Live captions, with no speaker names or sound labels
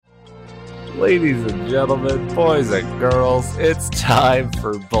Ladies and gentlemen, boys and girls, it's time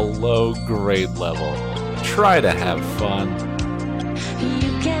for Below Grade Level. Try to have fun.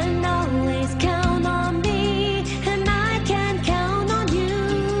 You can always count on me, and I can count on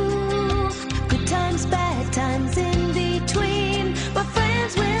you. Good times, bad times in between, my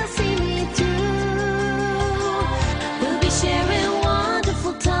friends will see me through. We'll be sharing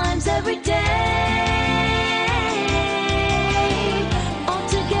wonderful times every day. All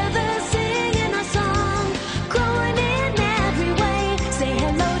together singing our song, growing in every way. Say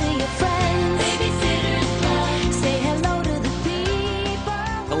hello to your friends, Babysitter's Club. Say hello to the people.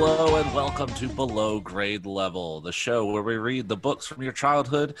 Hello and welcome to Below Grade Level, the show where we read the books from your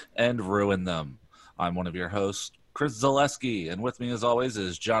childhood and ruin them. I'm one of your hosts, Chris Zaleski, and with me as always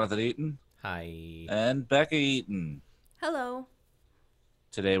is Jonathan Eaton Hi. and Becca Eaton. Hello.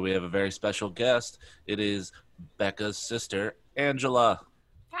 Today we have a very special guest. It is Becca's sister, Angela,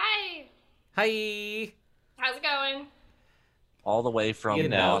 Hi. Hi. How's it going? all the way from You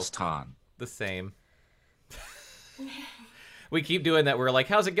know. Boston. The same. We keep doing that. We're like,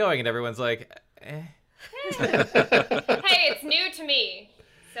 how's it going? And everyone's like, eh. Hey, it's new to me.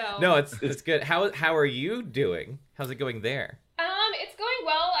 So No, it's good. How are you doing? How's it going there? It's going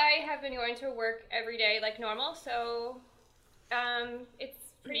well. I have been going to work every day like normal, so it's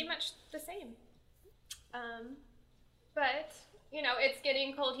pretty much the same. But you know, it's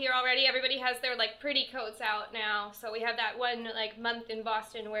getting cold here already. Everybody has their like pretty coats out now. So we have that one like month in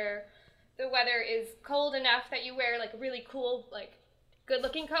Boston where the weather is cold enough that you wear like really cool, like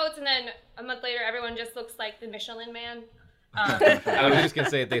good-looking coats, and then a month later, everyone just looks like the Michelin Man. I was just gonna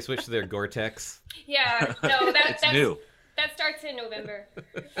say they switched to their Gore-Tex. Yeah, no, that's New. That starts in November.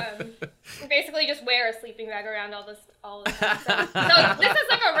 We basically just wear a sleeping bag around all the time. So this is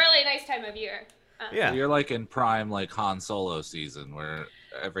like a really nice time of year. Yeah. You're like in prime like Han Solo season where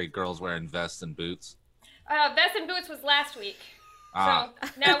every girl's wearing vests and boots. Vest and boots was last week. Ah. So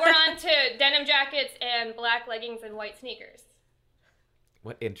now we're on to denim jackets and black leggings and white sneakers.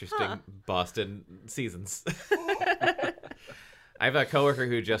 What interesting Boston seasons. I have a coworker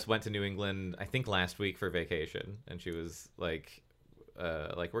who just went to New England, I think last week for vacation, and she was like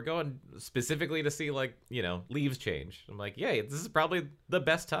we're going specifically to see like, you know, leaves change. I'm like, yeah, this is probably the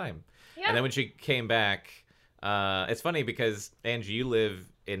best time. Yeah. And then when she came back, it's funny because Angie, you live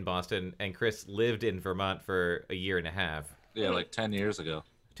in Boston, and Chris lived in Vermont for a year and a half. Yeah, like 10 years ago.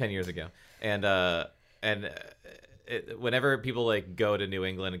 10 years ago. And whenever people like go to New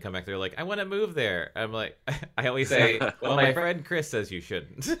England and come back, they're like, I want to move there. I'm like, I always say, well, my friend Chris says you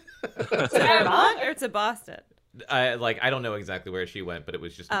shouldn't. To Vermont or to Boston? I don't know exactly where she went, but it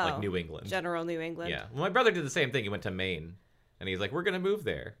was just like New England. General New England. Yeah. Well, my brother did the same thing. He went to Maine, and he's like, we're going to move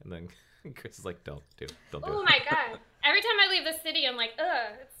there. And then Chris is like, don't do Oh it. my god. Every time I leave the city, I'm like,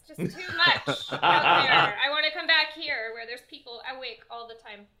 ugh, it's just too much out there. I want to come back here where there's people awake all the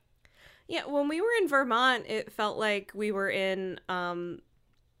time. Yeah, when we were in Vermont, it felt like we were in,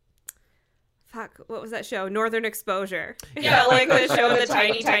 what was that show? Northern Exposure. It Yeah, felt like like the show of the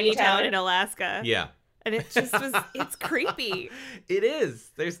tiny town in Alaska. Yeah. And it just was, it's creepy. It is.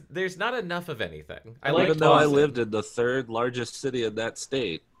 There's not enough of anything. Even though I lived in the third largest city in that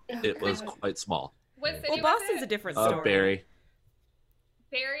state, it was quite small. What city Well, was Boston's it? a different story. Barry.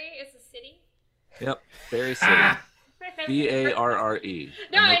 Barrie is a city? Yep, Barry City. B-A-R-R-E.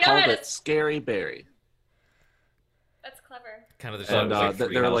 No, And I they know called how to- it Scary Barry. That's clever. Kind of the show. And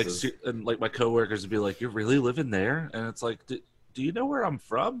Three they're like, houses. and like my coworkers would be like, "You're really living there?" And it's like, "Do you know where I'm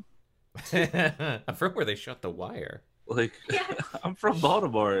from?" I'm from where they shut the wire. Like, Yeah. I'm from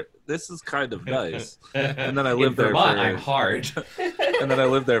Baltimore. This is kind of nice. And then I In lived there Vermont, for I'm hard. and then I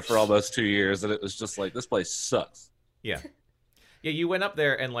lived there for almost 2 years, and it was just like, this place sucks. Yeah. Yeah, you went up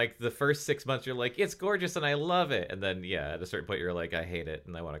there, and like the first 6 months, you're like, it's gorgeous and I love it. And then, yeah, at a certain point, you're like, I hate it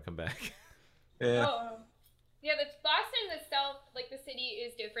and I want to come back. Yeah. Oh. Yeah, the Boston itself, like the city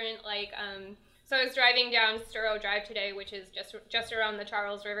is different. Like, so I was driving down Sturrow Drive today, which is just around the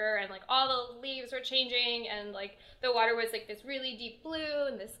Charles River, and like all the leaves were changing, and like the water was like this really deep blue,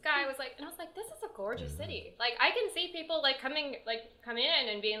 and the sky was like, and I was like, this is a gorgeous city. Like I can see people like come in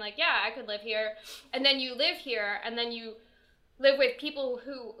and being like, yeah, I could live here, and then you live here, and then you live with people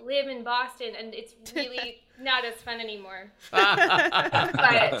who live in Boston, and it's really not as fun anymore. But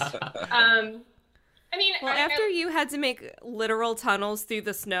I mean, Well, after you had to make literal tunnels through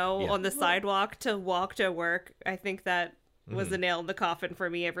the snow Yeah. on the sidewalk to walk to work, I think that was the nail in the coffin for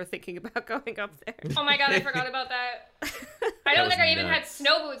me ever thinking about going up there. Oh my god, I forgot about that. I That don't was think I even had nuts.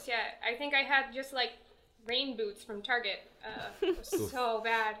 snow boots yet. I think I had just like rain boots from Target. It was so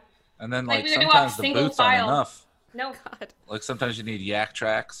bad. And then Like, like we would walk sometimes the single boots aren't file. enough. No. God. Like sometimes you need yak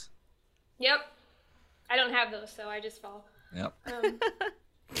tracks. Yep. I don't have those, so I just fall. Yep.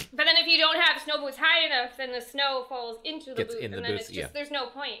 But then if you don't have snow boots high enough, then the snow falls into the Gets boot, in the and then boots, it's just there's no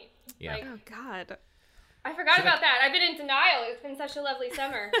point. Yeah. Like, Oh God. I forgot about that. I've been in denial. It's been such a lovely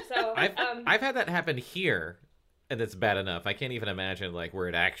summer. So I've had that happen here, and it's bad enough. I can't even imagine like where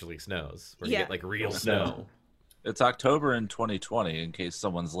it actually snows, where you Yeah. get like real snow. It's October in 2020, in case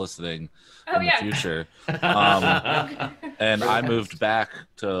someone's listening Oh, in yeah. the future. And I moved back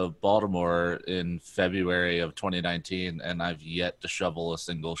to Baltimore in February of 2019, and I've yet to shovel a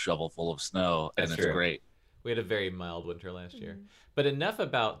single shovelful of snow, and That's it's true. great. We had a very mild winter last year. But enough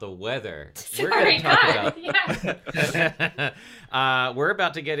about the weather. Sorry, God. Yeah. We're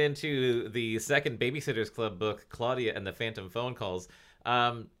about to get into the second Babysitters Club book, Claudia and the Phantom Phone Calls.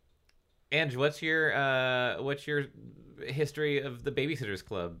 Ange, what's your history of the Babysitters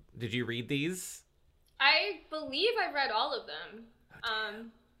Club? Did you read these? I believe I've read all of them.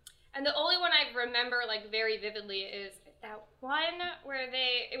 And the only one I remember like very vividly is that one where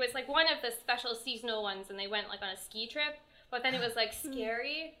it was like one of the special seasonal ones, and they went like on a ski trip, but then it was like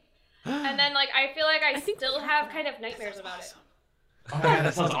scary. And then like I feel like I think still we have have kind of nightmares about it. Oh my god,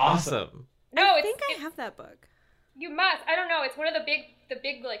 that sounds awesome. No, I think I have that book. you must. I don't know. It's one of the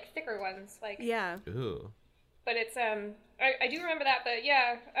big like thicker ones. Like Yeah. Ooh, but it's I do remember that. But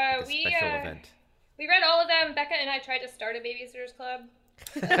yeah, a we special event. we read all of them. Becca and I tried to start a babysitters club,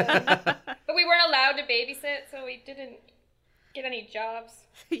 but we weren't allowed to babysit, so we didn't get any jobs.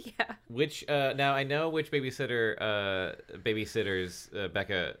 Yeah. Which now I know which babysitters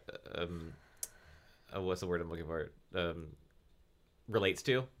Becca what's the word I'm looking for relates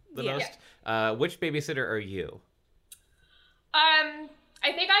to the Yeah. most. Which babysitter are you?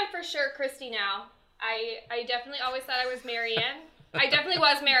 I think I'm for sure Christy now. I definitely always thought I was Marianne. I definitely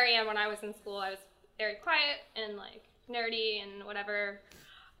was Marianne when I was in school. I was very quiet and like nerdy and whatever.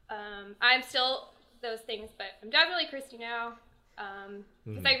 I'm still those things, but I'm definitely Christy now.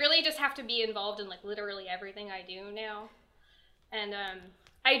 Because I really just have to be involved in like literally everything I do now. And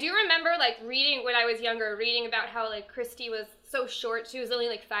I do remember like reading when I was younger, reading about how like Christy was so short. She was only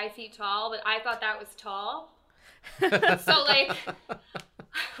like 5 feet tall, but I thought that was tall. So like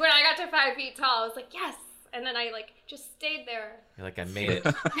when I got to 5 feet tall, I was like, yes. And then I like just stayed there. You're like, I made it.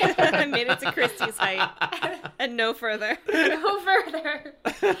 I made it to Christie's height and no further. No further.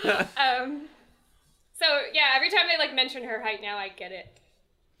 So yeah, every time they like mention her height now, I get it.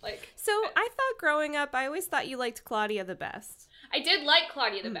 Like, So I thought growing up, I always thought you liked Claudia the best. I did like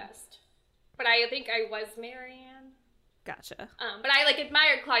Claudia the best, but I think I was Marianne. Gotcha. But I like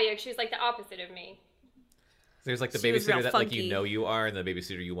admired Claudia. She was like the opposite of me. There's like the She was real babysitter that like funky. you know you are, and the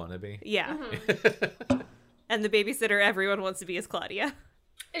babysitter you want to be. Yeah. Mm-hmm. And the babysitter everyone wants to be is Claudia.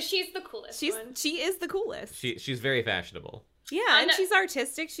 She's the coolest one. She is the coolest. She's very fashionable. Yeah, I and know- she's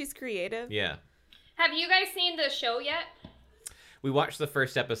artistic. She's creative. Yeah. Have you guys seen the show yet? We watched the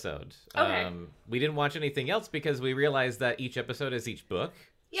first episode. Okay. We didn't watch anything else because we realized that each episode is each book.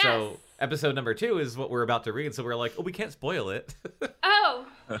 Yes. So episode number 2 is what we're about to read. So we're like, oh, we can't spoil it. Oh.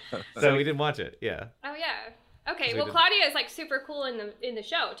 So we didn't watch it. Yeah. Oh yeah. Okay. So we Well, did- Claudia is like super cool in the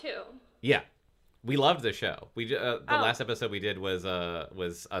show too. Yeah. We loved the show. The Oh. last episode we did was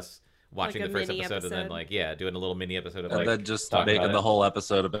us watching Like a the first mini episode and then episode. like doing a little mini episode of And like then just talking making about the it. whole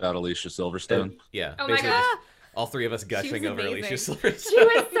episode about Alicia Silverstone. Yeah. Oh my basically God. just all three of us gushing over amazing. Alicia Silverstone. She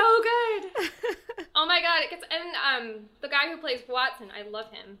was so good. Oh my god, it gets and the guy who plays Watson, I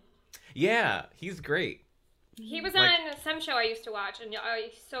love him. Yeah, he's great. He was Like- on some show I used to watch, and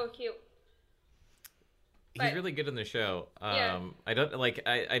he's so cute. He's But- really good in the show. Yeah. I don't like.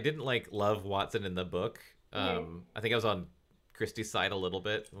 I didn't like love Watson in the book. I think I was on Christie's side a little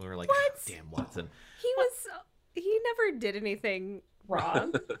bit. We were like, What? damn Watson. He never did anything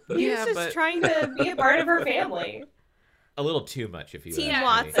wrong. He Yeah, was just but- trying to be a part of her family. A little too much, if you Team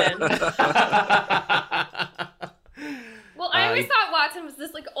ask me. Watson. Well, I always thought Watson was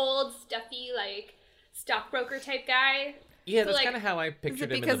this like old, stuffy, like stockbroker type guy. Yeah, So, that's like- kind of how I Is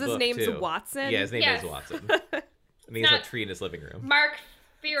pictured it him in because the his book name's too. Watson? Yeah, his name Yes. is Watson. And he has a not- tree in his living room. Mark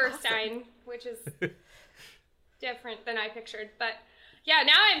Feuerstein, which is different than I pictured. But yeah,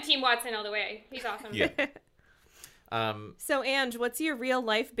 now I'm Team Watson all the way. He's awesome. Yeah. So, Ange, what's your real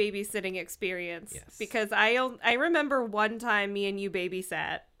life babysitting experience? Yes. Because I remember one time me and you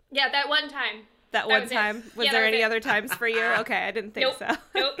babysat. Yeah, that one time. That one was it. time. Was Yeah, there that was any it. other times for you? Okay, I didn't think Nope. so.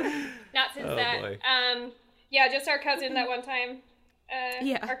 Nope. Not since Oh, that. boy. Yeah, just our cousin that one time.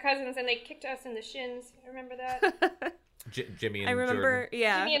 Yeah. Our cousins, and they kicked us in the shins. I remember that. Jimmy and I remember, Jordan.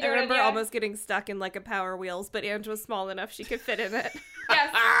 yeah, Jimmy and I Jordan, remember yeah. almost getting stuck in like a Power Wheels, but Ange was small enough she could fit in it.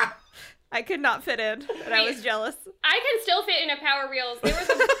 Yes. I could not fit in, and I was jealous. I can still fit in a Power Wheels. There was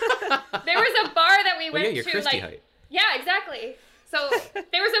a bar that we Well, went you're to, Christy like, height. yeah, exactly. So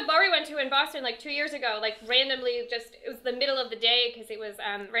there was a bar we went to in Boston like 2 years ago, like randomly, just it was the middle of the day because it was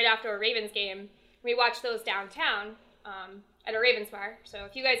right after a Ravens game. We watched those downtown at a Ravens bar. So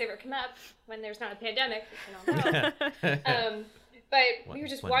if you guys ever come up when there's not a pandemic, we can all go. But we were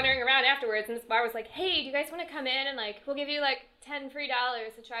just wandering around afterwards, and this bar was like, "Hey, do you guys want to come in and like we'll give you like $10 free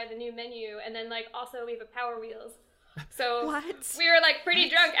to try the new menu, and then like also we have a Power Wheels." So What? we were like pretty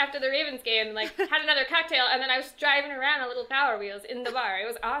drunk after the Ravens game, like had another cocktail, and then I was driving around on little Power Wheels in the bar. It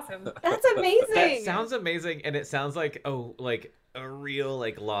was awesome. That's amazing. That sounds amazing, and it sounds like a real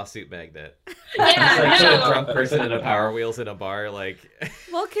like lawsuit magnet. Yeah, Like no. a drunk person in a Power Wheels in a bar, like.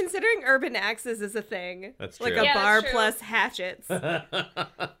 Well, considering urban axes is a thing. That's Like true. a Yeah, bar that's true. plus hatchets.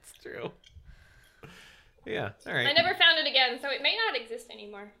 That's true. Yeah. All right. I never found it again, so it may not exist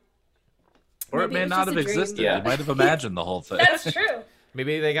anymore. Or it Maybe may it was not just have a dream. existed. Yeah. You might have imagined the whole thing. That's true.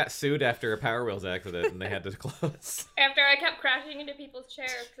 Maybe they got sued after a Power Wheels accident and they had to close. After I kept crashing into people's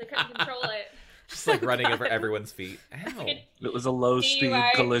chairs because I couldn't control it. Just like running over everyone's feet. Ow. It was a low-speed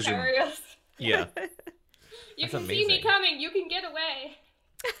DUI, collision. Power Wheels. Yeah. You That's can see me amazing. coming. You can get away.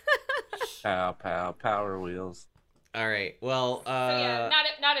 Pow, pow, Power Wheels. All right. Well, So yeah,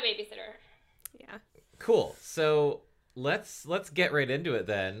 not a babysitter. Yeah. cool. So let's get right into it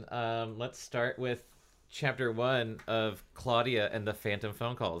then. Let's start with chapter 1 of Claudia and the Phantom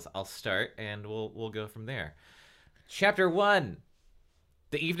Phone Calls. I'll start and we'll go from there. Chapter 1.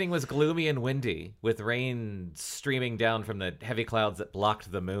 The evening was gloomy and windy, with rain streaming down from the heavy clouds that blocked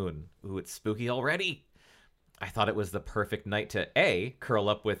the moon. Ooh, it's spooky already. I thought it was the perfect night to A, curl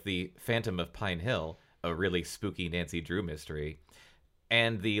up with the Phantom of Pine Hill, a really spooky Nancy Drew mystery,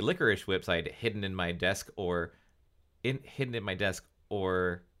 and the licorice whips I'd hidden in my desk or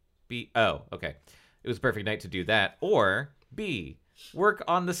B. Oh, okay. It was a perfect night to do that. Or B, work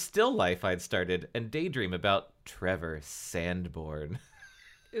on the still life I'd started and daydream about Trevor Sandborn.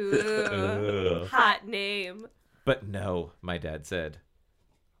 Ooh, hot name. But no, my dad said.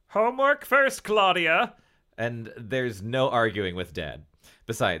 Homework first, Claudia. And there's no arguing with Dad.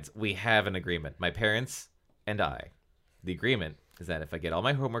 Besides, we have an agreement, my parents and I. The agreement is that if I get all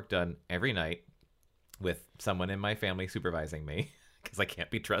my homework done every night with someone in my family supervising me, because I can't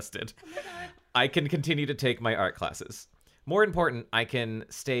be trusted, I can continue to take my art classes. More important, I can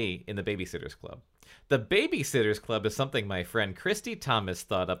stay in the Babysitters Club. The Babysitters Club is something my friend Christy Thomas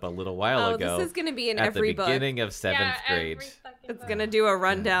thought up a little while ago. This is going to be in at every the book. beginning of 7th Yeah, grade. every fucking It's book. going to do a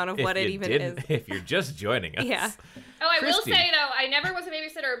rundown of what If it you even didn't- is. If you're just joining us. Yeah. Oh, I Christy. will say though, I never was a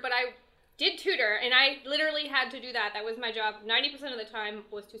babysitter, but I did tutor, and I literally had to do that. That was my job. 90% of the time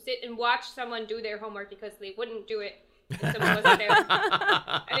was to sit and watch someone do their homework because they wouldn't do it if someone wasn't there.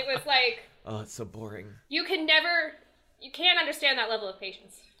 And it was like, Oh, it's so boring. you can't understand that level of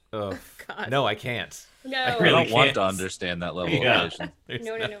patience. Oh, God. no, I can't. No, I really don't want can't. to understand that level Yeah. of patience. There's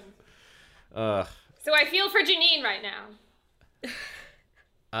no. no- So I feel for Janine right now.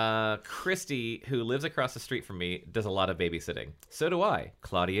 Christy, who lives across the street from me, does a lot of babysitting. So do I,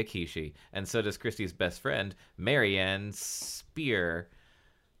 Claudia Kishi. And so does Christy's best friend, Marianne Spear,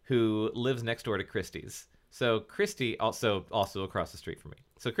 who lives next door to Christy's. So Christy also across the street from me.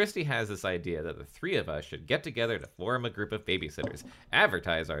 So Christy has this idea that the three of us should get together to form a group of babysitters,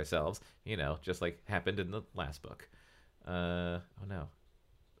 advertise ourselves, just like happened in the last book. Oh no.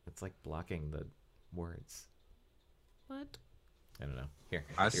 It's like blocking the words. What? I don't know. Here.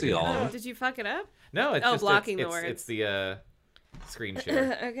 I here see we go. all of Oh, it. did you fuck it up? No, it's Oh, just blocking the it's words. the screen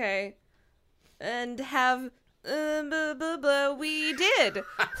share. Okay. And have blah, blah, blah, we did.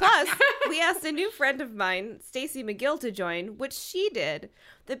 Plus, we asked a new friend of mine, Stacy McGill, to join, which she did.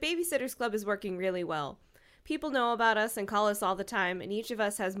 The Babysitters Club is working really well. People know about us and call us all the time, and each of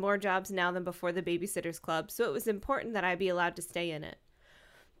us has more jobs now than before the Babysitters Club, so it was important that I be allowed to stay in it.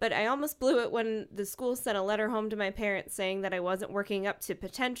 But I almost blew it when the school sent a letter home to my parents saying that I wasn't working up to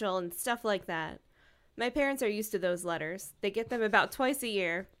potential and stuff like that. My parents are used to those letters. They get them about twice a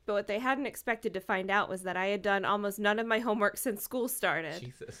year, but what they hadn't expected to find out was that I had done almost none of my homework since school started.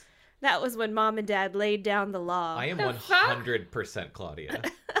 Jesus. That was when Mom and Dad laid down the law. I am The fuck? 100% Claudia.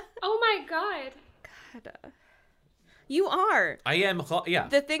 Oh my god. God. You are. I am, yeah.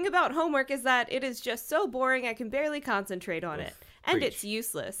 The thing about homework is that it is just so boring I can barely concentrate on it. And preach. it's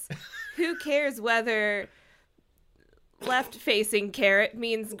useless. Who cares whether left-facing caret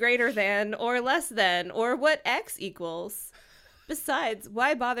means greater than or less than or what x equals? Besides,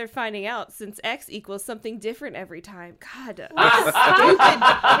 why bother finding out since x equals something different every time? God. Stupid. Oh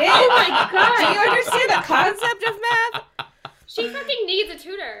my god. Do you understand the concept of math? She fucking needs a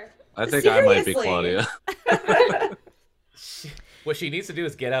tutor. I think I might be Seriously. Claudia. What she needs to do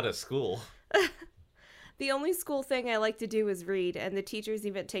is get out of school. The only school thing I like to do is read, and the teachers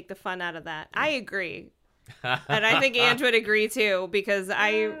even take the fun out of that. I agree. And I think Ange would agree too, because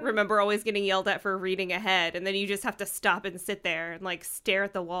I remember always getting yelled at for reading ahead, and then you just have to stop and sit there and like stare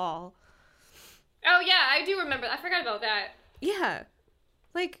at the wall. Oh yeah, I do remember. I forgot about that. Yeah.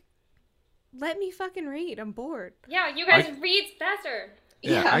 Like, let me fucking read. I'm bored. Yeah, you guys read faster.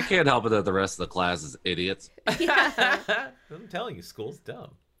 Yeah, Yeah. I can't help it that the rest of the class is idiots. Yeah. I'm telling you, school's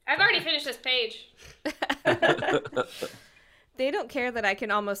dumb. I've already finished this page. They don't care that I can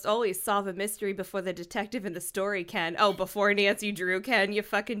almost always solve a mystery before the detective in the story can. Oh, before Nancy Drew can, you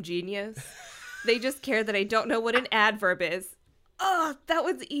fucking genius. They just care that I don't know what an adverb is. Oh, that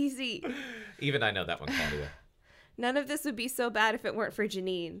was easy. Even I know that one, Claudia. None of this would be so bad if it weren't for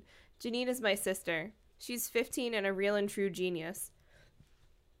Janine. Janine is my sister. She's 15 and a real and true genius.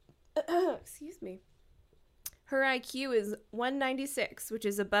 Excuse me. Her IQ is 196, which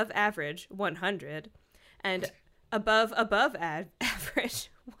is above average, 100, and above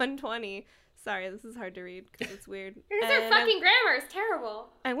average, 120. Sorry, this is hard to read because it's weird. Because their And fucking grammar is terrible.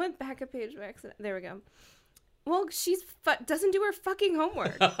 I went back a page by accident. There we go. Well, she's doesn't do her fucking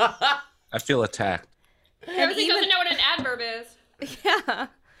homework. I feel attacked. Rosie even- doesn't know what an adverb is. Yeah.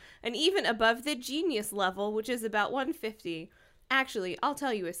 And even above the genius level, which is about 150. Actually, I'll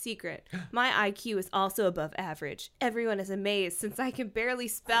tell you a secret. My IQ is also above average. Everyone is amazed since I can barely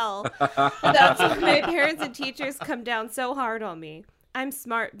spell. That's why my parents and teachers come down so hard on me. I'm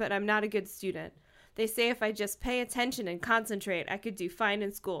smart, but I'm not a good student. They say if I just pay attention and concentrate, I could do fine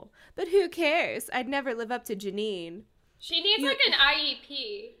in school. But who cares? I'd never live up to Janine. She needs like an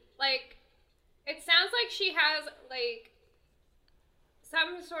IEP. Like, it sounds like she has like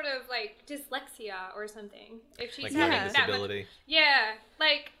some sort of like dyslexia or something. If she's Like having learning that much- disability. Yeah,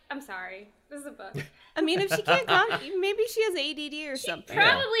 like I'm sorry, this is a book. I mean, if she can't maybe she has ADD or something.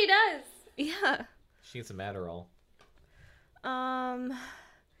 Probably does. Yeah. She needs some Adderall.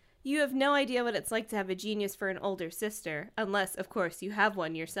 You have no idea what it's like to have a genius for an older sister, unless, of course, you have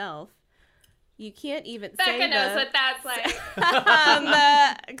one yourself. You can't even say Becca knows what that's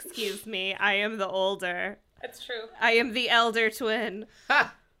like. excuse me, I am the older. That's true. I am the elder twin.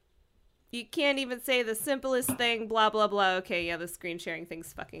 Ha! You can't even say the simplest thing, blah, blah, blah. Okay, yeah, the screen sharing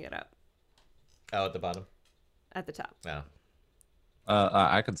thing's fucking it up Oh, at the bottom. at the top. Oh,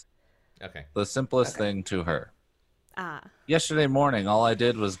 I could. okay. The simplest thing to her. Ah. Yesterday morning, all I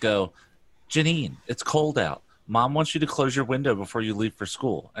did was go, Janine, it's cold out. Mom wants you to close your window before you leave for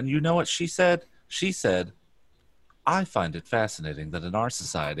school. And you know what she said? She said, I find it fascinating that in our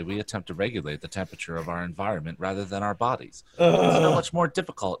society we attempt to regulate the temperature of our environment rather than our bodies. It's so much more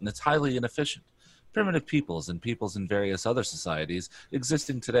difficult and it's highly inefficient. Primitive peoples and peoples in various other societies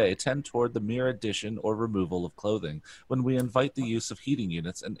existing today tend toward the mere addition or removal of clothing when we invite the use of heating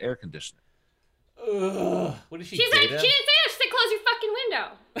units and air conditioning. What did she She say? didn't say that. She said close your fucking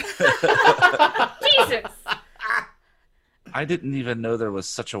window. Jesus. I didn't even know there was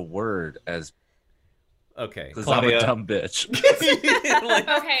such a word as Okay, because I'm a Claudia. dumb bitch. Like,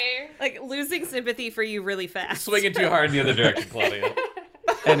 Okay. Like, losing sympathy for you really fast. swinging too hard in the other direction, Claudia.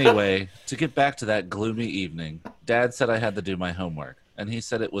 Anyway, to get back to that gloomy evening, Dad said I had to do my homework, and he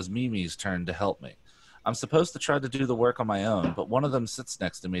said it was Mimi's turn to help me. I'm supposed to try to do the work on my own, but one of them sits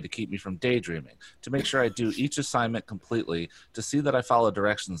next to me to keep me from daydreaming, to make sure I do each assignment completely, to see that I follow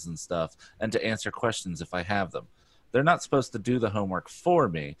directions and stuff, and to answer questions if I have them. They're not supposed to do the homework for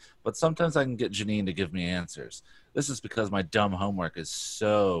me, but sometimes I can get Janine to give me answers. This is because my dumb homework is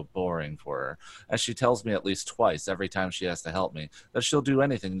so boring for her, as she tells me at least twice every time she has to help me that she'll do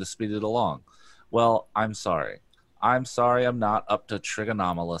anything to speed it along. Well, I'm sorry. I'm sorry I'm not up to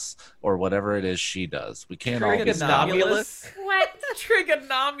trigonomalous or whatever it is she does. We can't all be smart. Trigonomulus? What?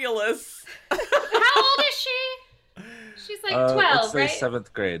 Trigonomulous. How old is she? She's like 12, let's say right?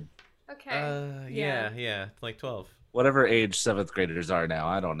 7th grade. Okay. Yeah, like 12. Whatever age 7th graders are now,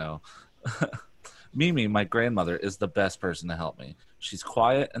 I don't know. Mimi, my grandmother, is the best person to help me. She's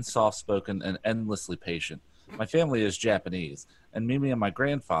quiet and soft-spoken and endlessly patient. My family is Japanese, and Mimi and my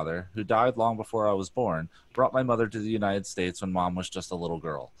grandfather, who died long before I was born, brought my mother to the United States when Mom was just a little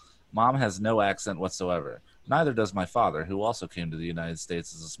girl. Mom has no accent whatsoever. Neither does my father, who also came to the United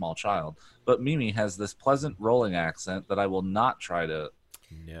States as a small child. But Mimi has this pleasant, rolling accent that I will not try to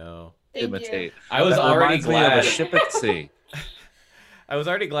No. imitate. I was That already reminds me of glad. a ship at sea. I was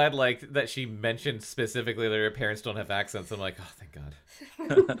already glad, like, that she mentioned specifically that her parents don't have accents. I'm like, oh, thank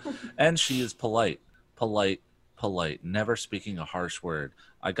God. And she is polite, never speaking a harsh word.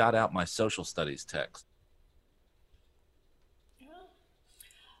 I got out my social studies text.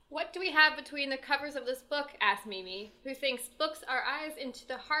 What do we have between the covers of this book? Asked Mimi, who thinks books are eyes into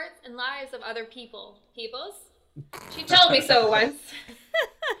the hearts and lives of other people. Peoples? She told me so once.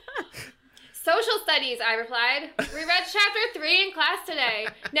 Social studies, I replied. We read chapter 3 in class today.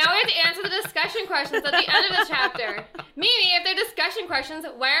 Now we have to answer the discussion questions at the end of the chapter. Mimi, if they're discussion questions,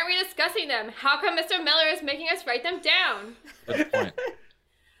 why aren't we discussing them? How come Mr. Miller is making us write them down? Good point.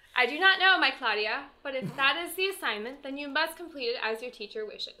 I do not know, my Claudia, but if that is the assignment, then you must complete it as your teacher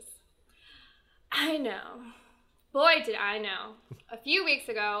wishes. I know. Boy, did I know. A few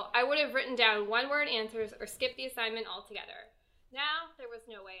weeks ago, I would have written down one-word answers or skipped the assignment altogether. Now, there was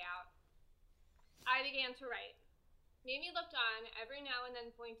no way out. I began to write. Mimi looked on, every now and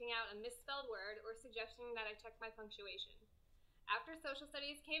then pointing out a misspelled word or suggesting that I check my punctuation. After social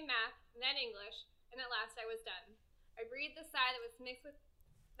studies came math, then English, and at last I was done. I breathed a sigh that was relief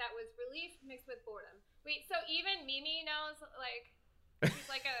mixed with boredom. Wait, so even Mimi knows, like, she's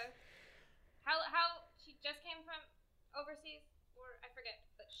like a, how she just came from overseas, or I forget,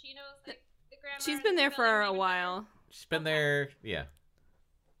 but she knows, like, the grammar. She's been there for a while. She's been there, yeah.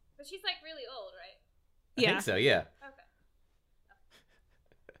 But she's, like, really old, right? I think so, yeah. Okay.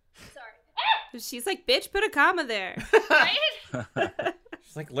 Sorry. She's like, bitch, put a comma there. Right?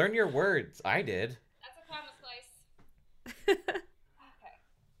 She's like, learn your words. I did. That's a comma slice. Okay.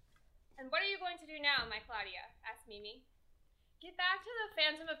 And what are you going to do now, my Claudia? Asked Mimi. Get back to the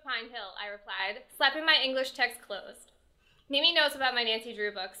Phantom of Pine Hill, I replied, slapping my English text closed. Mimi knows about my Nancy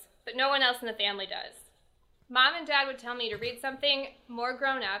Drew books, but no one else in the family does. Mom and Dad would tell me to read something more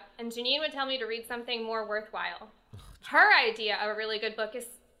grown up, and Janine would tell me to read something more worthwhile. Her idea of a really good book is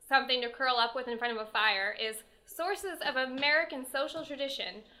something to curl up with in front of a fire is Sources of American Social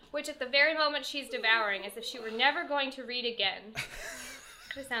Tradition, which at the very moment she's devouring as if she were never going to read again.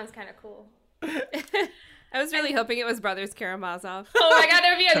 This sounds kind of cool. I was really hoping it was Brothers Karamazov. Oh my god, that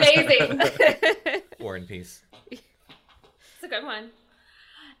would be amazing. War and Peace. It's a good one.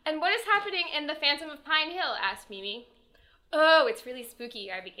 And what is happening in the Phantom of Pine Hill? Asked Mimi. Oh, it's really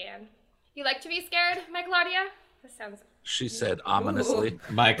spooky, I began. You like to be scared, my Claudia? This sounds... She said ominously.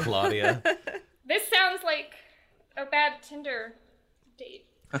 My Claudia. This sounds like a bad Tinder date.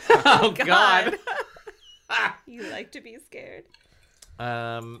 Oh, God. You like to be scared.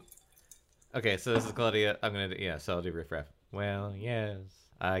 Okay, so this is Claudia. I'm going to, so I'll do riff raff. Well, yes,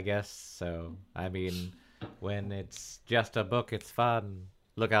 I guess so. I mean, when it's just a book, it's fun.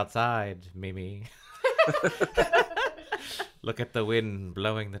 Look outside, Mimi. Look at the wind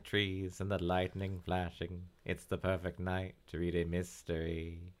blowing the trees and the lightning flashing. It's the perfect night to read a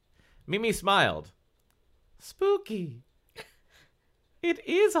mystery. Mimi smiled. Spooky. It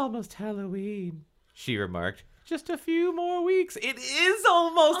is almost Halloween, she remarked. Just a few more weeks. It is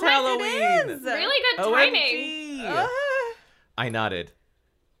almost Halloween. It is. Really good timing. OMG. I nodded.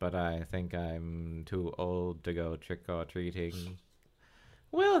 But I think I'm too old to go trick-or-treating.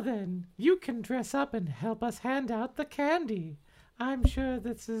 Well then, you can dress up and help us hand out the candy. I'm sure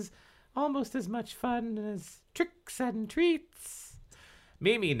this is almost as much fun as tricks and treats.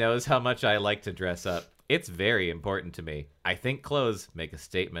 Mimi knows how much I like to dress up. It's very important to me. I think clothes make a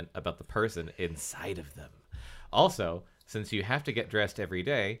statement about the person inside of them. Also, since you have to get dressed every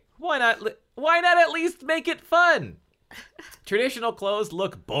day, why not at least make it fun? Traditional clothes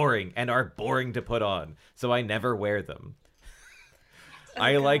look boring and are boring to put on, so I never wear them.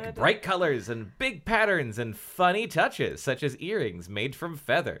 I like bright colors and big patterns and funny touches, such as earrings made from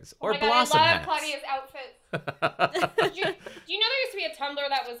feathers or blossom I love hats. Claudia's outfits. Do you know there used to be a Tumblr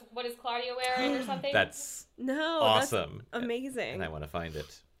that was "What is Claudia wearing" or something? That's No, awesome. That's amazing. And I want to find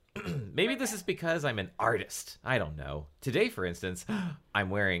it. Maybe this is because I'm an artist. I don't know. Today, for instance, I'm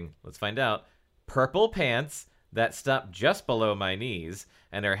wearing, let's find out, purple pants that stop just below my knees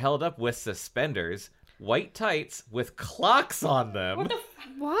and are held up with suspenders, white tights with clocks on them, What the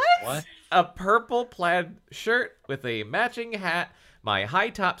What? a purple plaid shirt with a matching hat, my high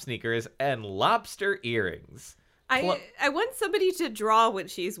top sneakers, and lobster earrings. I want somebody to draw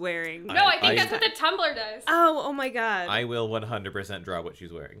what she's wearing. No, I think that's what the Tumblr does. Oh my god. I will 100% draw what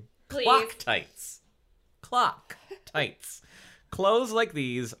she's wearing. Please. Clock tights. Clock tights. Clothes like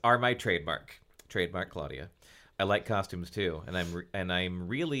these are my trademark. Trademark Claudia. I like costumes too, and I'm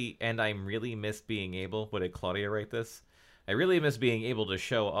really miss being able. What did Claudia write this? I really miss being able to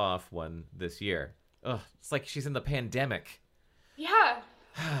show off one this year. Ugh, it's like she's in the pandemic. Yeah.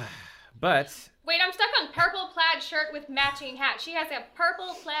 But Wait, I'm stuck on purple plaid shirt with matching hat. She has a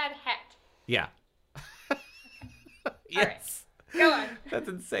purple plaid hat. yeah. Yes. Go on. That's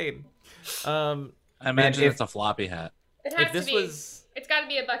insane. I imagine if- it's a floppy hat. It has If this to be. was It's got to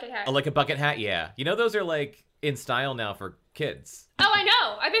be a bucket hat. like a bucket hat, yeah. You know those are like in style now for kids. Oh, I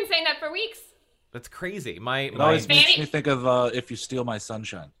know. I've been saying that for weeks. That's crazy. It My always makes Fanny- me think of If You Steal My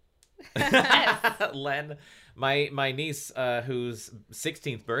Sunshine. Len, my niece, whose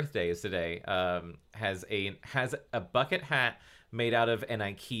 16th birthday is today, has a bucket hat made out of an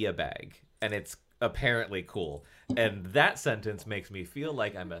IKEA bag, and it's apparently cool. And that sentence makes me feel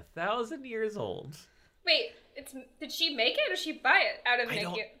like I'm 1,000 years old. Wait, did she make it or she buy it out of I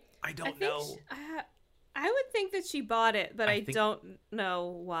Naked? don't know. I would think that she bought it, but I I think- don't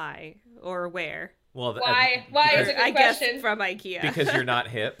know why or where. Well, Why? Why is a good I guess question. from IKEA. because you're not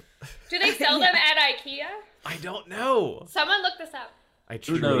hip. Do they sell them at IKEA? I don't know. Someone look this up. I Who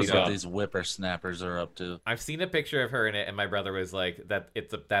truly knows what don't. these whippersnappers are up to? I've seen a picture of her in it, and my brother was like,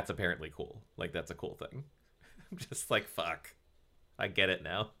 that's apparently cool. Like, that's a cool thing. I'm just like, fuck. I get it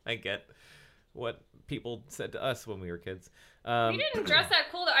now. I get what people said to us when we were kids. You didn't dress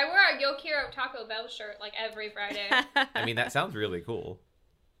that cool though. I wear a Yokiro Taco Bell shirt like every Friday. I mean, that sounds really cool.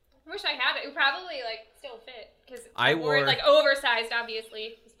 I wish I had it. It would probably like still fit because I wore it wore- like oversized,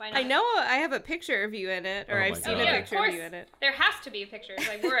 obviously. Why not? I know I have a picture of you in it, or Oh I've my seen God. a Yeah, of picture course. of you in it. There has to be pictures.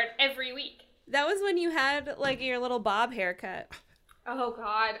 I wear it every week. That was when you had like your little bob haircut. Oh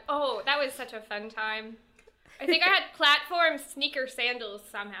God. Oh, that was such a fun time. I think I had platform sneaker sandals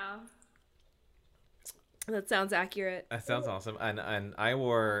somehow. That sounds accurate. That sounds awesome. And I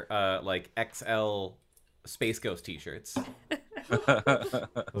wore like XL Space Ghost t-shirts.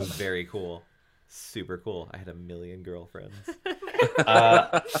 It was very cool. Super cool. I had a million girlfriends.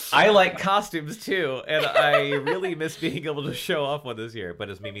 I like costumes too, and I really miss being able to show off one this year. But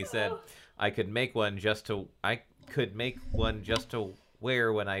as Mimi said, I could make one just to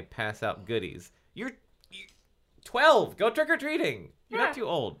wear when I pass out goodies. You're 12. Go trick or treating. You're not too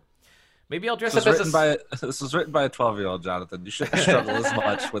old. Maybe I'll dress This up was as written this was written by a 12-year-old, Jonathan. You shouldn't struggle as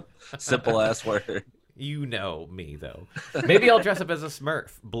much with simple ass words. You know me, though. Maybe I'll dress up as a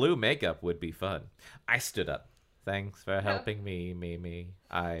Smurf. Blue makeup would be fun. I stood up. Thanks for helping me, Mimi.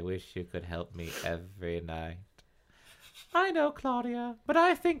 I wish you could help me every night. I know, Claudia, but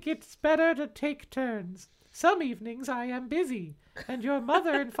I think it's better to take turns. Some evenings I am busy, and your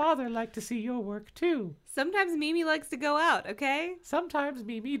mother and father like to see your work, too. Sometimes Mimi likes to go out, okay? Sometimes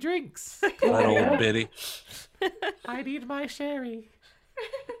Mimi drinks. That old biddy. I need my sherry.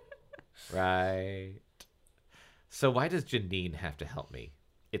 Right. So why does Janine have to help me?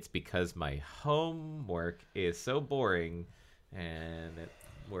 It's because my homework is so boring and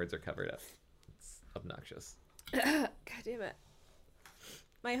words are covered up. It's obnoxious. God damn it.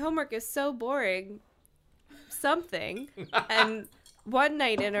 My homework is so boring. Something. And one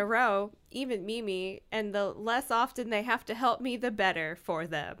night in a row, even Mimi, and the less often they have to help me, the better for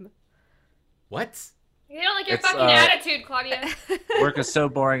them. What? You don't like your It's, fucking attitude, Claudia. Work is so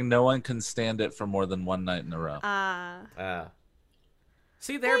boring, no one can stand it for more than one night in a row.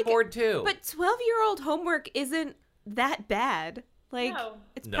 See, they're Like, bored too. But 12-year-old homework isn't that bad. Like, No.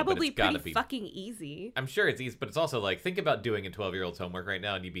 it's No, but probably it's gotta pretty be. fucking easy. I'm sure it's easy, but it's also like, think about doing a 12-year-old's homework right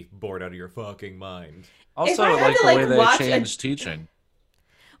now and you'd be bored out of your fucking mind. Also, I I had like to, the like, way they watch changed teaching.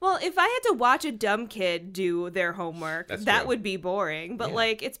 Well, if I had to watch a dumb kid do their homework, That's that true. would be boring. But Yeah.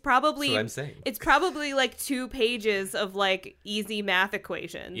 like, it's probably That's what I'm saying. it's probably like 2 pages of like easy math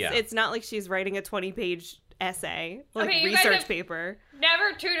equations. Yeah. It's not like she's writing a 20-page essay, like Okay, you guys research have- paper.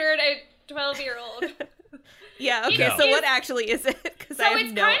 Never tutored a 12-year-old. Yeah. Okay. No. So what actually is it? Because So I have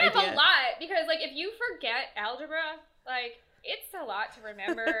it's no kind of idea. a lot because like if you forget algebra, like it's a lot to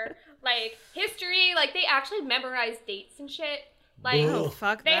remember. Like history, like they actually memorize dates and shit. Like Oh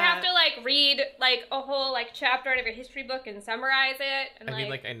fuck they that. have to like read like a whole like chapter out of your history book and summarize it. And I mean,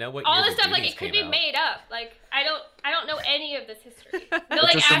 like, I know what all year this the stuff, like Goonies it could came be out. made up. Like I don't know any of this history. They'll It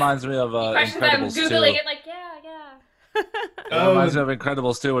like just ask reminds me of questions. I'm Incredibles googling 2. it. Like yeah. It reminds me of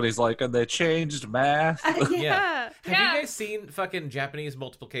Incredibles 2 when he's like, and they changed math. yeah. Have Yeah. you guys seen fucking Japanese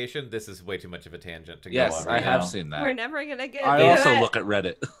multiplication? This is way too much of a tangent to go Yes, on I right have now. seen We're that. never gonna get. I through also it. look at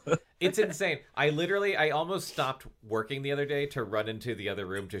Reddit. It's insane. I almost stopped working the other day to run into the other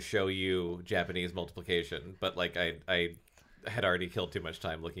room to show you Japanese multiplication, but like I had already killed too much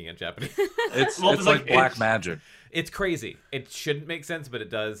time looking at Japanese. It's like black magic. It's crazy. It shouldn't make sense, but it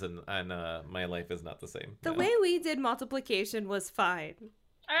does, and my life is not the same. The Yeah. way we did multiplication was fine.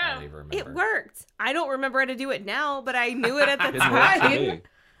 I Oh. don't even remember. It worked. I don't remember how to do it now, but I knew it at the It worked for time. me.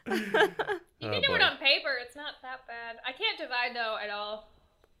 You Oh, can do boy. it on paper. It's not that bad. I can't divide though at all.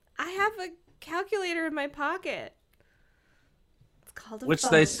 I have a calculator in my pocket. It's called a Which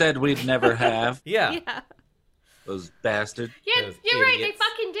phone. they said we'd never have. Yeah. Yeah. Those bastards. Yeah, Those you're right. They idiots.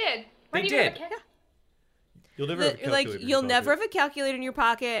 fucking did. Why They do you have did. a cat? You'll never have a calculator in your you'll never pocket. have a calculator in your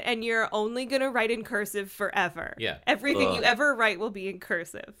pocket, and you're only gonna write in cursive forever. Yeah. Everything Ugh. you ever write will be in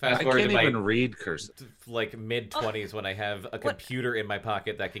cursive. Fast I forward can't to my even read cursive. like mid-20s when I have a computer in my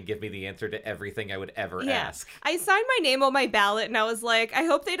pocket that can give me the answer to everything I would ever Yeah. ask. I signed my name on my ballot, and I was like, I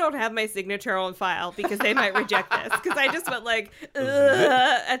hope they don't have my signature on file because they might reject this. Because I just went like,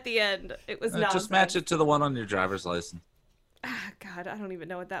 ugh, at the end. It was nonsense. Just match it to the one on your driver's license. Ah, God, I don't even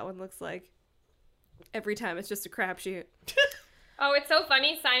know what that one looks like. Every time it's just a crapshoot. Oh, it's so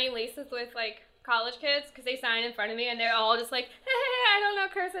funny signing leases with like college kids because they sign in front of me and they're all just like, hey, I don't know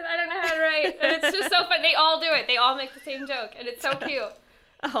cursive, I don't know how to write. And it's just so fun. They all do it. They all make the same joke, and it's so cute.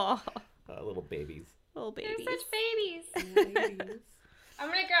 Oh, Little babies. little They're babies. such babies. I'm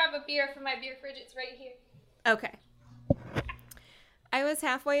gonna grab a beer from my beer fridge. It's right here. Okay. I was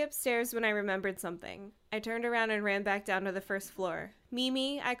halfway upstairs when I remembered something. I turned around and ran back down to the first floor.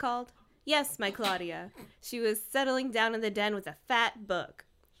 Mimi, I called. Yes, my Claudia. She was settling down in the den with a fat book.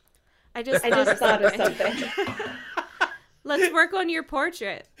 I just thought of something. Let's work on your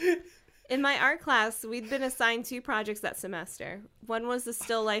portrait. In my art class, we'd been assigned 2 projects that semester. One was a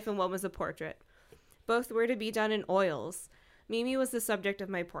still life and one was a portrait. Both were to be done in oils. Mimi was the subject of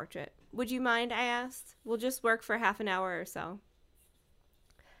my portrait. Would you mind, I asked? We'll just work for half an hour or so.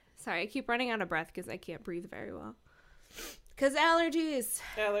 Sorry, I keep running out of breath because I can't breathe very well. Because allergies.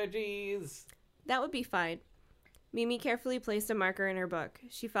 Allergies. That would be fine. Mimi carefully placed a marker in her book.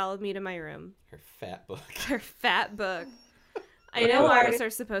 She followed me to my room. Her fat book. Her fat book. I know artists are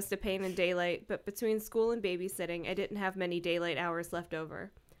supposed to paint in daylight, but between school and babysitting, I didn't have many daylight hours left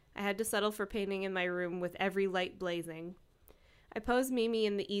over. I had to settle for painting in my room with every light blazing. I posed Mimi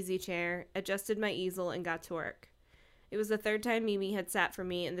in the easy chair, adjusted my easel, and got to work. It was the 3rd time Mimi had sat for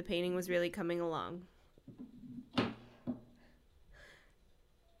me, and the painting was really coming along.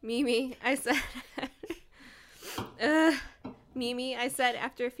 Mimi, I said... Mimi, I said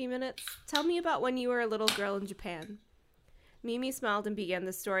after a few minutes, tell me about when you were a little girl in Japan. Mimi smiled and began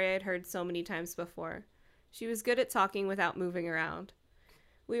the story I had heard so many times before. She was good at talking without moving around.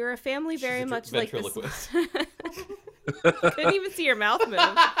 We were a family very much like this. Couldn't even see your mouth move.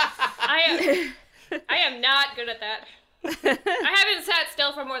 I am not good at that. I haven't sat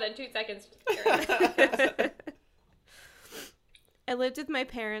still for more than 2 seconds. I lived with my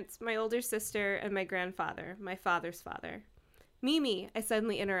parents, my older sister, and my grandfather, my father's father. Mimi, I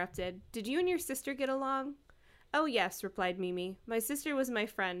suddenly interrupted. Did you and your sister get along? Oh, yes, replied Mimi. My sister was my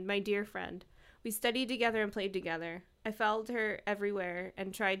friend, my dear friend. We studied together and played together. I followed her everywhere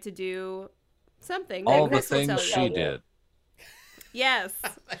and tried to do something. All that the Chris will tell things you. she did. Yes.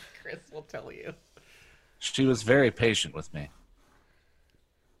 Chris will tell you. She was very patient with me.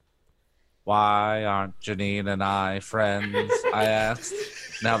 Why aren't Janine and I friends? I asked,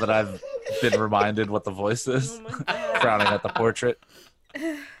 now that I've been reminded what the voice is, Oh my God. frowning at the portrait.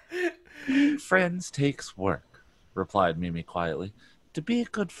 Friends takes work, replied Mimi quietly. To be a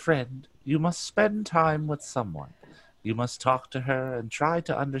good friend, you must spend time with someone. You must talk to her and try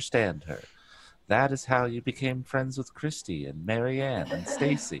to understand her. That is how you became friends with Christy and Marianne and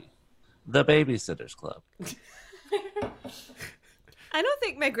Stacy. The Babysitters Club. I don't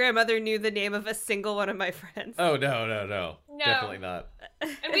think my grandmother knew the name of a single one of my friends. Oh, no. No. Definitely not.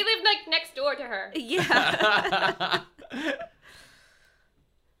 And we lived like next door to her. Yeah.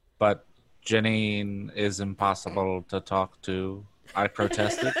 But Janine is impossible to talk to, I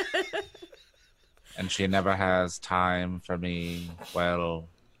protested. And she never has time for me. Well,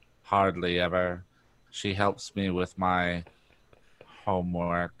 hardly ever. She helps me with my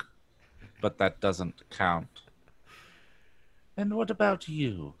homework, but that doesn't count. And what about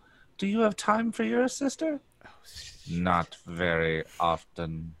you? Do you have time for your sister? Not very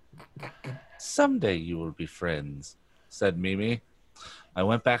often. Someday you will be friends, said Mimi. I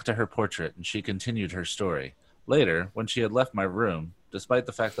went back to her portrait, and she continued her story. Later, when she had left my room, despite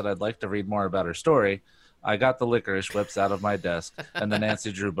the fact that I'd like to read more about her story, I got the licorice whips out of my desk and the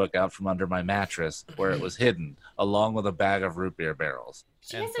Nancy Drew book out from under my mattress, where it was hidden, along with a bag of root beer barrels.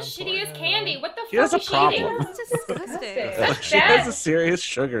 She And has the some shittiest candy. What the She fuck has a is she eating? problem. That's disgusting. That's She has bad. a serious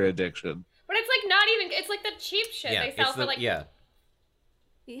sugar addiction. But it's like not even. It's like the cheap shit Yeah, they sell it's for like. yeah,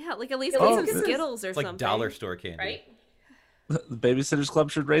 Yeah, like at least Oh, get this some is- Skittles or it's like something. dollar store candy. Right. The Babysitters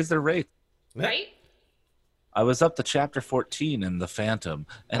Club should raise their rate. Right. I was up to chapter 14 in The Phantom,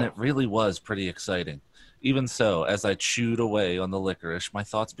 and it really was pretty exciting. Even so, as I chewed away on the licorice, my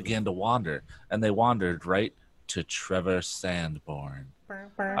thoughts began to wander, and they wandered right to Trevor Sandborn.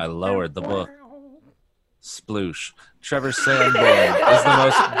 I lowered the book. Sploosh. Trevor Sandborn is the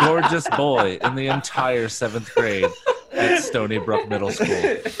most gorgeous boy in the entire 7th grade, at Stony Brook Middle School.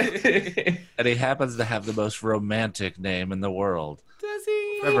 And he happens to have the most romantic name in the world. Does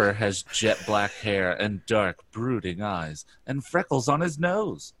he? Trevor has jet black hair and dark, brooding eyes and freckles on his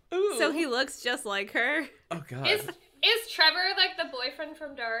nose. Ooh. So he looks just like her. Oh god. Is Trevor like the boyfriend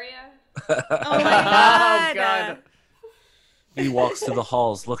from Daria? Oh my god. Oh, God. He walks through the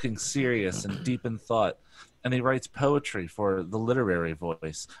halls looking serious and deep in thought, and he writes poetry for The Literary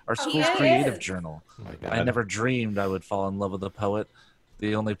Voice, our school's Yes. creative journal. Oh my god. I never dreamed I would fall in love with a poet.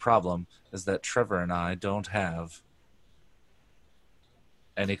 The only problem is that Trevor and I don't have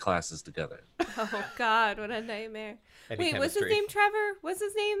any classes together. Oh god, what a nightmare. Any Wait, what's his chemistry. name? Trevor? What's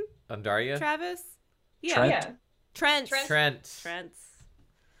his name? Undaria? Travis? Yeah. Trent? Yeah. Trent. Trent. Trent.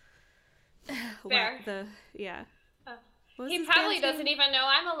 Fair. Yeah. Uh, What was He his probably band's doesn't name? even know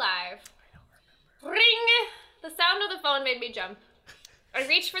I'm alive. Ring! The sound of the phone made me jump. I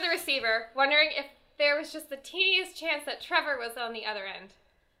reached for the receiver, wondering if there was just the teeniest chance that Trevor was on the other end.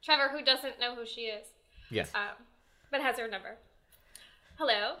 Trevor, who doesn't know who she is, Yes. but has her number.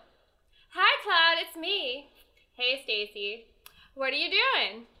 Hello? Hi, Cloud, it's me. Hey, Stacy. What are you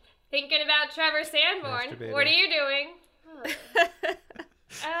doing? Thinking about Trevor Sanborn. Masturbating. What are you doing?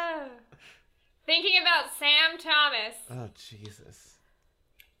 Oh. Thinking about Sam Thomas. Oh Jesus.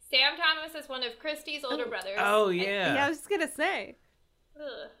 Sam Thomas is one of Christy's older brothers. Oh Yeah, I yeah. was just gonna say.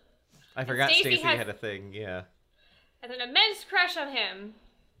 Ugh. I forgot Stacey Stacy has- had a thing. Yeah. Has an immense crush on him.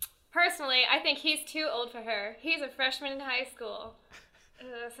 Personally, I think he's too old for her. He's a freshman in high school.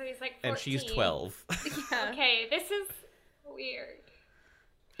 So he's like 14. And she's 12. Yeah. Okay, this is weird.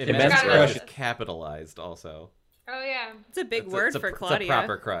 Immense crush. crush is capitalized also. Oh yeah. It's a big It's word it's for It's Claudia. a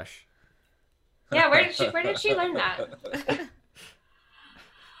proper crush. Yeah, where did she learn that?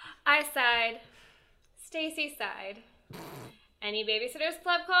 I sighed. Stacy sighed. Any Babysitters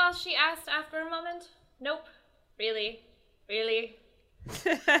Club calls? She asked after a moment. Nope. Really? Really?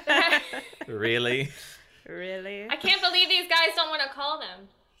 Really? Really? I can't believe these guys don't want to call them.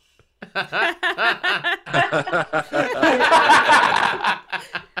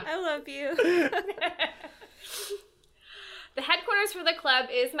 I love you. The headquarters for the club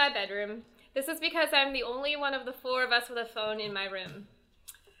is my bedroom. This is because I'm the only one of the four of us with a phone in my room.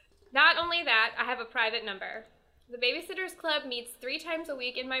 Not only that, I have a private number. The Babysitters Club meets 3 times a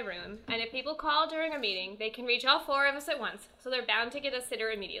week in my room, and if people call during a meeting, they can reach all 4 of us at once, so they're bound to get a sitter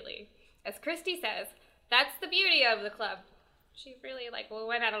immediately. As Christy says, that's the beauty of the club. She really,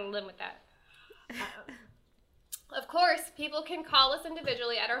 went out on a limb with that. Of course, people can call us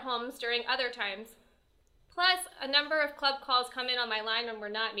individually at our homes during other times. Plus, a number of club calls come in on my line when we're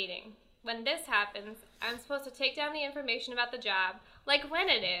not meeting. When this happens, I'm supposed to take down the information about the job, like when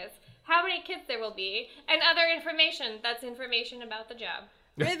it is, how many kids there will be, and other information that's information about the job.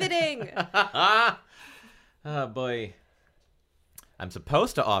 Riveting. Oh boy. I'm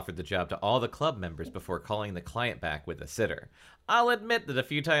supposed to offer the job to all the club members before calling the client back with a sitter. I'll admit that a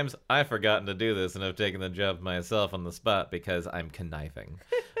few times I've forgotten to do this and have taken the job myself on the spot because I'm conniving.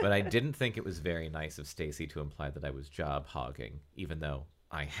 But I didn't think it was very nice of Stacy to imply that I was job hogging, even though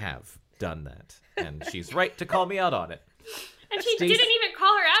I have done that. And she's right to call me out on it. And she Stacy- didn't even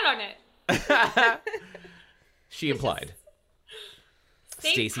call her out on it. She implied.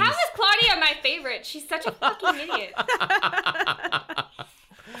 Stacy's- How is Claudia my favorite? She's such a fucking idiot.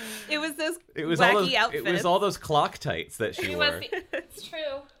 It was those It was wacky all those, outfits. It was all those clock tights that she She wore. was it's true.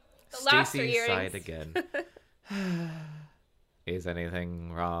 The lobster Stacy earrings. sighed again. Is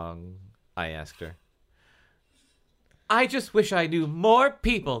anything wrong? I asked her. I just wish I knew more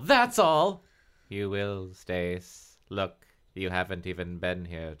people, that's all. You will, Stace. Look, you haven't even been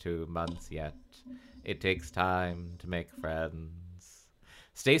here 2 months yet. It takes time to make friends.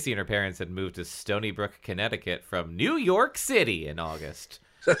 Stacy and her parents had moved to Stony Brook, Connecticut from New York City in August.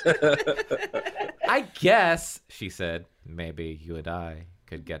 I guess, she said, maybe you and I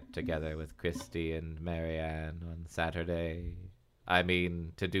could get together with Christy and Marianne on Saturday. I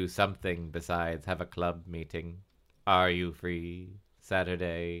mean, to do something besides have a club meeting. Are you free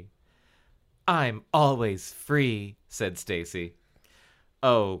Saturday? I'm always free, said Stacy.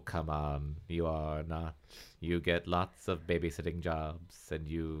 Oh, come on, you are not. You get lots of babysitting jobs, and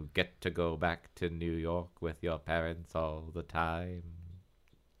you get to go back to New York with your parents all the time.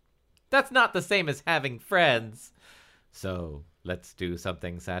 That's not the same as having friends. So, let's do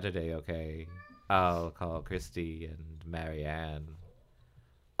something Saturday, okay? I'll call Christy and Marianne.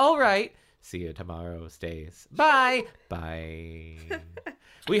 All right. See you tomorrow, Stace. Bye. Bye.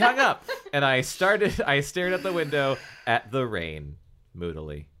 We hung up, and I stared at the window at the rain,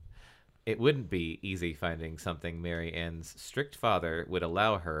 moodily. It wouldn't be easy finding something Mary Ann's strict father would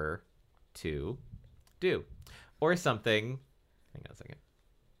allow her to do. or something. Hang on a second.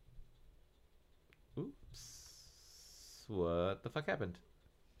 Oops. What the fuck happened?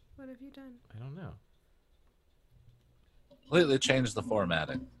 What have you done? I don't know. Completely changed the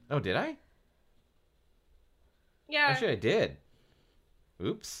formatting. Oh, did I? Yeah. Actually, I did.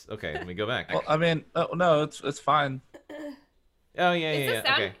 Oops. Okay, let me go back. Well, I mean, no, it's fine. Oh, yeah, Is yeah, the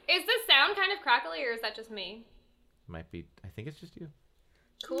sound okay. is the sound kind of crackly, or is that just me? Might be. I think it's just you.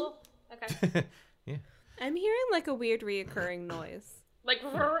 Cool. Okay. Yeah. I'm hearing like a weird reoccurring noise. Like.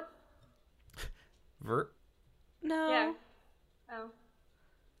 Vert. No. Yeah. Oh.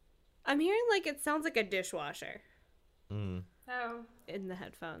 I'm hearing like it sounds like a dishwasher Mm. Oh. in the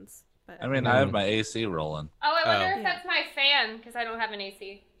headphones. But I mean, I have my AC rolling. Oh, I wonder Oh. if that's my fan because I don't have an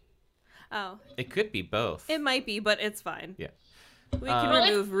AC. oh, It could be both. it might be, but it's fine. Yeah. We can Well,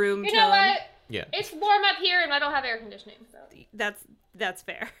 remove room You tone. know what? Yeah. It's warm up here, and I don't have air conditioning. So. That's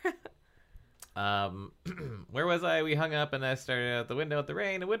fair. Where was I? We hung up and I started out the window at the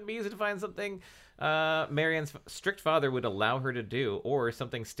rain. It wouldn't be easy to find something Marianne's strict father would allow her to do, or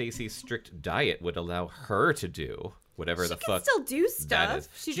something Stacy's strict diet would allow her to do. Whatever She the can fuck still do that stuff. is.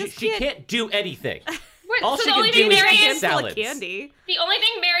 She just she can't. can't do anything. Wait, All so she the can only do thing is Marianne, eat Handful of salads. candy. the only thing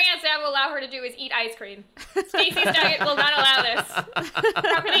Marianne's dad will allow her to do is eat ice cream. Stacey's diet will not allow this.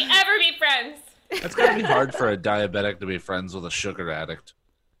 How can they ever be friends? It's gotta be hard for a diabetic to be friends with a sugar addict.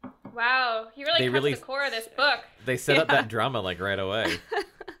 Wow, he really They cuts really- the core of this book. They set up that drama like right away.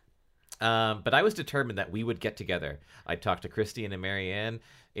 But I was determined that we would get together. I talked to Christine and Marianne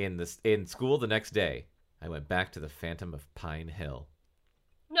in school the next day. I went back to the Phantom of Pine Hill.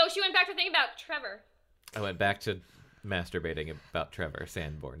 No, she went back to think about Trevor. I went back to masturbating about Trevor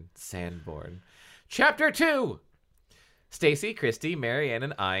Sanborn. Chapter 2. Stacy, Christy, Marianne,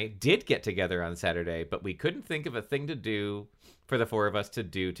 and I did get together on Saturday, but we couldn't think of a thing to do for the four of us to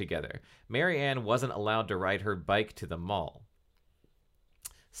do together. Marianne wasn't allowed to ride her bike to the mall.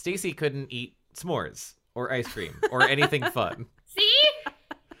 Stacy couldn't eat s'mores or ice cream or anything fun. See?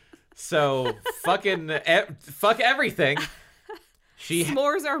 So fuck everything. She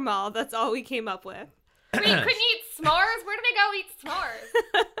S'mores or mall. That's all we came up with. We couldn't eat s'mores? Where do they go eat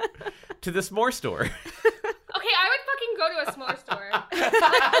s'mores? to the s'more store. Okay, I would fucking go to a s'more store. Like,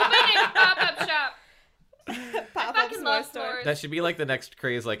 open a pop-up shop. Pop-up I fucking s'more love store. s'mores. That should be like the next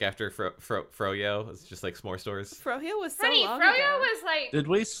craze, like after Froyo. It's just like s'more stores. Froyo was so Honey, long Froyo ago. was like Did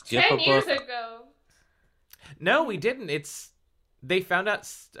we skip 10 a years book? ago. No, we didn't. They found out.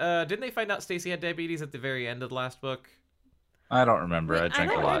 Didn't they find out Stacy had diabetes at the very end of the last book? I don't remember. I I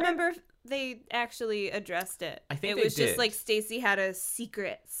drink a don't lot. remember if they actually addressed it. I think it they was just did. like Stacy had a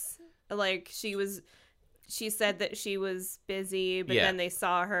secrets. Like she said that she was busy, but Yeah. then they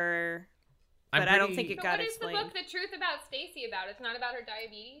saw her. But I don't think it So got what is the explained. book The Truth About Stacy about? It's not about her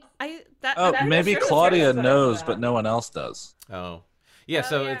diabetes? Oh, that- maybe sure it's Claudia what it's knows, about. but no one else does. Oh. Yeah, Oh,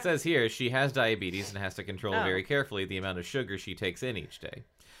 so yeah. it says here she has diabetes and has to control Oh. very carefully the amount of sugar she takes in each day.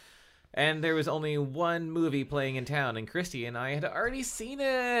 And there was only one movie playing in town, and Christy and I had already seen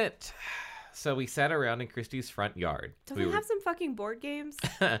it. So we sat around in Christy's front yard. Don't we they were, have some fucking board games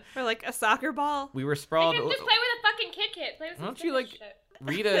or like a soccer ball? we were You sprawled. can just play with a fucking Kit. Play with some Why don't you, stupid like, shit.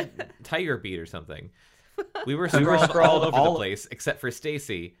 Read a Tiger Beat or something. We were sprawled all over the place, except for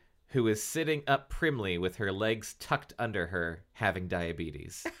Stacy, who is sitting up primly with her legs tucked under her, having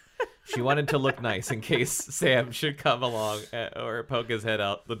diabetes. She wanted to look nice in case Sam should come along or poke his head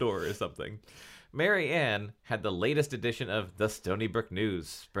out the door or something. Mary Ann had the latest edition of the Stony Brook News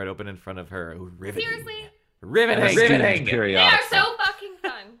spread open in front of her. Ooh, riveting. Seriously? Riveting. Student They are periodical. so fucking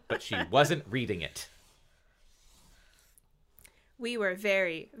fun. But she wasn't reading it. We were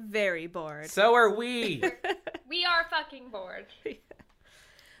very, very bored. So are we. We are fucking bored.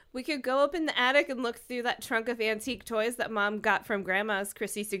 We could go up in the attic and look through that trunk of antique toys that Mom got from Grandma's.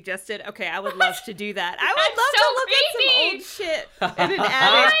 Chrissy suggested. Okay, I would love to do that. I would That's love so to look at some crazy. old shit in an attic.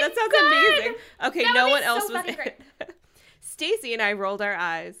 my That sounds God. amazing. Okay, That no would one be else so was fucking there. great. Stacy and I rolled our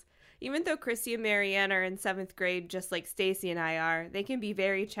eyes. Even though Christy and Marianne are in 7th grade, just like Stacy and I are, they can be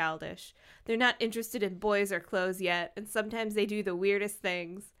very childish. They're not interested in boys or clothes yet, and sometimes they do the weirdest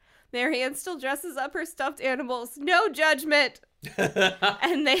things. Marianne still dresses up her stuffed animals. No judgment!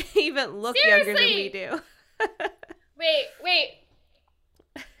 And they even look younger than we Seriously? do. Wait.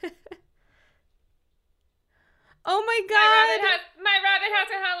 Oh my My rabbit has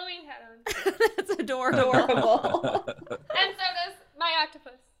a Halloween hat on. god! That's adorable. Adorable. And so does my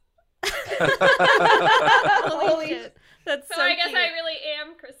octopus. Holy shit. That's So, so I guess cute. I really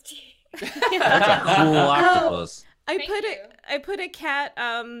am Christy. That's a cool octopus. Thank you. I put a cat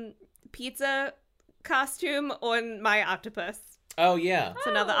pizza costume on my octopus. Oh yeah,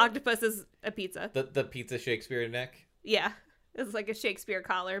 So now the octopus is a pizza. the pizza Shakespeare neck. Yeah. It's like a Shakespeare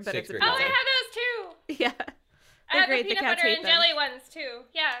collar, but Shakespeare it's a Oh, I pizza. have those too. Yeah. I They're have great. the The peanut cats butter hate and them. jelly ones too.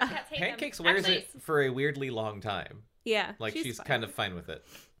 Yeah, cats hate Pancakes them. wears Actually, it for a weirdly long time. Yeah. Like she's fine. kind of fine with it.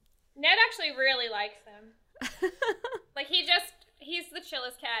 Ned actually really likes them. Like he's the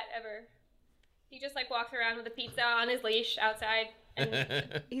chillest cat ever. He just like walks around with a pizza on his leash outside,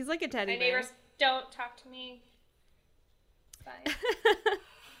 and He's like a teddy my bear. neighbors don't talk to me. It's fine.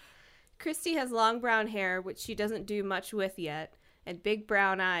 Christy has long brown hair, which she doesn't do much with yet, and big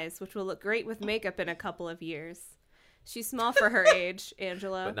brown eyes, which will look great with makeup in a couple of years. She's small for her age,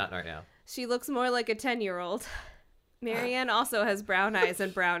 Angela. But not right now. She looks more like a 10-year-old. Marianne also has brown eyes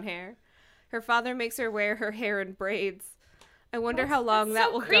and brown hair. Her father makes her wear her hair in braids. I wonder how long That's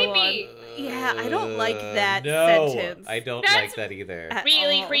that so will creepy. go on. Yeah, I don't like that No, sentence. I don't That's- like that either. At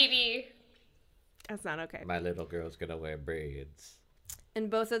Really all. creepy. That's not okay. My little girl's gonna wear braids. And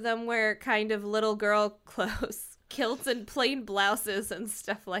both of them wear kind of little girl clothes, kilts and plain blouses and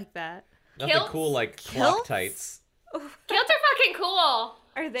stuff like that. Nothing Kilts? cool like clock Kilts? tights. Kilts are fucking cool.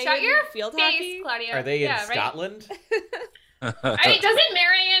 Are they Shut in your field face, hockey? Claudia. Are they in yeah, right? Scotland? I mean, doesn't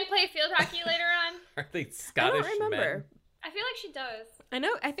Marianne play field hockey later on? Are they I Scottish don't remember. men? I feel like she does.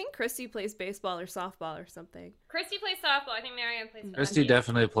 I think Christy plays baseball or softball or something. Christy plays softball. I think Marianne plays field Christy hockey.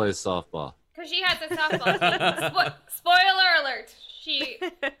 definitely plays softball. Because she has a softball team. Spoiler alert. She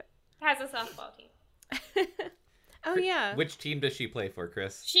has a softball team. Oh yeah. Which team does she play for,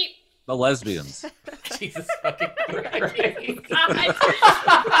 Chris? She... The lesbians. Jesus fucking Christ. God.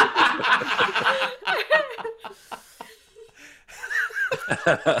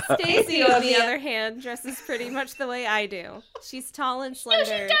 Stacy, on the other hand, dresses pretty much the way I do. She's tall and No, slender.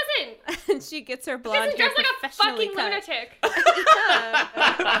 she doesn't. And she gets her She blonde doesn't hair dress like a professionally fucking cut.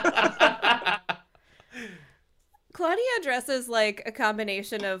 lunatic. Claudia dresses like a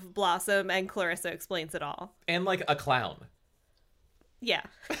combination of Blossom and Clarissa Explains It All. And like a clown. Yeah.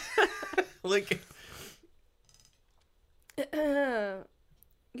 Like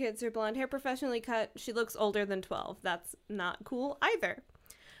Gets her blonde hair professionally cut. She looks older than 12. That's not cool either.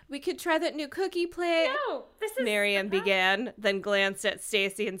 We could try that new cookie play. No, this is... Marianne began, then glanced at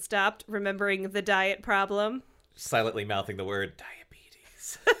Stacy and stopped, remembering the diet problem. silently mouthing the word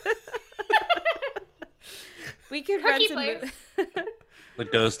diabetes. We could Cookie rent a The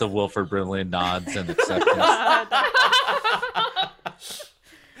ghost of Wilford Brimley nods in acceptance.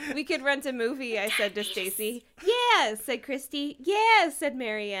 We could rent a movie, I said to Stacy. Yeah, said Christy. Yeah, said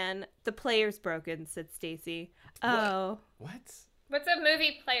Marianne. The player's broken, said Stacy. Oh, What? What's a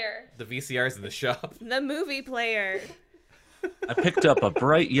movie player? The VCR's in the shop. the movie player. I picked up a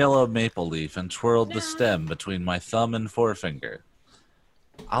bright yellow maple leaf and twirled the stem between my thumb and forefinger.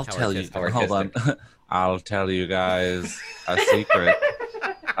 I'll tell you. artistic. Hold on. I'll tell you guys a secret.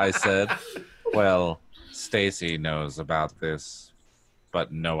 I said. Well, Stacy knows about this,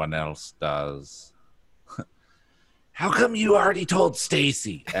 but no one else does. How come you already told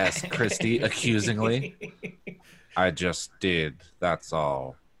Stacy? Asked Christy accusingly. I just did. That's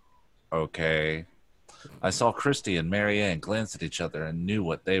all. Okay. I saw Christy and Marianne glance at each other and knew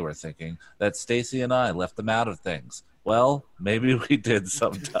what they were thinking, that Stacy and I left them out of things. Well, maybe we did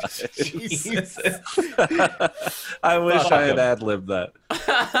sometimes. Jesus. I wish Fuck I had him. ad-libbed that.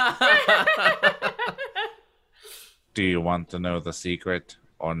 Do you want to know the secret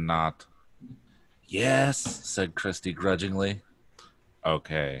or not? Yes, said Christy grudgingly.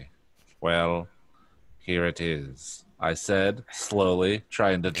 Okay. Well, here it is, I said, slowly,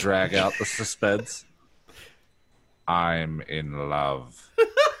 trying to drag out the suspense. I'm in love.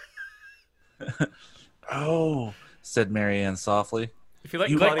 Oh, said Marianne softly. I feel like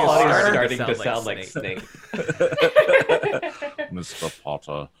You Claudia's are starting to sound like Snape. Mr.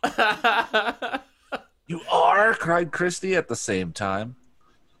 Potter. You are? Cried Christy at the same time.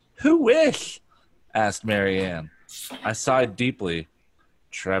 Who wish? Asked Marianne. I sighed deeply.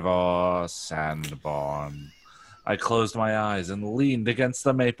 Trevor Sandborn. I closed my eyes and leaned against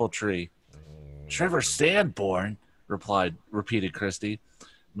the maple tree. Trevor Sandborn, repeated Christy.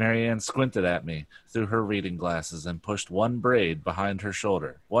 Marianne squinted at me through her reading glasses and pushed one braid behind her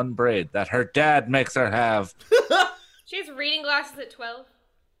shoulder. One braid that her dad makes her have. She has reading glasses at 12.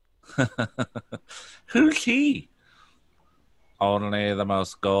 Who's he? Only the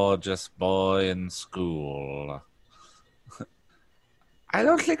most gorgeous boy in school. I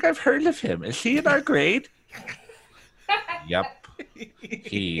don't think I've heard of him. Is he in our grade? Yep.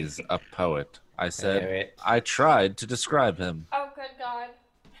 He's a poet, I said. Alright. I tried to describe him. Oh, good God.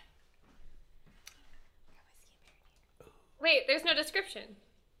 Wait, there's no description.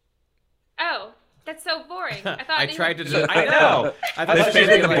 Oh. That's so boring. I thought I he tried would- to. I know. I thought They she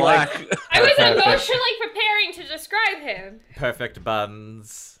faded was to like, black. I was emotionally preparing to describe him. perfect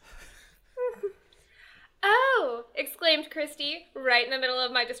buns. Oh! Exclaimed Christy, right in the middle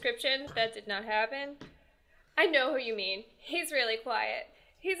of my description. That did not happen. I know who you mean. He's really quiet.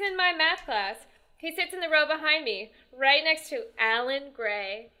 He's in my math class. He sits in the row behind me, right next to Alan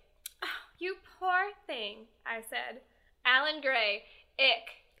Gray. Oh, you poor thing, I said. Alan Gray.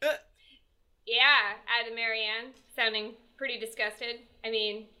 Ick. Yeah, added Marianne, sounding pretty disgusted. I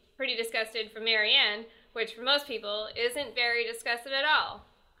mean, pretty disgusted for Marianne, which for most people isn't very disgusted at all.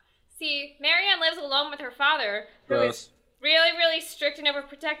 See, Marianne lives alone with her father, who Gross. is really, really strict and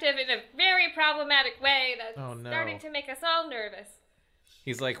overprotective in a very problematic way that's Oh, no. starting to make us all nervous.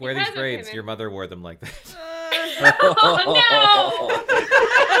 He's like, wear these Because of braids. him. Your mother wore them like that. Oh,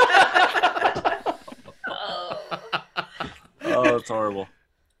 no! Oh, it's horrible.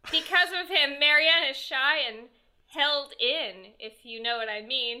 Because of him, Marianne is shy and held in, if you know what I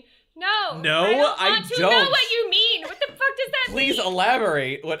mean. No, No, I don't I want to don't. know what you mean. What the fuck does that Please mean?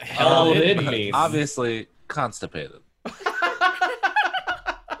 elaborate what hell Held it in means. means. Obviously constipated.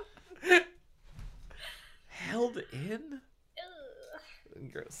 Held in?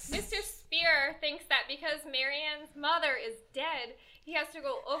 Gross. Mr. Spear thinks that because Marianne's mother is dead, he has to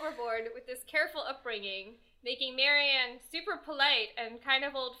go overboard with this careful upbringing, making Marianne super polite and kind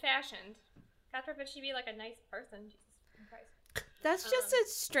of old-fashioned. God forbid she be like a nice person. Jesus Christ. That's just a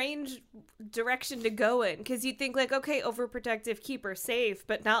strange direction to go in, because you think like, okay, overprotective, keep her safe,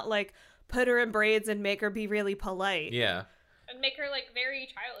 but not like put her in braids and make her be really polite. Yeah. And make her like very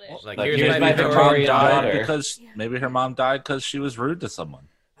childish. Like, Like, here's, here's my my Her mom Victorian died daughter. because maybe her mom died because she was rude to someone.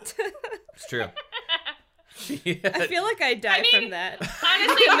 It's true. I feel like I die I mean- from that.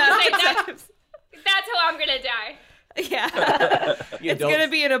 Honestly, The amount like, of that's times. how I'm gonna die. Yeah. You It's don't- gonna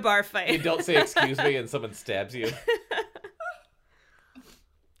be in a bar You fight. don't say excuse me and someone stabs you.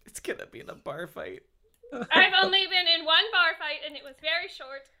 It's gonna be in a bar fight. I've only been in one bar fight, and it was very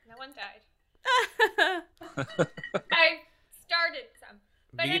short. No one died. I started some.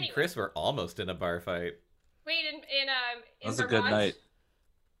 But Me anyway, and Chris were almost in a bar fight. wait, in That was a good Vermont? night.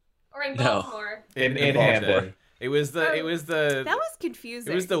 Or in No. Baltimore. In Baltimore. Hamden. It was the That was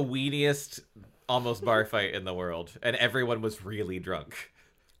confusing. it was the weeniest almost bar fight in the world, and everyone was really drunk.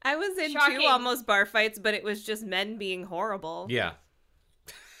 I was in Shocking. 2 almost bar fights, but it was just men being horrible. Yeah.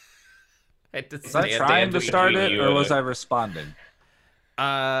 I had to Was I stand trying in to between start it, you or and was it. I responding?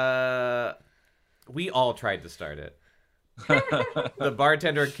 We all tried to start it. The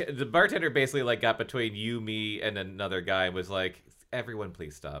bartender basically like got between you, me, and another guy and was like, "Everyone,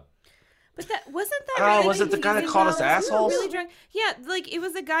 please stop." But that wasn't that. Oh, really was it the guy that confusing, called us though? We were assholes? Really drunk. Yeah, like it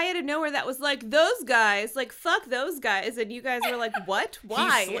was a guy out of nowhere that was like, "Those guys, like fuck those guys," and you guys were like, "What?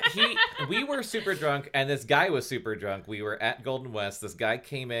 Why?" We were super drunk, and this guy was super drunk. We were at Golden West. This guy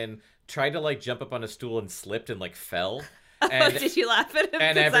came in, tried to like jump up on a stool and slipped and like fell. And, Did you laugh at him?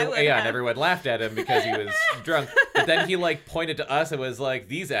 and 'Cause I would have. and everyone laughed at him because he was drunk. But then he like pointed to us and was like,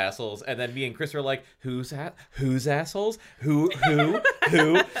 "These assholes." And then me and Chris were like, "Who's assholes? Who?"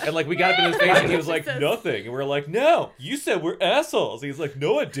 And like we got up in his face and he was like, "Nothing." And we're like, "No, you said we're assholes." He's like,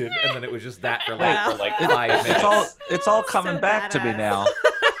 "No, I didn't." And then it was just that for like, Wow. for like 5 minutes. It's all coming back to me badass.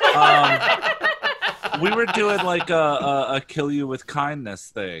 now. We were doing like a kill you with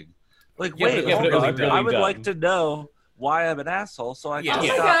kindness thing. Like, Yeah, wait, but hold it was on. really I would dumb. like to know why I'm an asshole so I Yeah. can Oh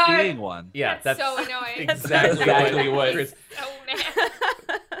my stop God. being one. Yeah, That's that's so annoying. exactly what what- Chris. So mad.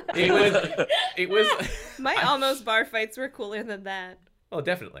 It was. My almost bar fights were cooler than that. Oh,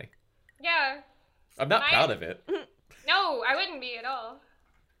 definitely. Yeah. I'm not Mine- proud of it. No, I wouldn't be at all.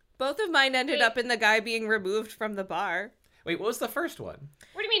 Both of mine ended Wait. up in the guy being removed from the bar. Wait, what was the first one?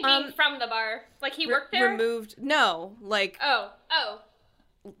 What do you mean being from the bar? Like he worked there? Removed? No, like Oh.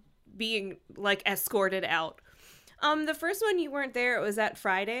 being like escorted out. The first one you weren't there. It was at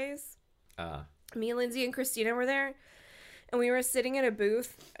Fridays. Me, Lindsay, and Christina were there, and we were sitting at a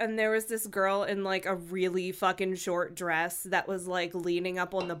booth, and there was this girl in like a really fucking short dress that was like leaning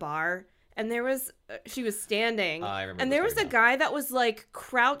up on the bar, and there was she was standing, I remember and there this was a right now. guy that was like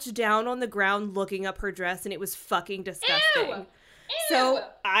crouched down on the ground looking up her dress, and it was fucking disgusting. Ew. So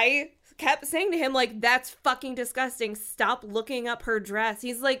I kept saying to him, like, that's fucking disgusting. Stop looking up her dress.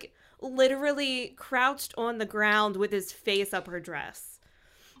 He's like literally crouched on the ground with his face up her dress.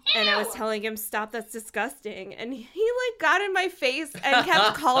 And I was telling him, stop, that's disgusting. And he like got in my face and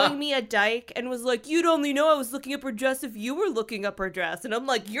kept calling me a dyke and was like, you'd only know I was looking up her dress if you were looking up her dress. And I'm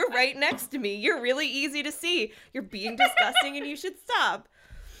like, you're right next to me. You're really easy to see. You're being disgusting and you should stop.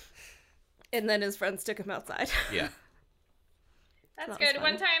 And then his friends took him outside. Yeah. That's That was good. fun.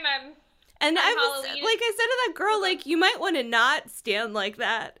 One time, And on I was Halloween. like, I said to that girl, like, you might want to not stand like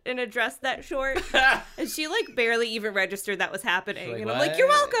that in a dress that short. And she like barely even registered that was happening. She's like, and I'm like, "What?" you're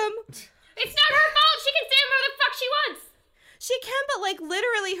welcome. It's not her fault. She can stand where the fuck she wants. She can, but like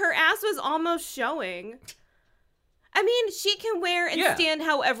literally her ass was almost showing. I mean, she can wear and Yeah. stand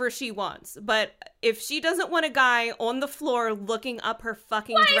however she wants, but if she doesn't want a guy on the floor looking up her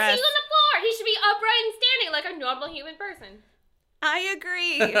fucking Why is he dress, on the floor? He should be upright and standing like a normal human person. I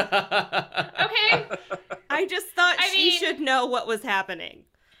agree. Okay? I just thought I she mean- should know what was happening.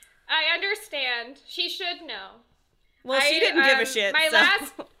 I understand. She should know. Well, she didn't give a shit. My so.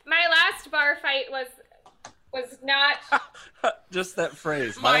 last bar fight was not. Just that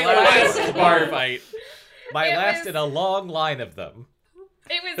phrase. My last last bar fight. My It last was- in a long line of them.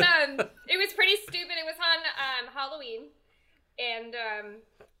 It was pretty stupid. It was on Halloween, and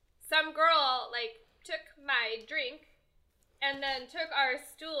some girl like took my drink, and then took our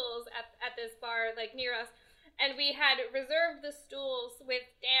stools at this bar like near us, and we had reserved the stools with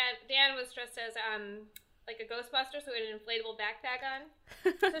Dan. Dan was dressed as like a Ghostbuster, so we had an inflatable backpack on.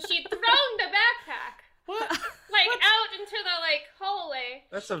 So she'd thrown the backpack like out into the like hallway.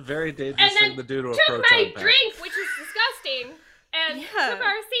 That's a very dangerous And then thing to do to a took proton my pack. drink, which is disgusting, and Yeah. took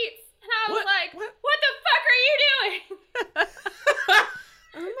our seats. And I was What? like, what the fuck are you doing?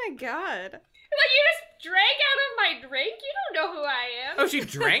 Oh my god. Like, you just drank out of my drink? You don't know who I am. Oh, she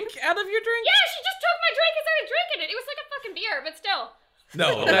drank out of your drink? Yeah, she just took my drink and started drinking it. It was like a fucking beer, but still.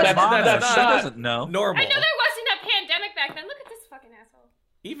 No, That's mom, that's she not doesn't know. normal. I know there wasn't a pandemic back then. Look at this fucking asshole.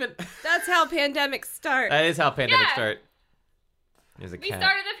 Even That's how pandemics start. that is how pandemics Yeah. start. There's a We cat.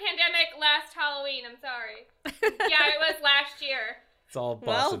 started the pandemic last Halloween. I'm sorry. Yeah, it was last year. It's all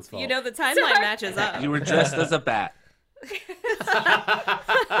Well, Boston's fault. you know the timeline matches up. You were dressed as a bat.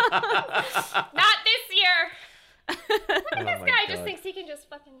 Not this year. Oh This my guy just God. thinks he can just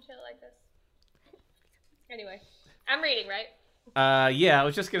fucking chill like this. Anyway, I'm reading, right? Yeah, I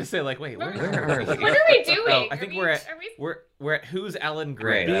was just gonna say, like, wait, where are we? What are we doing? Oh, I Are think we- we're at are we- we're at Who's Alan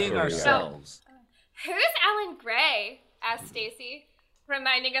Gray. That's Being where we are. ourselves. Who's Alan Gray? Asked Stacy,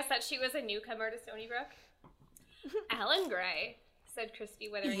 reminding us that she was a newcomer to Stony Brook. Alan Gray, said Christy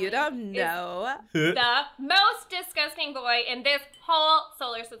Witheringly. You don't know. The most disgusting boy in this whole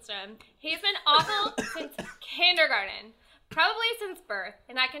solar system. He's been awful since kindergarten. Probably since birth.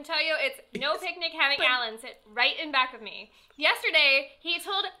 And I can tell you it's no picnic having Alan sit right in back of me. Yesterday, he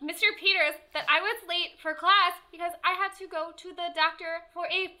told Mr. Peters that I was late for class because I had to go to the doctor for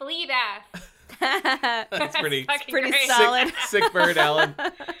a flea bath. That's pretty fucking pretty great. solid. sick bird, Alan.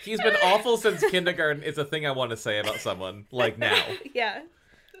 He's been awful since kindergarten. Is a thing I want to say about someone like now. Yeah.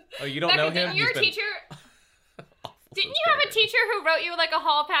 Oh, you don't Becca, know him? didn't your He's been teacher... awful Didn't since you have a kindergarten. teacher who wrote you like a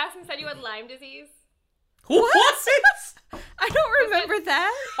hall pass and said you had Lyme disease? What? I don't remember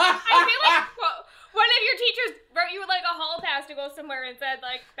that. I feel like one of your teachers wrote you like a hall pass to go somewhere and said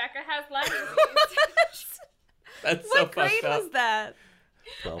like Becca has Lyme disease. That's so What grade fucked up. was that?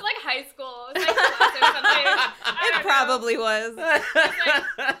 Well, Like high school, it was like class or something. I It don't probably was. know.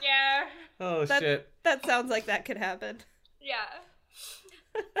 Like, yeah, oh That- shit. That sounds like that could happen. yeah.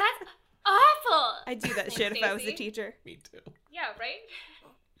 That's awful. I'd do that Thanks, shit if I was a Stacey. teacher. Me too. Yeah, right?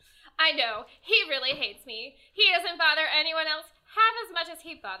 I know. He really hates me. He doesn't bother anyone else half as much as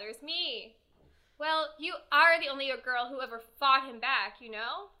he bothers me. Well, you are the only girl who ever fought him back, you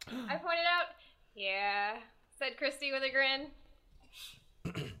know? I pointed out. Yeah, said Christy with a grin.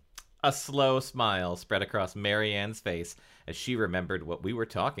 A slow smile spread across Marianne's face as she remembered what we were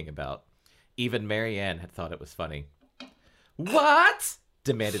talking about. Even Marianne had thought it was funny. What?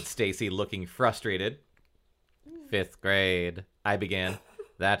 Demanded Stacy, looking frustrated. 5th grade, I began.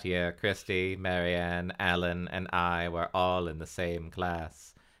 That year, Christy, Marianne, Alan, and I were all in the same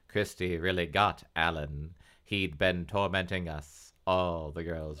class. Christy really got Alan. He'd been tormenting us, all the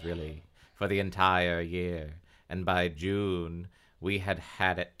girls really, for the entire year. And by June, we had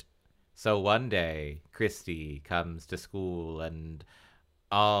had it. So one day, Christy comes to school and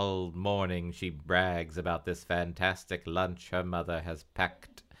all morning she brags about this fantastic lunch her mother has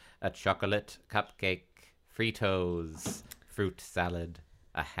packed. A chocolate cupcake, Fritos, fruit salad,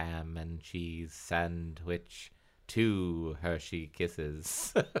 a ham and cheese sandwich, 2 Hershey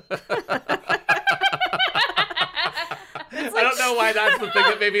kisses. I don't know why that's the thing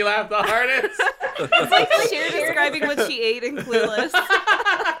that made me laugh the hardest. It's like Cher describing what she ate in Clueless.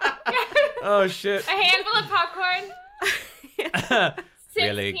 Oh, shit. A handful of popcorn, 6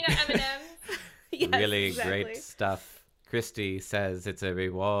 Really? peanut M&Ms. Yes, Really exactly. great stuff. Christy says it's a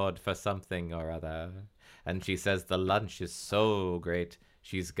reward for something or other. And she says the lunch is so great,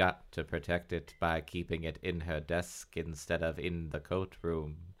 she's got to protect it by keeping it in her desk instead of in the coat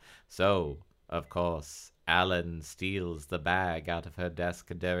room. So, of course, Alan steals the bag out of her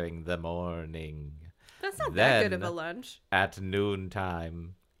desk during the morning. That's not that good of Then- a lunch. At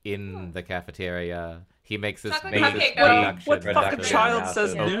noontime, in the cafeteria, he makes this Chocolate major cupcake, though. What fucking child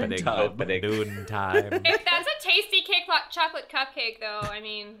says opening. noontime? Noontime. If that's a tasty chocolate cupcake, though, I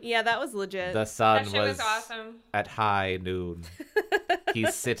mean, Yeah, that was legit. The sun that shit was awesome. at high noon.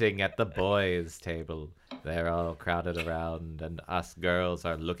 He's sitting at the boys' table. They're all crowded around, and us girls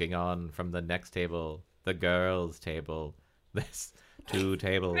are looking on from the next table, the girls' table. There's two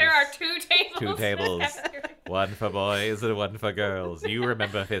tables. There are two tables. Two tables. One for boys and one for girls. You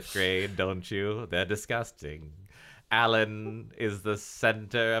remember 5th grade, don't you? They're disgusting. Alan is the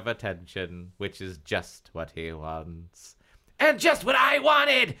center of attention, which is just what he wants. And just what I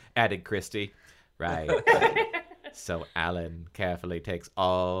wanted, added Christy. Right. So Alan carefully takes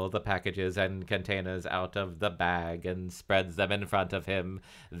all the packages and containers out of the bag and spreads them in front of him.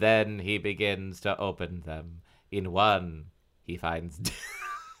 Then he begins to open them. In one, he finds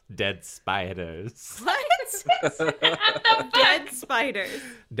dead spiders. What? Dead spiders.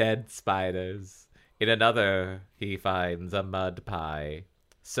 Dead spiders. In another, he finds a mud pie.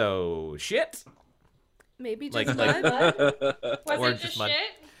 So, shit. Maybe just Like- mud. Was Or it just just mud.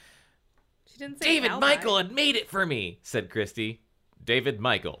 shit? She didn't say David cow Michael pie. had made it for me, said Christy. David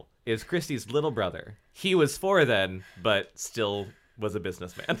Michael is Christy's little brother. He was 4 then, but still was a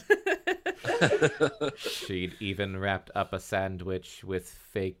businessman. She'd even wrapped up a sandwich with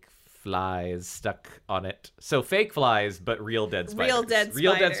fake flies stuck on it. So fake flies, but real dead spiders. Real dead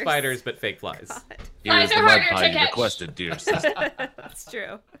Real dead spiders. spiders, but fake flies. God, Here's Flies the are mud harder pie to you catch. requested, dear sister. that's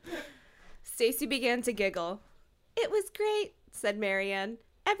true. Stacy began to giggle. It was great, said Marianne.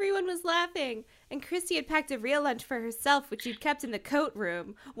 Everyone was laughing, and Christy had packed a real lunch for herself, which she'd kept in the coat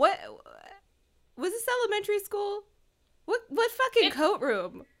room. What? Was this elementary school? What fucking It- coat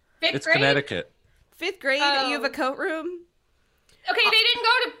room? 5th It's grade? Connecticut. 5th grade? Oh. You have a coat room? Okay, they didn't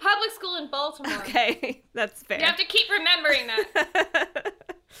go to public school in Baltimore. Okay, that's fair. You have to keep remembering that.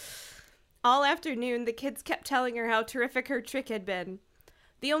 All afternoon, the kids kept telling her how terrific her trick had been.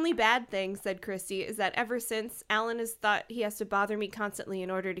 The only bad thing, said Christy, is that ever since, Alan has thought he has to bother me constantly in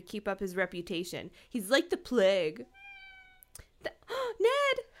order to keep up his reputation. He's like the plague.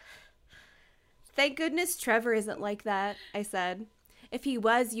 Ned! Thank goodness Trevor isn't like that, I said. If he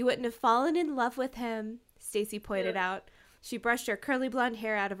was, you wouldn't have fallen in love with him, Stacy pointed out. She brushed her curly blonde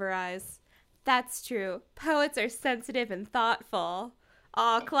hair out of her eyes. That's true. Poets are sensitive and thoughtful.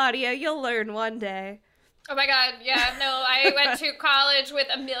 Aw, Claudia, you'll learn one day. Oh my god, yeah, no, I went to college with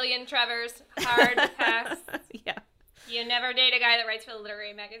a million Trevors. Hard pass. Yeah. You never date a guy that writes for the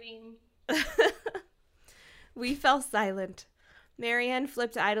literary magazine. We fell silent. Marianne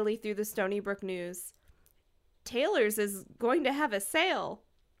flipped idly through the Stony Brook news. Taylor's is going to have a sale.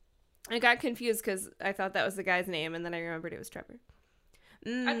 I got confused because I thought that was the guy's name, and then I remembered it was Trevor.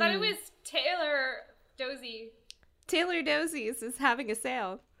 I thought it was Taylor Dozy. Taylor Dosey's is having a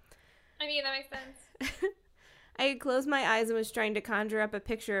sale. I mean, that makes sense. I had closed my eyes and was trying to conjure up a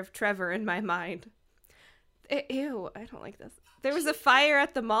picture of Trevor in my mind. Ew, I don't like this. There was a fire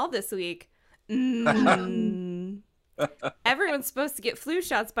at the mall this week. Everyone's supposed to get flu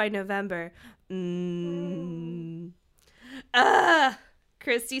shots by November.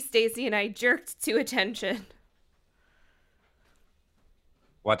 Christy, Stacy, and I jerked to attention.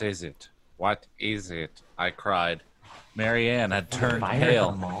 What is it? What is it? I cried. Marianne had turned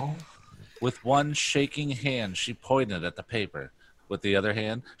pale. With one shaking hand, she pointed at the paper. With the other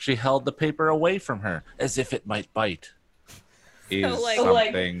hand, she held the paper away from her, as if it might bite. Is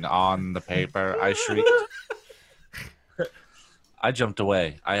something on the paper? I shrieked. I jumped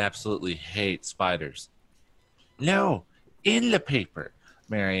away. I absolutely hate spiders. No, in the paper,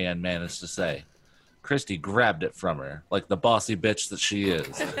 Marianne managed to say. Christy grabbed it from her, like the bossy bitch that she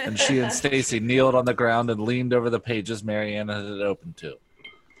is, and she and Stacy kneeled on the ground and leaned over the pages Marianne had it opened to.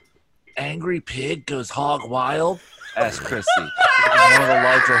 Angry pig goes hog wild? Asked Christy, reading one of the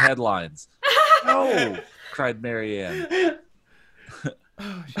larger headlines. No, cried Marianne.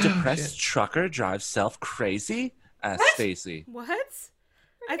 Depressed trucker drives self crazy? Asked Stacy. What?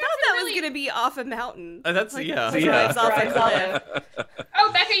 I thought that was really- going to be off a mountain. That's, yeah. Drives off a cliff.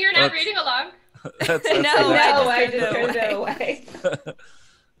 Oh, Becca, you're not That's- reading along. That's No, the- I just turned it away.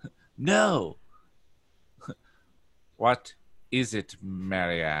 No. What is it,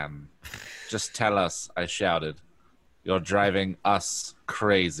 Marianne? Just tell us, I shouted. You're driving us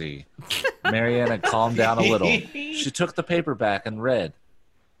crazy. Marianne had calmed down a little. She took the paper back and read.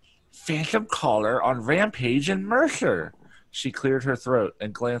 Phantom caller on Rampage in Mercer. She cleared her throat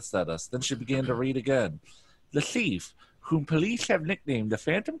and glanced at us. Then she began to read again. The thief, whom police have nicknamed the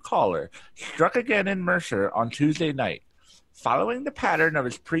Phantom Caller, struck again in Mercer on Tuesday night. Following the pattern of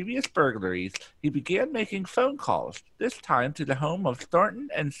his previous burglaries, he began making phone calls, this time to the home of Thornton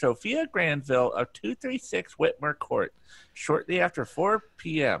and Sophia Granville of 236 Whitmer Court, shortly after 4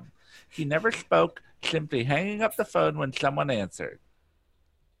 p.m. He never spoke, simply hanging up the phone when someone answered.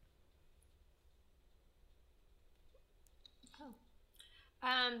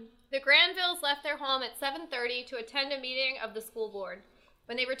 The Granvilles left their home at 7:30 to attend a meeting of the school board.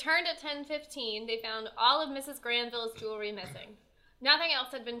 When they returned at 10:15, they found all of Mrs. Granville's jewelry missing. Nothing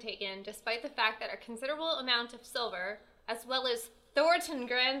else had been taken, despite the fact that a considerable amount of silver, as well as Thornton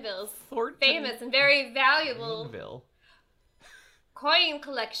Granville's famous and very valuable Granville. coin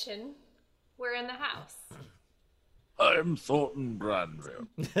collection, were in the house. I'm Thornton Granville.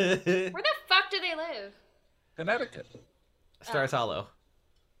 Where the fuck do they live? Connecticut. Stars Hollow.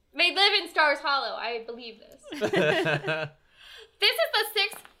 They live in Stars Hollow. I believe this. This is the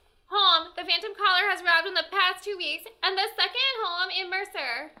sixth home the Phantom Caller has robbed in the past 2 weeks, and the second home in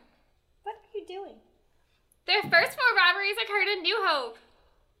Mercer. What are you doing? Their first 4 robberies occurred in New Hope.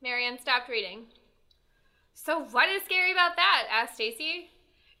 Marianne stopped reading. So what is scary about that? Asked Stacy.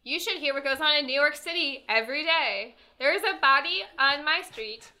 You should hear what goes on in New York City every day. There is a body on my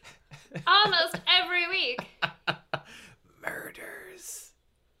street almost every week. Murders.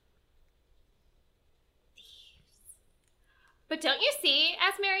 But don't you see?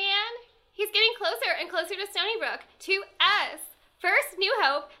 Asked Marianne. He's getting closer and closer to Stony Brook, to us. First New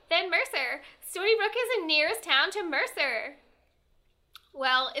Hope, then Mercer. Stony Brook is the nearest town to Mercer.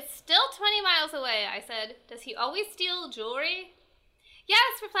 Well, it's still 20 miles away, I said. Does he always steal jewelry?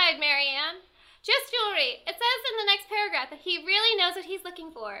 Yes, replied Marianne. Just jewelry. It says in the next paragraph that he really knows what he's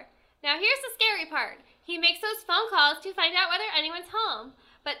looking for. Now here's the scary part. He makes those phone calls to find out whether anyone's home.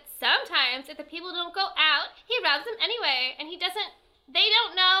 But sometimes, if the people don't go out, he robs them anyway, and they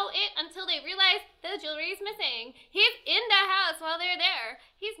don't know it until they realize the jewelry is missing. He's in the house while they're there.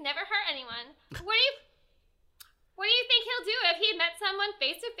 He's never hurt anyone. What do you think he'll do if he met someone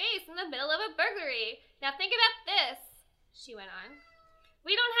face to face in the middle of a burglary? Now think about this, she went on.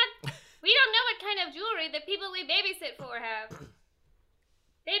 We don't know what kind of jewelry the people we babysit for have.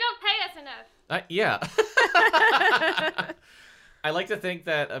 They don't pay us enough. Yeah. I like to think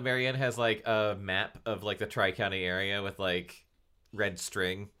that Marianne has like a map of like the Tri-County area with like red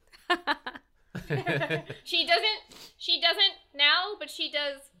string. She doesn't now, but she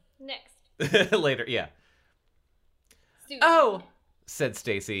does next. Later, yeah. Soon. Oh, said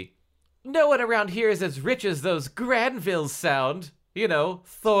Stacy. No one around here is as rich as those Granvilles sound. You know,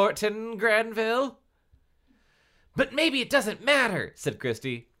 Thornton Granville. But maybe it doesn't matter, said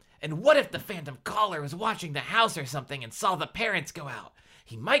Christy. And what if the Phantom Caller was watching the house or something and saw the parents go out?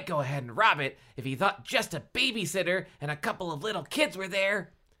 He might go ahead and rob it if he thought just a babysitter and a couple of little kids were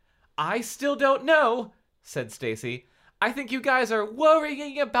there. I still don't know, said Stacy. I think you guys are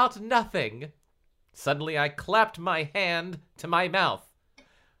worrying about nothing. Suddenly I clapped my hand to my mouth.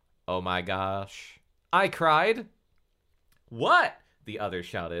 Oh my gosh, I cried. What? The other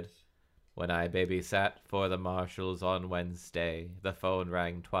shouted. When I babysat for the Marshalls on Wednesday, the phone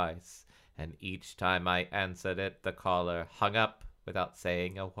rang twice, and each time I answered it, the caller hung up without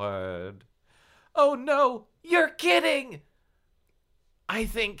saying a word. Oh no, you're kidding! I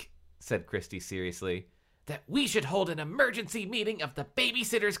think, said Christy seriously, that we should hold an emergency meeting of the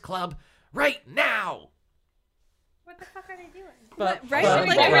Babysitters Club right now. What the fuck are they doing? Right? but- Like,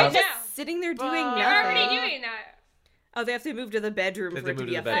 but- they're right just now. sitting there doing They're nothing. already doing that. Oh, they have to move to the bedroom They for it to move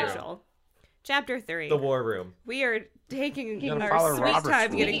be to the bedroom. official. Chapter 3. The war room. We are taking gotta our follow sweet Robert's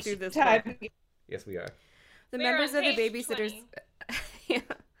time getting rules. through this book. Yes, we are. The We are members on of the page babysitters 20. Yeah.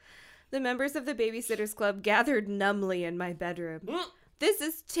 The members of the babysitters club gathered numbly in my bedroom. This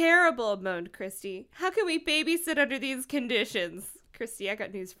is terrible, moaned Christy. How can we babysit under these conditions? Christy, I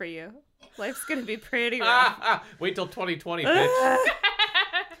got news for you. Life's gonna be pretty rough. Wait till 2020, bitch.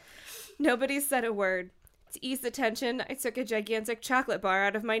 Nobody said a word. To ease the tension, I took a gigantic chocolate bar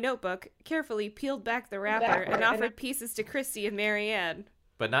out of my notebook, carefully peeled back the wrapper, and offered pieces to Christy and Marianne.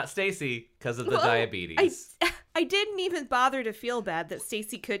 But not Stacy, because of the Well, diabetes. I didn't even bother to feel bad that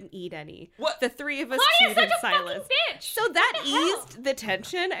Stacy couldn't eat any. What? The three of us Claudia's chewed in such a silence. fucking bitch. So that What the hell? eased the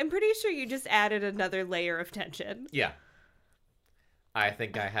tension. I'm pretty sure you just added another layer of tension. Yeah. I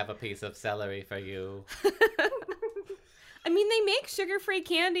think I have a piece of celery for you. I mean, they make sugar-free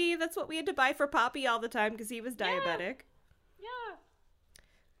candy. That's what we had to buy for Poppy all the time because he was diabetic. Yeah.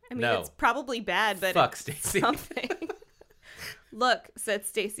 I mean, No. it's probably bad, but Fuck it's Stacy. something. Look, said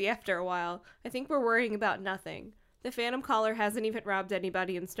Stacy after a while, I think we're worrying about nothing. The Phantom Caller hasn't even robbed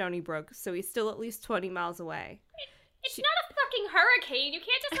anybody in Stony Brook, so he's still at least 20 miles away. It's not a fucking hurricane. You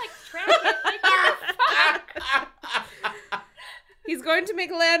can't just, like, track it. Like, what the fuck? He's going to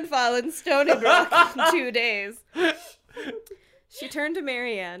make landfall in Stony Brook in 2 days. She turned to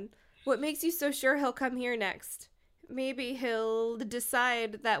Marianne. What makes you so sure he'll come here next? Maybe he'll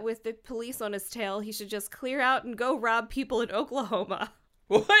decide that with the police on his tail, he should just clear out and go rob people in Oklahoma.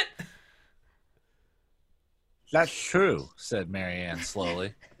 What? That's true, said Marianne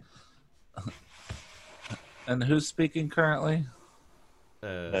slowly. And who's speaking currently?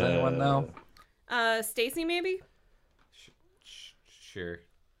 Does anyone know? Stacy, maybe? Sure.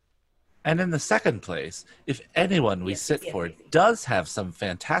 And in the second place, if anyone we sit for does have some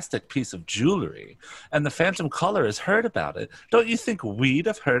fantastic piece of jewelry, and the Phantom Caller has heard about it, don't you think we'd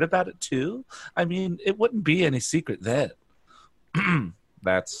have heard about it too? I mean, it wouldn't be any secret then.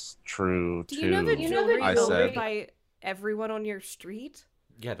 That's true too. Do you know the jewelry I owned said. by everyone on your street?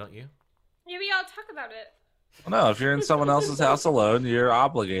 Yeah, don't you? Yeah, we all talk about it. Well, no, if you're in someone else's house alone, you're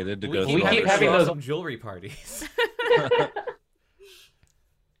obligated to go We through all keep this having shit. those jewelry parties.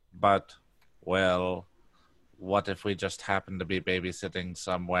 But, well, what if we just happen to be babysitting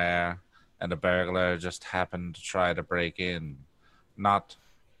somewhere and a burglar just happened to try to break in? Not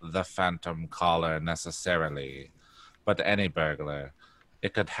the Phantom Caller necessarily, but any burglar.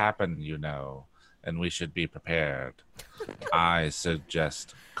 It could happen, you know, and we should be prepared. I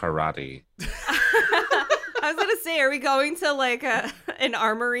suggest karate. I was gonna say, are we going to like an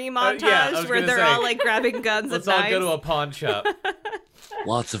armory montage I was where gonna they're say, all like grabbing guns Let's and all knives? go to a pawn shop.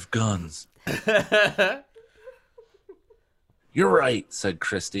 Lots of guns. You're right, said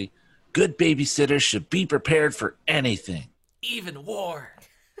Christy. Good babysitters should be prepared for anything. Even war.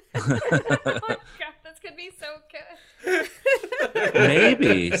 Oh my god, this could be so good.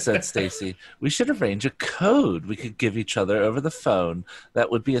 Maybe, said Stacy, we should arrange a code we could give each other over the phone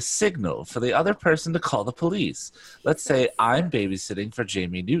that would be a signal for the other person to call the police. Let's say I'm babysitting for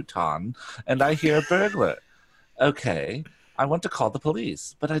Jamie Newton and I hear a burglar. Okay, I want to call the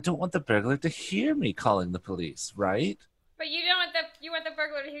police, but I don't want the burglar to hear me calling the police, right? But you don't want the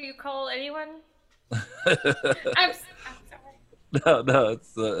burglar to hear you call anyone? I'm sorry. No,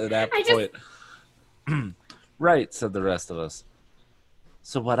 it's an apt I just- point. Right, said the rest of us.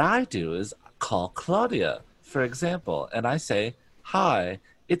 So what I do is call Claudia, for example, and I say, "Hi,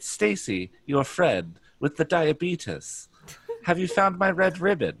 it's Stacy, your friend, with the diabetes. Have you found my red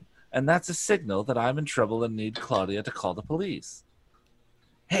ribbon?" And that's a signal that I'm in trouble and need Claudia to call the police.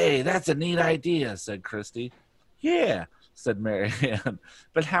 Hey, that's a neat idea, said Christy. Yeah, said Marianne.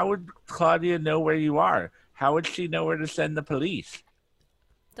 But how would Claudia know where you are? How would she know where to send the police?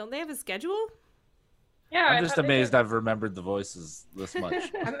 Don't they have a schedule? Yeah, I'm just amazed I've remembered the voices this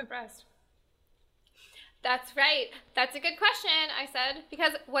much. I'm impressed. That's right. That's a good question, I said.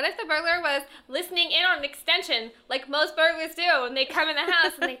 Because what if the burglar was listening in on an extension, like most burglars do, and they come in the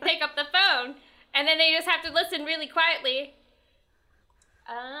house and they pick up the phone, and then they just have to listen really quietly?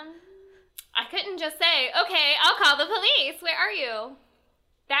 I couldn't just say, okay, I'll call the police. Where are you?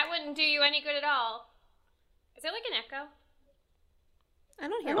 That wouldn't do you any good at all. Is there like an echo? I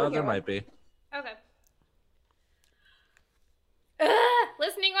don't hear Oh, one. there might be. Okay.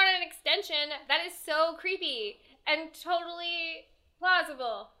 Listening on an extension, that is so creepy and totally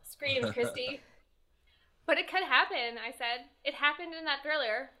plausible, screamed Christy. But it could happen, I said. It happened in that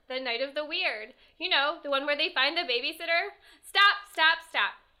thriller, The Night of the Weird. You know, the one where they find the babysitter? Stop.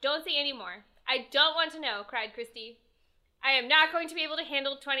 Don't say any more. I don't want to know, cried Christy. I am not going to be able to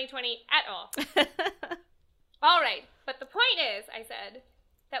handle 2020 at all. All right, but the point is, I said,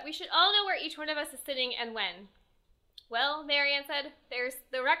 that we should all know where each one of us is sitting and when. Well, Marianne said, there's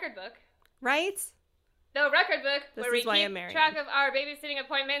the record book. Right? The record book, This where we is why I'm keep Marianne. track of our babysitting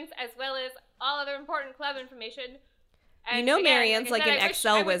appointments as well as all other important club information. You And know again, Marianne's I like said, an I wish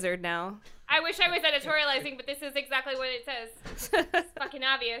Excel I was- wizard now. I wish I was editorializing, but this is exactly what it says. It's fucking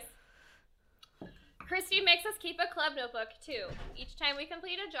obvious. Christy makes us keep a club notebook, too. Each time we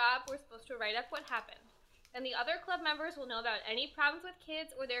complete a job, we're supposed to write up what happened. And the other club members will know about any problems with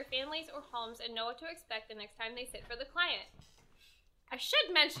kids or their families or homes and know what to expect the next time they sit for the client. I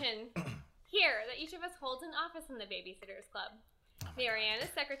should mention here that each of us holds an office in the Babysitters Club. Marianne is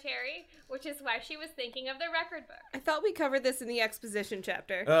secretary, which is why she was thinking of the record book. I thought we covered this in the exposition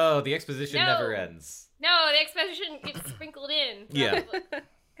chapter. Oh, the exposition No. never ends. No, the exposition gets sprinkled in. Yeah.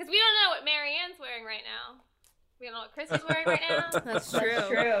 Because we don't know what Marianne's wearing right now. We don't know what Chrissy's wearing right now. That's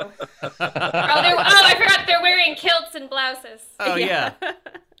true. I forgot they're wearing kilts and blouses. Oh, yeah.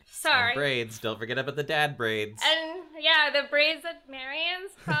 Sorry. Braids. Don't forget about the dad braids. And yeah, the braids that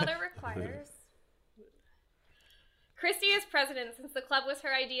Marianne's father requires. Christy is president since the club was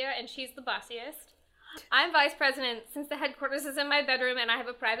her idea and she's the bossiest. I'm vice president since the headquarters is in my bedroom and I have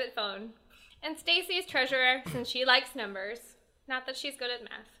a private phone. And Stacy is treasurer since she likes numbers. Not that she's good at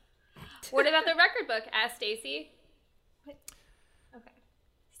math. What about the record book? Asked Stacy. What? Okay.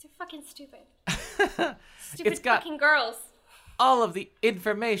 These are fucking stupid. Stupid It's got fucking girls. all of the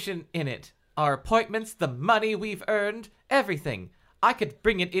information in it. Our appointments, the money we've earned, everything. I could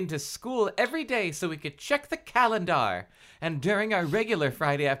bring it into school every day so we could check the calendar. And during our regular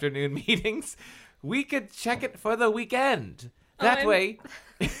Friday afternoon meetings, we could check it for the weekend. That and- way...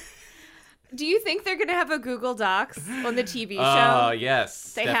 Do you think they're gonna have a Google Docs on the TV show? Oh,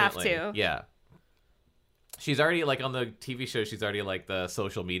 yes. They have definitely. to. Yeah. She's already, like, on the TV show, she's already, like, the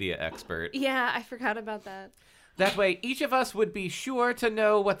social media expert. Yeah, I forgot about that. That way, each of us would be sure to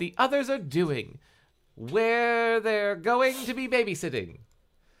know what the others are doing, where they're going to be babysitting.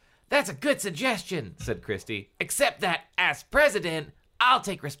 That's a good suggestion, said Christy. Except that, as president, I'll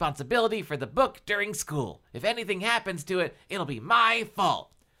take responsibility for the book during school. If anything happens to it, it'll be my fault.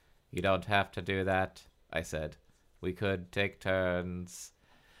 You don't have to do that, I said. We could take turns.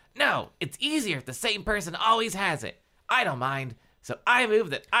 No, it's easier if the same person always has it. I don't mind, so I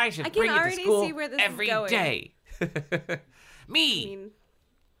move that I should I can bring it to already school see where this is every going. day. I Me. mean,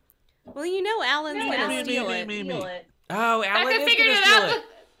 well, you know Alan's gonna steal it. Oh, Alan Becca is figured gonna it steal out. it.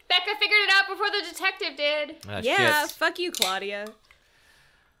 Becca figured it out before the detective did. Ah, Yeah, shit. fuck you, Claudia.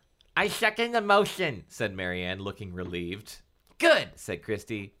 I second the motion, said Marianne, looking relieved. Good, said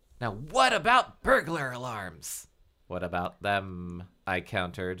Christy. Now what about burglar alarms? What about them? I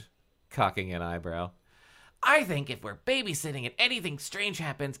countered, cocking an eyebrow. I think if we're babysitting and anything strange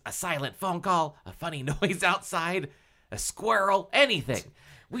happens, a silent phone call, a funny noise outside, a squirrel, anything,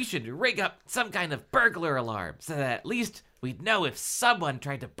 we should rig up some kind of burglar alarm so that at least we'd know if someone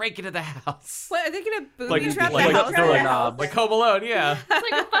tried to break into the house. What, are they gonna booby Like- trap like the a house? doorknob. Like Home Alone, yeah.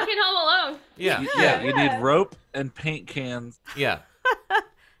 It's like a fucking Home Alone. Yeah, Yeah, you need rope and paint cans. yeah.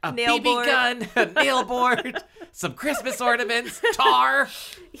 A Nail BB board. gun, a nail board, some Christmas ornaments, tar.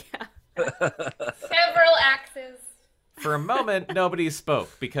 Several axes. For a moment, nobody spoke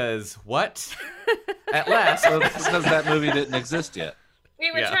because what? At last, So that's because that movie didn't exist yet.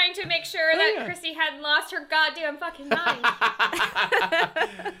 We were Yeah. trying to make sure that Chrissy hadn't lost her goddamn fucking mind.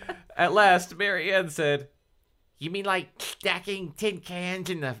 at last, Marianne said, "You mean like stacking tin cans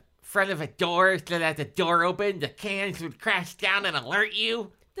in the front of a door so that the door opened, the cans would crash down and alert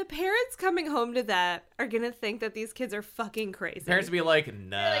you?" The parents coming home to that are gonna think that these kids are fucking crazy. Parents would be like,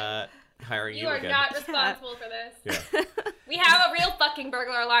 "Not hiring You you are again." not responsible for this. Yeah. We have a real fucking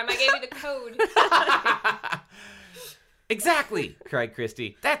burglar alarm. I gave you the code. Exactly, cried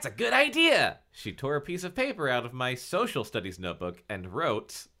Christy. That's a good idea. She tore a piece of paper out of my social studies notebook and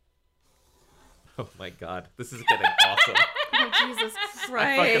wrote, oh my god, this is getting awesome. Oh, Jesus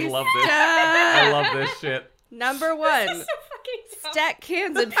Christ. I fucking love this. I love this shit. Number one. So fucking dumb. Stack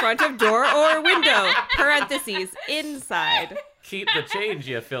cans in front of door or window. Parentheses. Inside. Keep the change,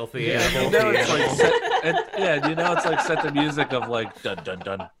 you filthy You animal. know it's like set, yeah, you know it's like set the music of like dun dun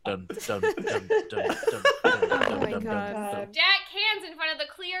dun dun dun dun dun dun dun Oh my dun God. dun. Jack cans in front of the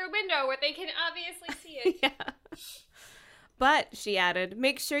clear window where they can obviously see it. Yeah. But, she added,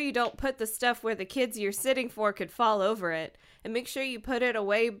 make sure you don't put the stuff where the kids you're sitting for could fall over it. And make sure you put it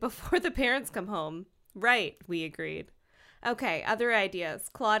away before the parents come home. Right, we agreed. Okay, other ideas.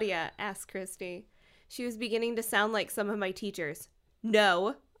 Claudia, asked Christy. She was beginning to sound like some of my teachers.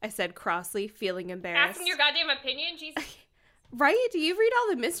 No, I said crossly, feeling embarrassed. Asking your goddamn opinion? Jesus. Right? Do you read all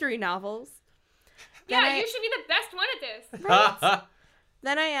the mystery novels? Yeah, Then I- you should be the best one at this.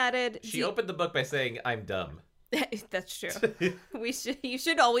 Then I added... She opened the book by saying, "I'm dumb." That's true. You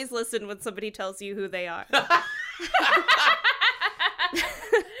should always listen when somebody tells you who they are.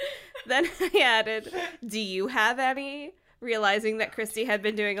 Then I added, do you have any? Realizing that Christy had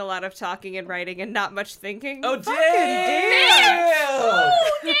been doing a lot of talking and writing and not much thinking. Oh, Fucking damn!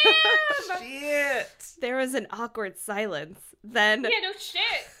 Shit! There was an awkward silence. Then, Yeah, no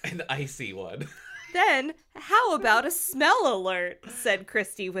shit. An icy one. how about a smell alert? Said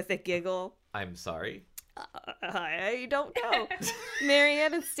Christy with a giggle. I'm sorry. I don't know.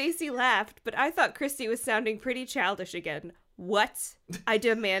 Marianne and Stacy laughed, but I thought Christy was sounding pretty childish again. What? I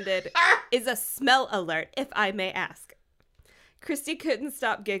demanded. Is a smell alert, if I may ask. Christy couldn't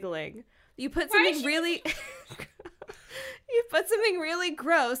stop giggling. You put Why something is she- really... You put something really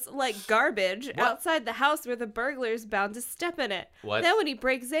gross, like garbage, outside the house where the burglar's bound to step in it. What? Then when he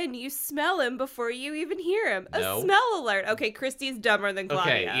breaks in, you smell him before you even hear him. No. A smell alert. Okay, Christy's dumber than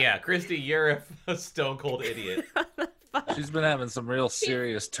Claudia. Okay, yeah, Christy, you're a stone cold idiot. fuck? She's been having some real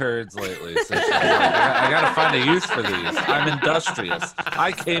serious turds lately. So she's like, I gotta find a use for these. I'm industrious.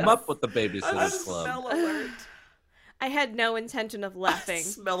 I came up with the Babysitters Club. Smell alert. I had no intention of laughing.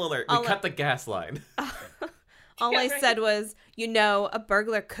 Smell alert. I'll We cut the gas line. All I right. said was, a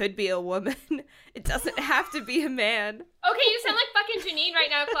burglar could be a woman. It doesn't have to be a man. Okay, you sound like fucking Janine right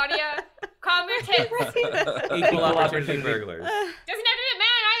now, Claudia. Calm your tits. Equal opportunity burglars. Doesn't have to be a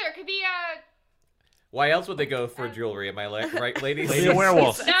man either. It could be Why else would they go for jewelry? Am I right, ladies? Be a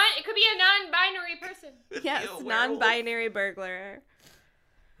werewolf. it could be a non-binary person. Yes, Yo, werewolf. non-binary burglar.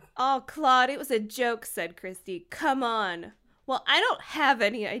 Oh, Claude, it was a joke, said Christy. Come on. Well, I don't have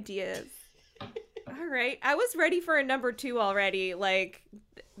any ideas. All right. I was ready for a number 2 already. Like,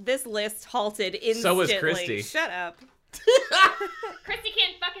 this list halted instantly. So was Christy. Shut up. Christy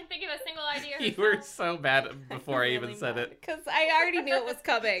can't fucking think of a single idea. You were so bad before I even said it. Because I already knew it was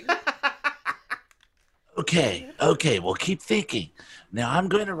coming. Okay, well, keep thinking. Now I'm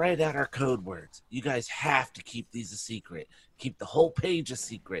going to write out our code words. You guys have to keep these a secret. Keep the whole page a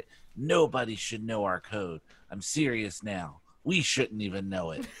secret. Nobody should know our code. I'm serious now. We shouldn't even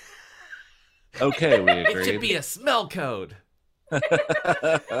know it. Okay, we It agreed. should be a smell code. Lavender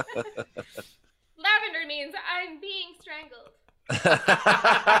means I'm being strangled.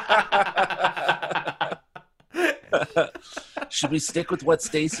 Should we stick with what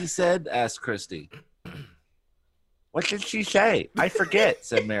Stacy said? Asked Christy. What did she say? I forget,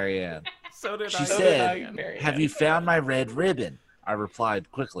 said Marianne. So did She I. said, "Have you found my red ribbon?" I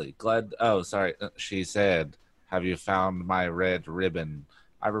replied quickly. She said, "Have you found my red ribbon?"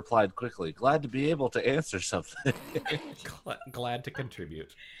 I replied quickly, glad to be able to answer something. Glad to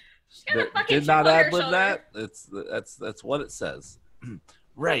contribute. Got a fucking Did not chip on her ad lib shoulder. that. That's what it says.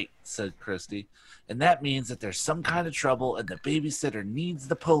 Right, said Christy, and that means that there's some kind of trouble and the babysitter needs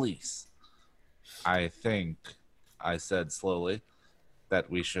the police. I think, I said slowly, that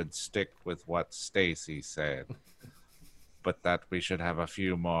we should stick with what Stacy said, but that we should have a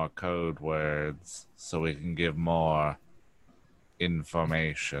few more code words so we can give more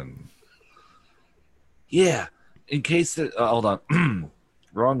information. Yeah, in case hold on.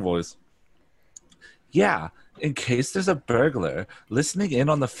 Wrong voice. Yeah, in case there's a burglar listening in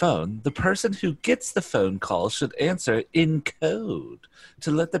on the phone, the person who gets the phone call should answer in code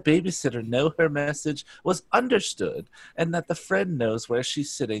to let the babysitter know her message was understood and that the friend knows where she's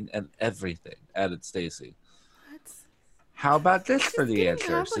sitting and everything, added Stacy. How about this for the getting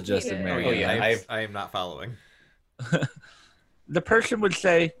answer, suggested complicated. Mary. Oh yeah, I've- I am not following. The person would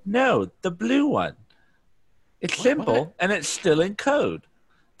say, no, the blue one. It's simple, and it's still in code.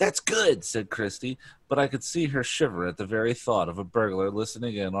 That's good, said Christy, but I could see her shiver at the very thought of a burglar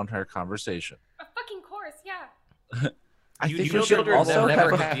listening in on her conversation. A fucking course, yeah. I You think know we should children also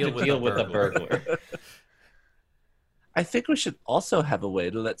never have have to deal with a burglar. I think we should also have a way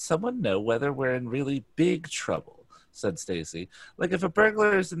to let someone know whether we're in really big trouble, said Stacy. Like if a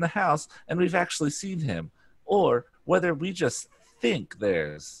burglar is in the house and we've actually seen him, or whether we just think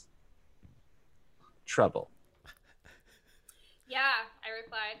there's trouble. Yeah, I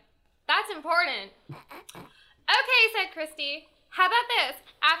replied. That's important. Okay, said Christy. How about this?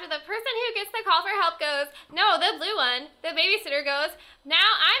 After the person who gets the call for help goes, no, the blue one, the babysitter goes, now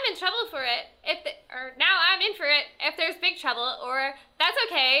I'm in trouble for it. Now I'm in for it if there's big trouble, or that's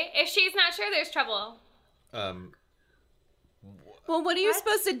okay if she's not sure there's trouble. Well, what are you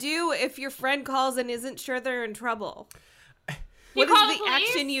supposed to do if your friend calls and isn't sure they're in trouble? You What call is the the police?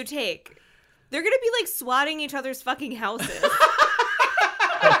 action you take? They're gonna be like swatting each other's fucking houses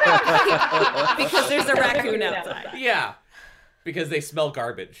because there's a raccoon outside. Yeah, because they smell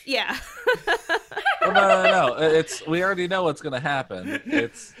garbage. Yeah. Well, no. It's we already know what's going to happen.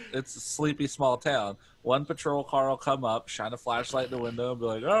 It's a sleepy small town. One patrol car will come up, shine a flashlight in the window, and be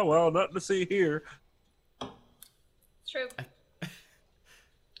like, "Oh well, nothing to see here." It's true.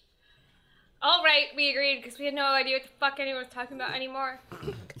 All right, we agreed because we had no idea what the fuck anyone was talking about anymore.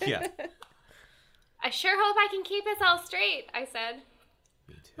 Yeah. I sure hope I can keep us all straight, I said.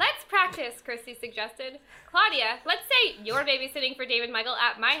 Let's practice, Christy suggested. Claudia, let's say you're babysitting for David Michael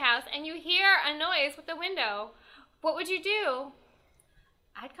at my house and you hear a noise with the window. What would you do?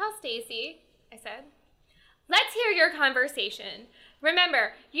 I'd call Stacy, I said. Let's hear your conversation.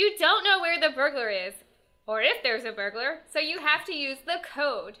 Remember, you don't know where the burglar is, or if there's a burglar, so you have to use the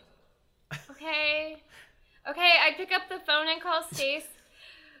code. Okay, I'd pick up the phone and call Stace.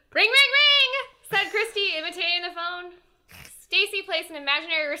 Ring, ring, ring, said Christy, imitating the phone. Stacy placed an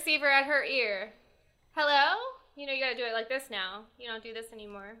imaginary receiver at her ear. Hello? You know, you gotta do it like this now. You don't do this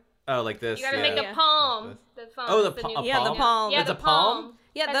anymore. Oh, like this. You gotta yeah. make the Yeah. palm. The phone. Oh, the is palm. new Yeah, the phone. palm. Yeah, It's the a palm? palm.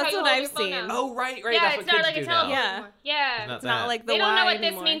 Yeah, how that's you what hold I've your phone seen. now. Oh, right. Yeah, That's it's what not kids like do a now. telephone Yeah. anymore. Yeah. It's It's not like the They don't know Y what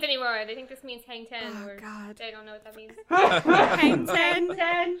anymore. this means anymore. They think this means hang 10. Oh, or God. They don't know what that means. Hang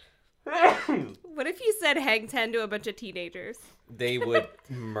 10. What if you said hang 10 to a bunch of teenagers? They would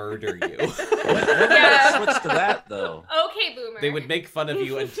murder you. Yeah. Switch to that though. Okay, boomer. They would make fun of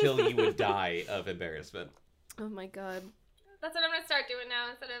you until you would die of embarrassment. Oh my god. That's what I'm gonna start doing now.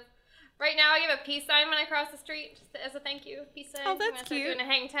 Instead of right now, I give a peace sign when I cross the street just as a thank you. Peace sign. Oh, I'm gonna that's start cute. doing a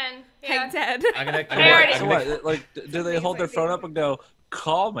hang 10. Yeah. Hang 10. I'm gonna. I already- So what? Like, do they hold their phone up and go,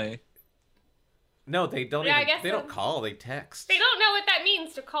 "Call me"? No, they don't. Yeah, I even, guess they so. don't call. They text. They don't know what that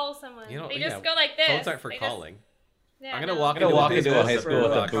means to call someone. You know, they yeah, just go like this. Phones aren't for They just- calling. Yeah, I'm gonna no. walk I'm gonna walk into a high business school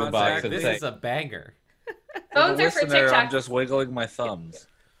with a for boombox contact. and This say, is a banger. Phones For the are for listener, I'm TikTok. just wiggling my thumbs.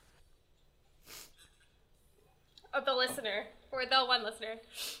 Of the listener. Or the one listener.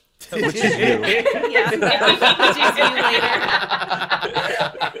 Which is you. Yeah. Which is you later.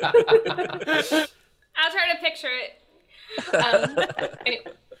 I'll try to picture it. Anyway.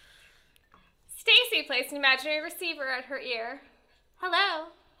 Stacy placed an imaginary receiver at her ear. Hello.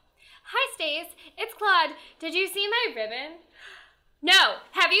 Hi, Stace. It's Claude. Did you see my ribbon? No.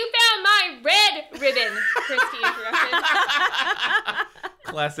 Have you found my red ribbon? Christy interrupted.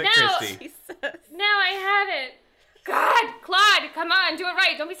 Classic No. Christy. Jesus. No, I haven't. God, Claude, come on, do it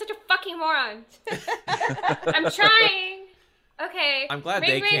right. Don't be such a fucking moron. I'm trying. Okay. I'm glad Ring,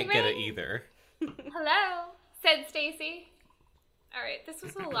 they ring, can't get it ring. either. Hello, said Stacy. All right, this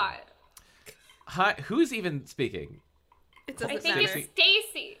was a lot. Hi, who's even speaking? It I doesn't think matter. it's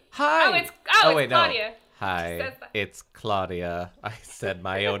Stacy. Hi. Oh, it's wait, Claudia. no. Hi, says that. it's Claudia. I said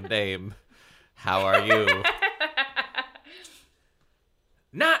my own name. How are you?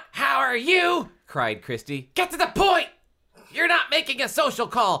 Not how are you? Cried Christy. Get to the point! You're not making a social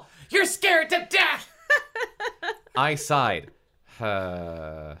call. You're scared to death. I sighed.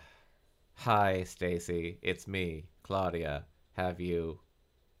 Hi, Stacy. It's me, Claudia. Have you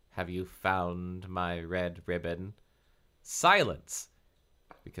found my red ribbon? Silence.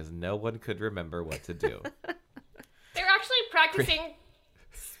 Because no one could remember what to do. They're actually practicing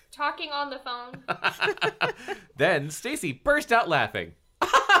talking on the phone. Then Stacy burst out laughing.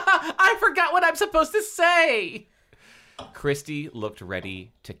 I forgot what I'm supposed to say. Christy looked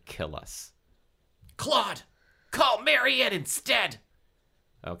ready to kill us. Claude, call Marianne instead.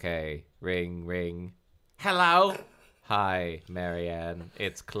 Okay, ring, ring. Hello? Hi, Marianne.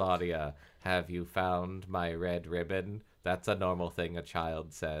 It's Claudia. Have you found my red ribbon? That's a normal thing a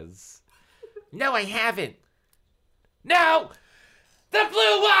child says. No, I haven't. No! The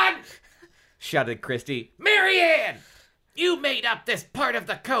blue one! Shouted Christy. Marianne! You made up this part of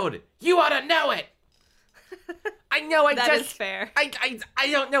the code. You ought to know it. I know. That is fair. I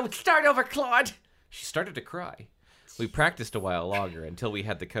don't know. Start over, Claude. She started to cry. We practiced a while longer until we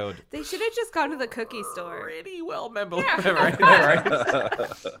had the code They should have just gone to the cookie store. pretty well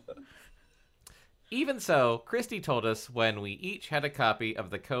memorized. Even so, Christy told us when we each had a copy of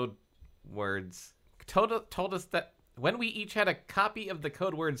the code words. Told us that when we each had a copy of the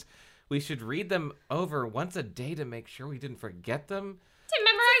code words, we should read them over once a day to make sure we didn't forget them. To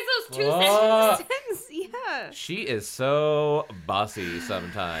memorize those two Whoa. sentences. Yeah. She is so bossy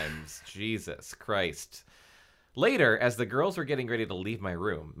sometimes. Jesus Christ. Later, as the girls were getting ready to leave my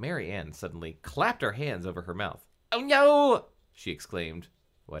room, Mary Ann suddenly clapped her hands over her mouth. Oh no! She exclaimed.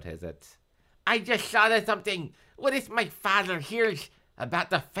 What is it? I just saw something. What if my father hears about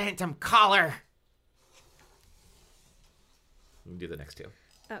the phantom caller? We can do the next two.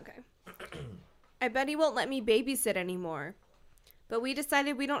 Okay. I bet he won't let me babysit anymore. But we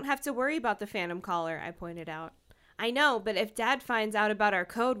decided we don't have to worry about the phantom caller, I pointed out. I know, but if Dad finds out about our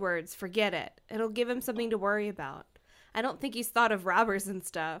code words, forget it. It'll give him something to worry about. I don't think he's thought of robbers and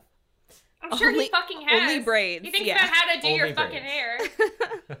stuff. I'm sure Only- he fucking has. only braids, He thinks yeah. about how to do your Only fucking braids.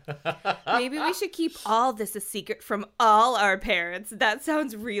 hair. Maybe we should keep all this a secret from all our parents. That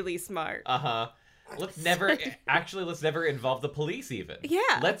sounds really smart. Uh-huh. Let's never involve the police even.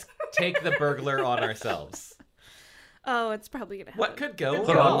 Yeah. Let's take the burglar on ourselves. Oh, it's probably gonna happen. What could go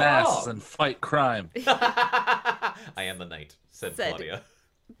Put on wrong? masks and fight crime. I am the knight, said Said- Claudia.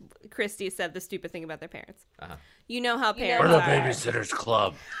 Christy said the stupid thing about their parents. Uh-huh. You know how You know parents We're the are. Babysitters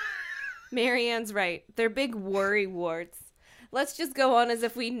Club. Marianne's right. They're big worry warts. Let's just go on as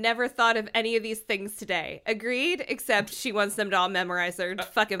if we never thought of any of these things today. Agreed? Except she wants them to all memorize their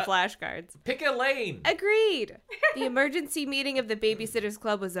fucking flashcards. Pick a lane. Agreed. The emergency meeting of the Babysitters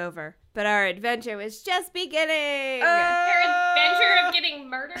Club was over, but our adventure was just beginning. Their adventure of getting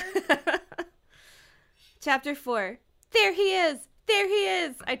murdered. Chapter 4. There he is! There he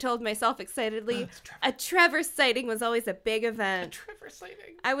is! I told myself excitedly. A Trevor sighting was always a big event. Trevor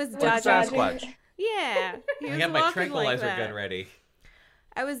sighting. I was Like dodging. Sasquatch. Yeah. He I was got my walking tranquilizer like that. gun ready.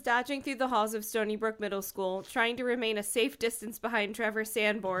 I was dodging through the halls of Stony Brook Middle School, trying to remain a safe distance behind Trevor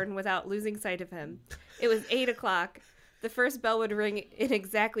Sanborn without losing sight of him. It was 8 o'clock. The first bell would ring in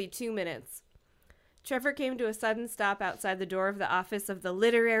exactly 2 minutes. Trevor came to a sudden stop outside the door of the office of the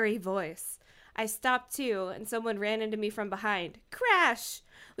Literary Voice. I stopped too, and someone ran into me from behind. Crash!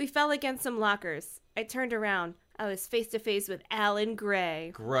 We fell against some lockers. I turned around. I was face to face with Alan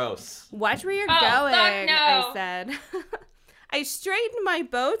Gray. Gross. Watch where you're Oh, going, fuck no. I said. I straightened my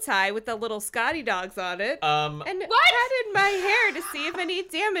bow tie with the little Scotty dogs on it and patted my hair to see if any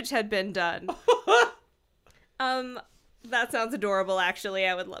damage had been done. That sounds adorable, actually.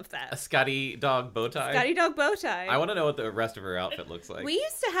 I would love A that. Scotty dog bow tie. Scotty dog bow tie. I want to know what the rest of her outfit looks like. We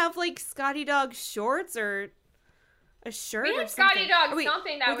used to have, like, Scotty dog shorts or a shirt We or had something. Scotty dog Oh, wait,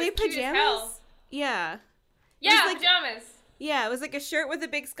 something that were was they cute as pajamas? hell. Yeah. Yeah, like- pajamas. Yeah, it was like a shirt with a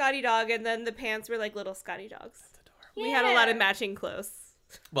big Scotty dog, and then the pants were like little Scotty dogs. We had a lot of matching clothes.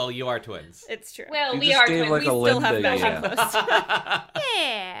 Well, you are twins. It's true. Well, You we just are gave, twins. like, we a still have Linda, matching yeah. clothes.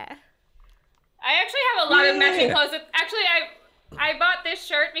 Yeah. I actually have a lot of matching Yeah. clothes. Actually, I bought this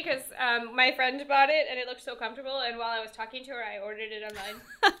shirt because my friend bought it and it looked so comfortable. And while I was talking to her, I ordered it online.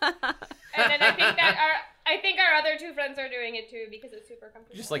 And then I think our other two friends are doing it too because it's super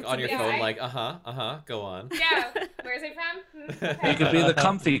comfortable. Just like on your Yeah, phone, I- like, go on. Yeah. Where's it from? You could be the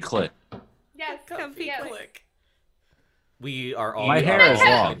comfy click. Yes. Comfy yes. click. We are all My the hair are is all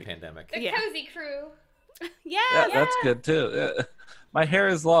long. in pandemic. The Yeah. cozy crew. Yeah. That's good too. Yeah. My hair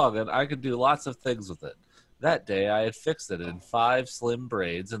is long and I could do lots of things with it. That day I had fixed it in 5 slim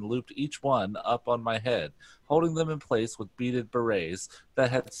braids and looped each one up on my head, holding them in place with beaded berets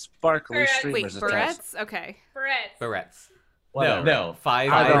that had sparkly Wait, streamers Wait, attached. barrettes? Okay. Barrettes. Barrettes. Whatever. No,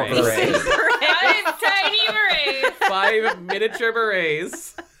 5 I don't berets. Five tiny berets. 5 miniature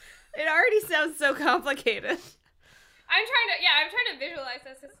berets. It already sounds so complicated. I'm trying to visualize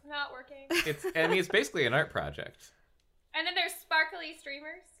this. It's not working. It's basically an art project. And then there's sparkly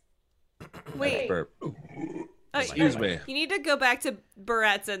streamers. Wait. Burp. Oh, Excuse me. You need to go back to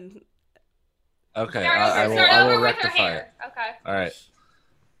barrettes and Okay, Start I over. will, Start I over will with her rectify it. hair. Okay. All right.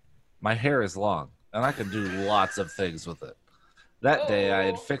 My hair is long, and I can do lots of things with it. That day, I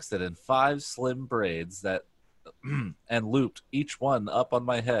had Oh. fixed it in 5 slim braids that and looped each one up on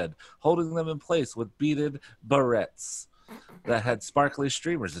my head, holding them in place with beaded barrettes that had sparkly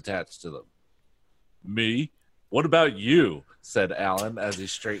streamers attached to them. Me? What about you? Said Alan as he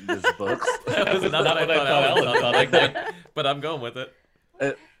straightened his books. That was not what I thought Alan thought, but I'm going with it.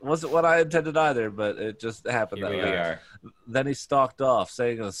 It wasn't what I intended either, but it just happened Here that we way. are. Then he stalked off,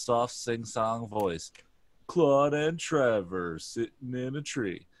 saying in a soft sing-song voice, Claude and Trevor sitting in a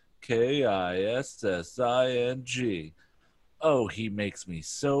tree. Kissing. Oh, he makes me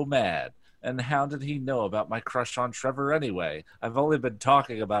so mad. And how did he know about my crush on Trevor anyway? I've only been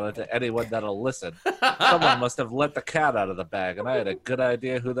talking about it to anyone that'll listen. Someone must have let the cat out of the bag, and I had a good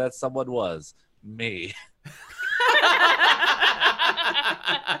idea who that someone was. Me.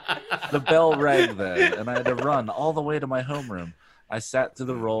 The bell rang then, and I had to run all the way to my homeroom. I sat through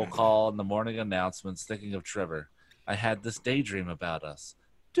the roll call and the morning announcements thinking of Trevor. I had this daydream about us.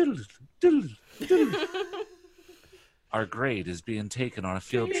 Our grade is being taken on a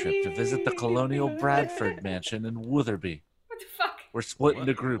field trip to visit the Colonial Bradford Mansion in Witherby. What the fuck? We're split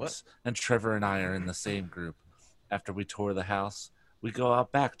into What? groups, and Trevor and I are in the same group. After we tour the house, we go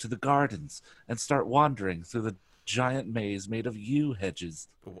out back to the gardens and start wandering through the giant maze made of yew hedges.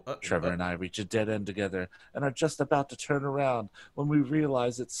 Trevor and I reach a dead end together and are just about to turn around when we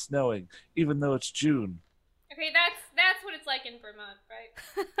realize it's snowing, even though it's June. Okay, that's what it's like in Vermont,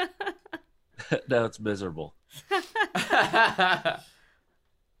 right? Now it's miserable. I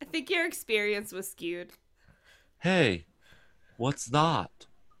think your experience was skewed. Hey, what's that?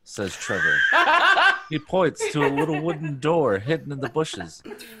 Says Trevor. He points to a little wooden door hidden in the bushes.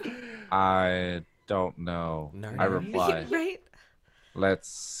 I don't know. I reply. Right? Let's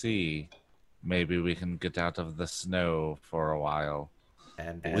see. Maybe we can get out of the snow for a while.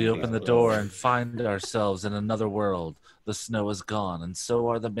 And We open the door and find ourselves in another world. The snow is gone, and so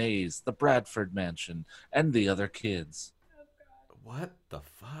are the maze, the Bradford Mansion, and the other kids. What the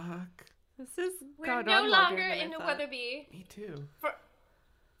fuck? This is We're gone no on longer than I in the thought. Witherby. Me too.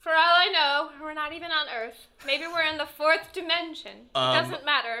 For all I know, we're not even on Earth. Maybe we're in the 4th dimension. It doesn't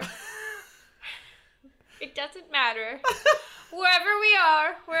matter. It doesn't matter. Wherever we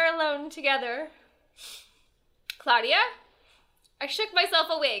are, we're alone together. Claudia? I shook myself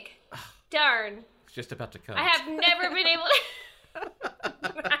awake. Darn. It's just about to come. I have never been able to.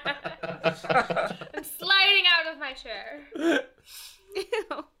 I'm sliding out of my chair.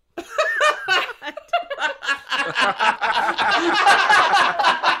 Ew.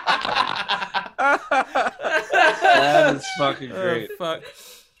 That is fucking great. Oh, fuck.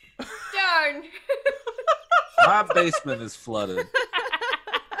 Darn. My basement is flooded.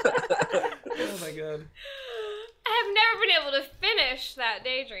 Oh my god. I have never been able to finish that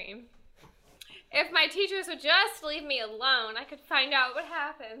daydream. If my teachers would just leave me alone, I could find out what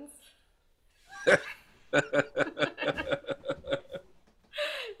happens.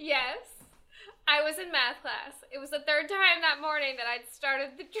 Yes, I was in math class. It was the third time that morning that I'd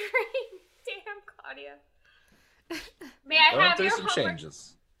started the dream. Damn, Claudia. May I Going have through your some homework?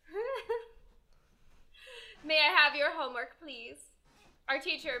 changes. May I have your homework, please? Our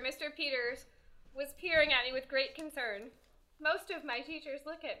teacher, Mr. Peters, was peering at me with great concern. Most of my teachers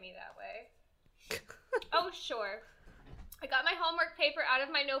look at me that way. Oh, sure. I got my homework paper out of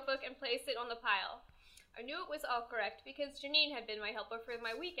my notebook and placed it on the pile. I knew it was all correct because Janine had been my helper for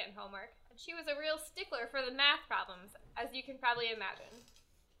my weekend homework, and she was a real stickler for the math problems, as you can probably imagine.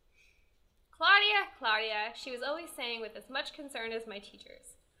 Claudia, she was always saying with as much concern as my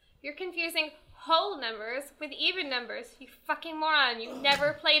teachers. You're confusing whole numbers with even numbers, you fucking moron. You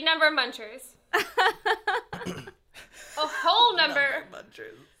never played Number Munchers. A whole number.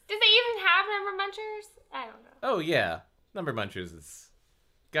 Munchers. Did they even have Number Munchers? I don't know. Oh, yeah. Number Munchers is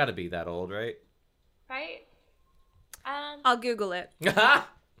gotta be that old, right? Right? I'll Google it.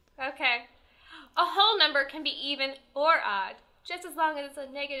 Okay. A whole number can be even or odd, just as long as it's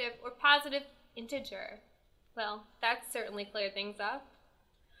a negative or positive integer. Well, that certainly cleared things up.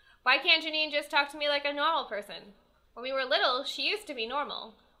 Why can't Janine just talk to me like a normal person? When we were little, she used to be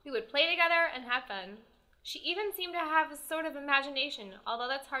normal. We would play together and have fun. She even seemed to have a sort of imagination, although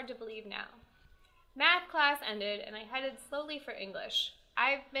that's hard to believe now. Math class ended, and I headed slowly for English.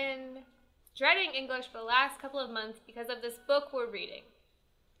 I've been dreading English for the last couple of months because of this book we're reading.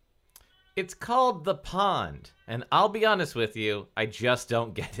 It's called The Pond, and I'll be honest with you, I just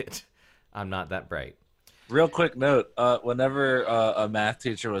don't get it. I'm not that bright. Real quick note, whenever a math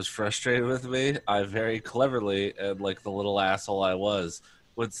teacher was frustrated with me, I very cleverly, and like the little asshole I was,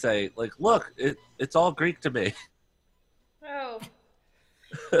 would say, like, look, it's all Greek to me. Oh,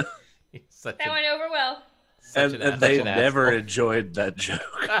 Such that a- went over well. such And an they asshole. never enjoyed that joke.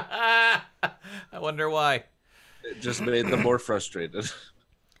 I wonder why. It just made them more frustrated.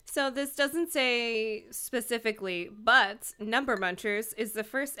 So this doesn't say specifically, but Number Munchers is the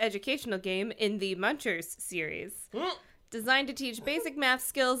first educational game in the Munchers series. Designed to teach basic math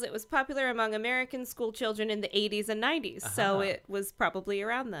skills, it was popular among American school children in the 80s and 90s, so it was probably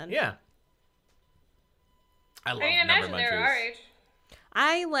around then. Yeah. I love I mean, Number imagine they're Munchers. our age.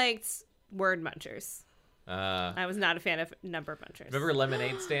 I liked Word Munchers. Uh, I was not a fan of Number Munchers. remember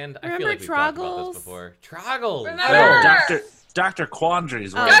Lemonade Stand? I feel Remember like we've talked about Troggles? this before. Troggles! Remember- Oh, Dr.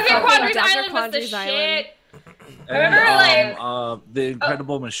 Quandary's Oh, right. Dr. fucking Quandary's Dr. Island was the Quandary's Island. shit. And, remember, like- The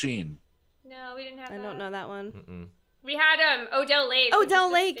Incredible Machine. No, we didn't have I that. don't know that one. Mm-mm. We had Odell Lake. which Odell is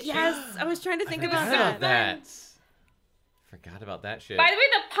the Lake, fish- yes. I was trying to think Forgot about about that. that. Forgot about that shit. By the way,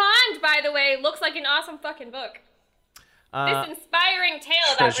 the pond, by the way, looks like an awesome fucking book. This inspiring tale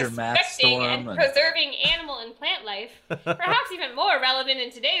about Treasure Map respecting and Storm and- preserving animal and plant life, perhaps even more relevant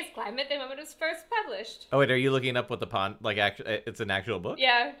in today's climate than when it was first published. Oh, wait, are you looking up what the pond, like, it's an actual book?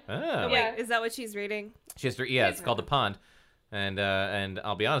 Yeah. Oh. Yeah. Is that what she's reading? Yeah, it's called The Pond. And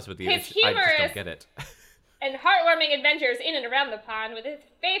I'll be honest with you, His I just don't humorous- get it. And heartwarming adventures in and around the pond with his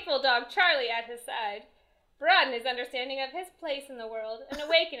faithful dog Charlie at his side broaden his understanding of his place in the world and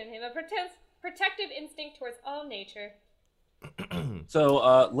awaken in him a protective instinct towards all nature.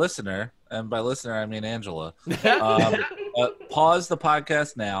 So, listener, and by listener I mean Angela, pause the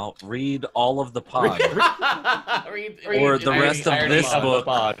podcast now, read all of The Pond, Or the rest of this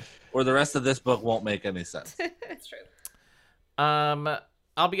book. or the rest of this book won't make any sense. That's true.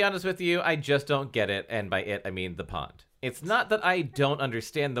 I'll be honest with you, I just don't get it, and by it I mean The Pond. It's not that I don't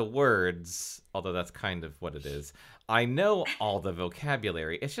understand the words, although that's kind of what it is. I know all the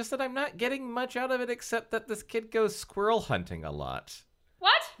vocabulary. It's just that I'm not getting much out of it except that this kid goes squirrel hunting a lot.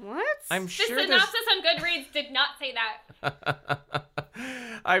 What? What? I'm This sure there's synopsis on Goodreads did not say that.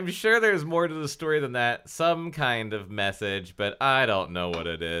 I'm sure there's more to the story than that. Some kind of message, but I don't know what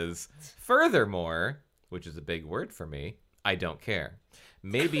it is. Furthermore, which is a big word for me, I don't care.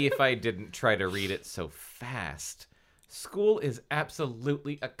 Maybe if I didn't try to read it so fast. School is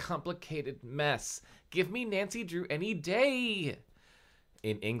absolutely a complicated mess. Give me Nancy Drew any day.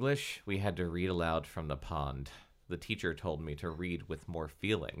 In English, we had to read aloud from The Pond. The teacher told me to read with more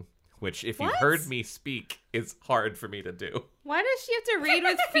feeling. which, if you've What? heard me speak, is hard for me to do. Why does she have to read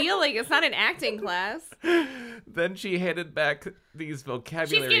with feeling? It's not an acting class. Then she handed back these She's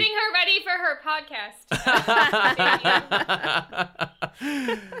vocabulary... getting her ready for her podcast.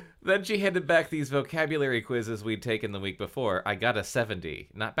 Then she handed back these vocabulary quizzes we'd taken the week before. I got a 70.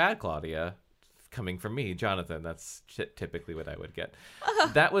 Not bad, Claudia. Coming from me, Jonathan. That's typically what I would get.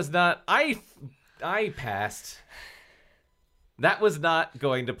 That was not... I passed. That was not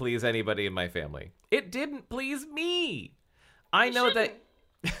going to please anybody in my family. It didn't please me. I know that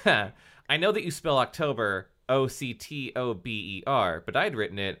you spell October October, but I'd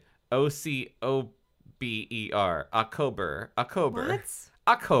written it October. October. What?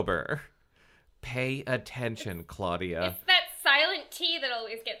 October. Pay attention, Claudia. It's that silent T that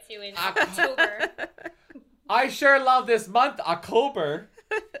always gets you in October. I sure love this month, October.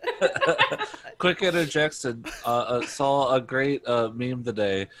 Quick interjection. Saw a great meme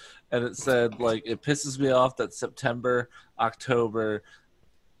today, and it said, like, it pisses me off that September, October,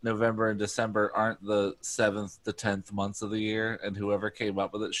 November, and December aren't the 7th to 10th months of the year, and whoever came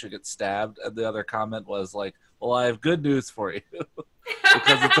up with it should get stabbed. And the other comment was like, well, I have good news for you.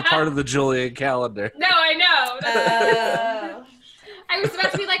 Because it's a part of the Julian calendar. No, I know. I was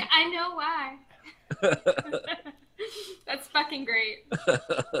about to be like, I know why. That's fucking great.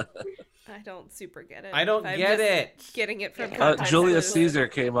 I don't super get it. I don't I'm get just it. Getting it from context Julius clues. Caesar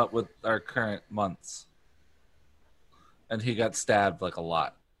came up with our current months. And he got stabbed like a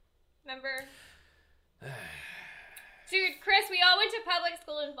lot. Remember? Dude, Chris, we all went to public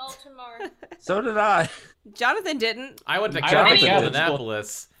school in Baltimore. So did I. Jonathan didn't. I went to Jonathan Catholic did.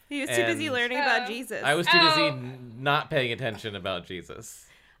 Annapolis. He was too busy And- learning about Jesus. I was too busy Oh. not paying attention about Jesus.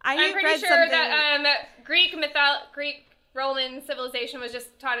 I I'm pretty read sure something. that Greek Roman civilization was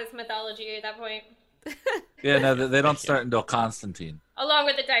just taught as mythology at that point, Yeah, no, they don't start until Constantine. along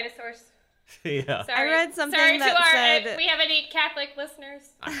with the dinosaurs. Yeah. Sorry. read something Sorry that to our, said- we have any Catholic listeners.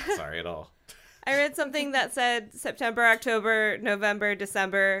 I'm not sorry at all. I read something that said September, October, November,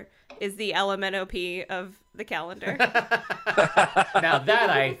 December is the LMNOP of the calendar. Now that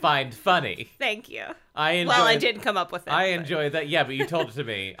I find funny. Thank you. I enjoy. Well, I did come up with it. I but- enjoy that. Yeah, but you told it to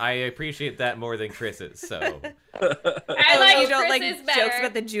me. I appreciate that more than Chris's. So I like you don't like Chris's jokes better.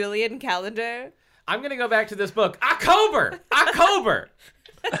 about the Julian calendar? I'm gonna go back to this book. October.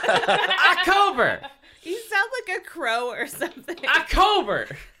 You sound like a crow or something. October.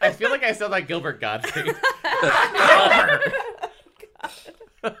 I feel like I sound like Gilbert Gottfried.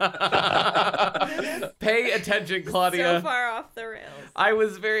 Pay attention, Claudia. So far off the rails. I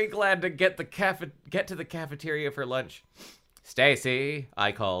was very glad to get to the cafeteria for lunch. Stacy,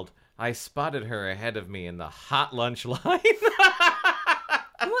 I called. I spotted her ahead of me in the hot lunch line.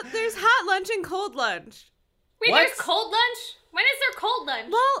 Well, there's hot lunch and cold lunch. Wait, What? there's cold lunch? When is there cold lunch?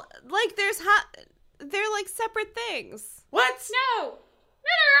 Well, like they're like separate things. What? No,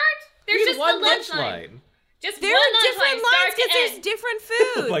 there aren't. There's just one the lunch line. Just There one are lunch different line, start lines to because there's end. different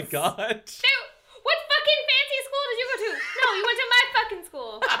foods. Oh my god. Dude, what fucking fancy school did you go to? No, you went to my fucking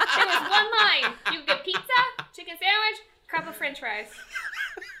school. There was one line. You could get pizza, chicken sandwich, cup of french fries.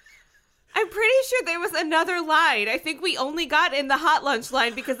 I'm pretty sure there was another line. I think we only got in the hot lunch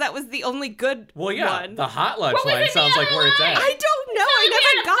line because that was the only good Well, yeah, one. the hot lunch What was line in the sounds like other where it's line? at. I don't know. like we I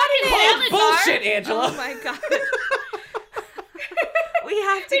had never a got fucking it. salad bar. Bullshit, Angela. Oh my god. We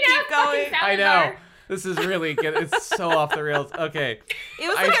have to We'd have keep going. fucking salad I know. bar. This is really good. It's so off the rails. Okay. It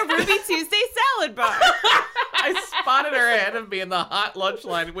was like a Ruby Tuesday salad bar. I spotted her ahead of me in the hot lunch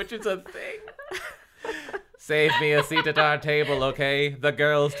line, which is a thing. Save me a seat at our table, okay? The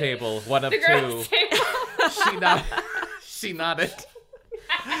girls' table, one of The girls' two. table. She nodded.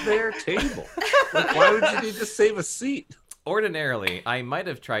 Their table. Like, why would you need to save a seat? Ordinarily, I might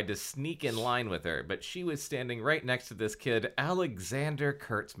have tried to sneak in line with her, but she was standing right next to this kid, Alexander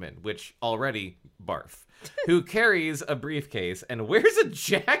Kurtzman, which already barf, who carries a briefcase and wears a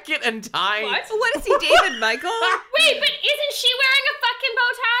jacket and tie. What? What is he, David Michael? Wait, but isn't she wearing a fucking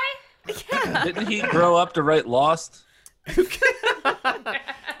bow tie? Didn't he grow up to write Lost?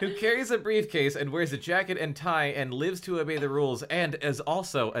 Who carries a briefcase and wears a jacket and tie and lives to obey the rules and is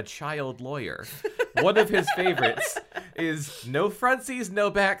also a child lawyer. One of his favorites is no frontsies,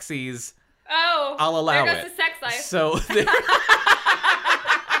 no backsies. Oh, I'll allow there it. goes the sex life. So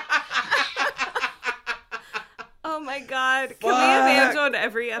Oh my god. Can we have Fuck. Angel in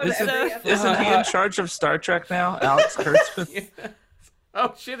every Isn't, episode? isn't he in charge of Star Trek now? Alex Kurtzman?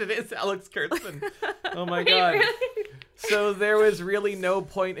 oh shit, it is Alex Kurtzman. Oh my Wait, god. really? So there was really no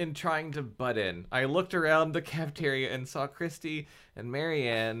point in trying to butt in. I looked around the cafeteria and saw Christy and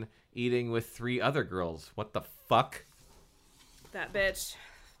Marianne eating with 3 other girls. What the fuck? That bitch.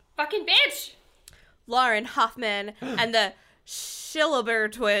 Fucking bitch! Lauren Hoffman and the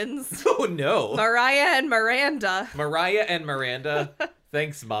Schilleber twins, Oh no. Mariah and Miranda. Mariah and Miranda.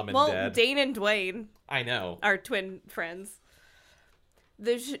 Thanks, Mom and Well, Dad. Dane and Dwayne I know. are twin friends.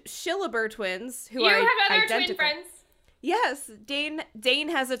 The Schilleber twins, who You are have other identical. twin friends. Yes, Dane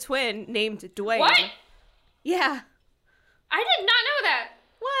has a twin named Dwayne. What? Yeah. I did not know that.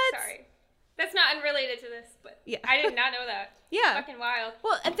 What? Sorry. That's not unrelated to this, but Yeah. I did not know that. Yeah. Fucking wild.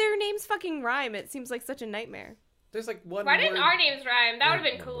 Well, their names fucking rhyme. It seems like such a nightmare. There's like one Why didn't word- our names rhyme? That would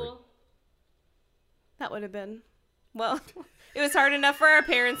have been one cool. That would have been. Well, it was hard enough for our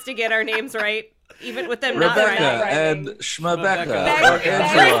parents to get our names right, even with them not Rebecca rhyming. and Schmabecca, Schmabecca. or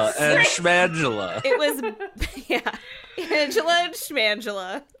Angela and Schmangela. It was, yeah, Angela and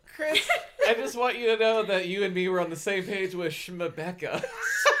Schmangela. Chris, I just want you to know that you and me were on the same page with Schmabecca.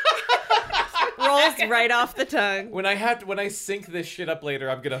 Rolls right off the tongue. When I sync this shit up later,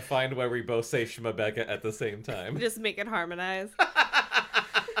 I'm gonna find where we both say Schmabecca at the same time. Just make it harmonize.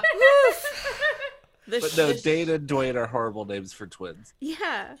 But no, Dane and Dwayne are horrible names for twins.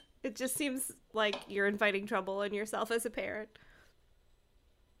 Yeah, it just seems like you're inviting trouble in yourself as a parent.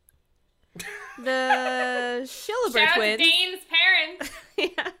 The Schilleber Shout out to twins. Dane's parents.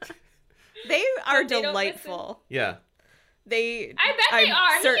 Yeah. They are They don't delightful. Yeah. They. I bet they I'm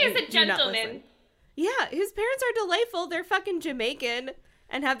are. He certain is a do not gentleman. listen. Yeah, his parents are delightful. They're fucking Jamaican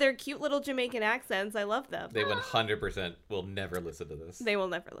and have their cute little Jamaican accents. I love them. They 100% will never listen to this. They will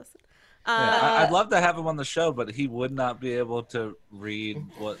never listen. Yeah, I'd love to have him on the show, but he would not be able to read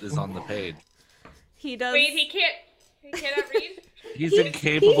what is on the page. He does. Wait, he cannot read? He's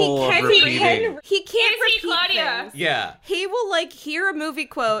incapable of repeating. He can't Is he repeat Claudia? things. Yeah. He will like hear a movie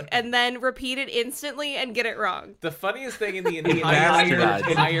quote and then repeat it instantly and get it wrong. The funniest thing in the bastardized.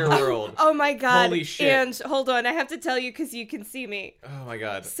 entire world. Oh my god. Holy shit. And hold on, I have to tell you because you can see me. Oh my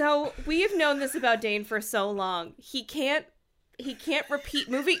god. So we've known this about Dane for so long. He can't repeat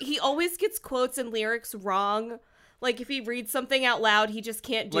movie. He always gets quotes and lyrics wrong. Like if he reads something out loud, he just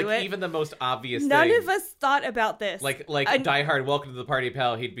can't do Like it. even the most obvious None thing. of us thought about this. Like And- Die Hard, welcome to the party,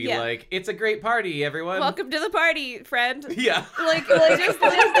 pal. He'd be Yeah. like, "It's a great party, everyone." Welcome to the party, friend. Yeah. Like just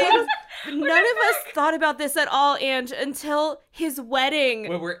those things. None of us thought about this at all, and until his wedding.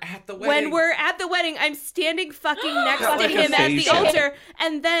 When we're at the wedding. When we're at the wedding, I'm standing fucking next Got to like a him at the facial. altar,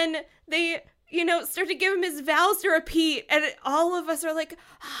 and then they, start to give him his vows to repeat, and all of us are like,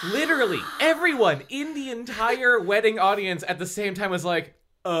 Literally, everyone in the entire wedding audience at the same time was like,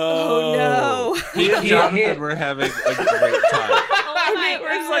 oh no. He and Jonathan were having a great time. Oh And my it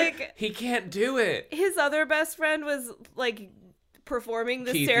was god. like he can't do it. his other best friend was like performing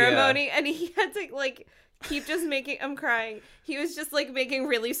the Keith, ceremony, and he had to like keep just making. I'm crying. He was just like making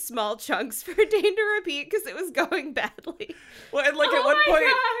really small chunks for Dane to repeat because it was going badly. Well, and like at Oh one my point,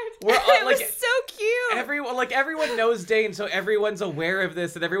 God. we're all, It like was so cute. everyone knows Dane, so everyone's aware of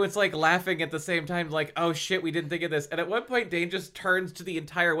this, and everyone's like laughing at the same time, like, "Oh shit, we didn't think of this." And at one point, Dane just turns to the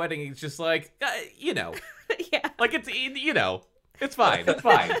entire wedding. He's just like, Yeah. like it's fine, it's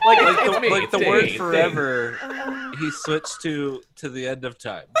fine. Like it's me, Like it's the Dane, word it's Dane. forever, he switched to the end of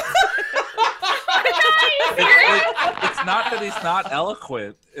time. It's not that he's not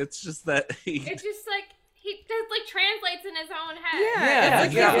eloquent. It's just that he. It's just like he just like translates in his own head. Yeah, It's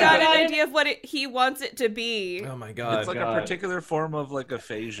like yeah. he's got an idea of what he wants it to be. Oh my god, It's like a particular form of like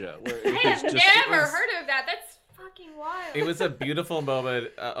aphasia. Where I it have was never it was- heard of that. That's fucking wild. It was a beautiful moment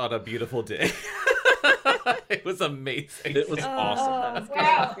on a beautiful day. It was amazing. It was awesome.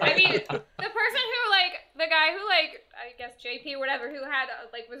 Wow. I mean, the person who the guy who I guess JP or whatever who had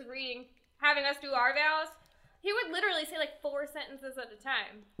was reading, having us do our vows, he would literally say 4 sentences at a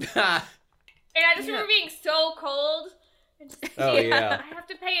time. And I just remember being so cold. And just, Oh, yeah. I have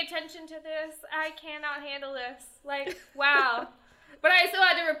to pay attention to this. I cannot handle this. Wow. But I still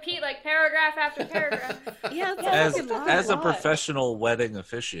had to repeat paragraph after paragraph. Yeah, it's As fucking lot. as a professional wedding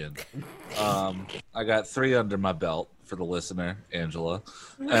officiant, I got 3 under my belt for the listener, Angela,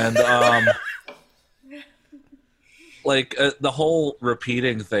 and the whole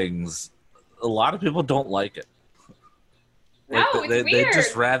repeating things. A lot of people don't like it. No, it's they weird.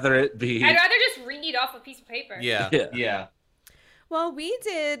 just rather it be. I'd rather just read off a piece of paper. Yeah. Yeah. Yeah. Well, we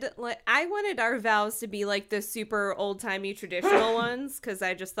did. I wanted our vows to be the super old timey traditional ones because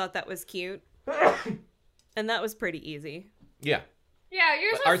I just thought that was cute, and that was pretty easy. Yeah. Yeah,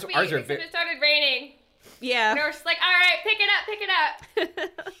 yours was Ours- sweet. ours are Except it started raining. Yeah. And we were just like, all right, pick it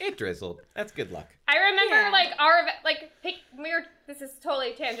up. It drizzled. That's good luck. I remember Yeah. this is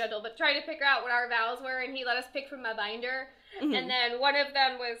totally tangential, but trying to figure out what our vows were, and he let us pick from a binder, Mm-hmm. and then one of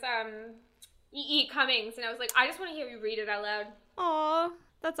them was E.E. Cummings, and I was like, I just want to hear you read it out loud. Aw.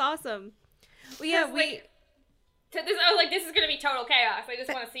 That's awesome. Well, yeah, this is gonna be total chaos. I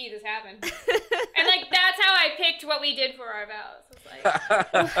just want to see this happen. And like that's how I picked what we did for our vows. It's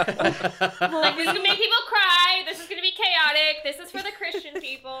like this is gonna make people cry. This is gonna be chaotic. This is for the Christian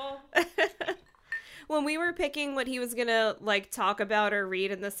people. when we were picking what he was gonna like talk about or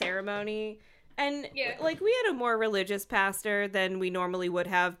read in the ceremony, and like we had a more religious pastor than we normally would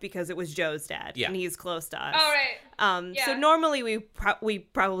have because it was Joe's dad, and he's close to us. Oh right. So normally we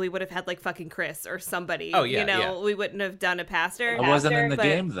probably would have had like fucking Chris or somebody. Oh yeah. We wouldn't have done a pastor. I wasn't in the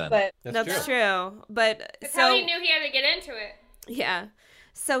game then. But That's true. But That's so how he knew he had to get into it. yeah.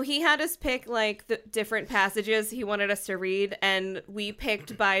 So he had us pick like the different passages he wanted us to read, and we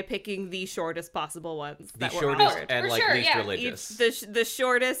picked by picking the shortest possible ones. The that were shortest offered. and for like sure, least yeah. religious. The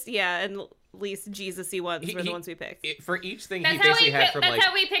shortest, and least Jesus-y ones were the ones we picked. For each thing, That's he basically had from that's like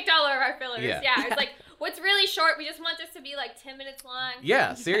how we picked all of our fillers. Yeah. Yeah. It's like what's really short. We just want this to be like 10 minutes long.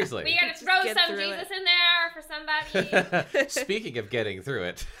 yeah, seriously. We gotta throw get some through Jesus it. in there for somebody. Speaking of getting through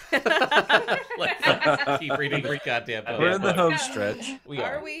it, let's keep reading the goddamn book. We're in the home Go. stretch. We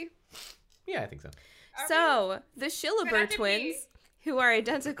Are we? Yeah, I think so. So the We're Shillaber not to twins, who are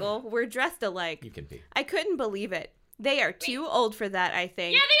identical, were dressed alike. You can be. I couldn't believe it. They are too old for that, I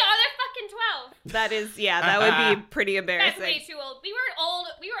think. Yeah, they are. They're fucking 12. That is, that would be pretty That's embarrassing. way too old. We were old.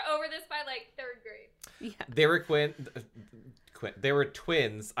 We were over this by like 3rd grade. Yeah. They were They were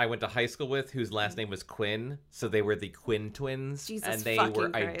twins I went to high school with whose last name was Quinn, so they were the Quinn twins. Jesus and they fucking were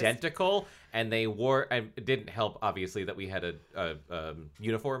Christ. identical, and they wore. And it didn't help, obviously, that we had a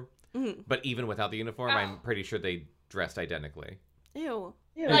uniform. Mm-hmm. But even without the uniform, Oh. I'm pretty sure they dressed identically. Ew.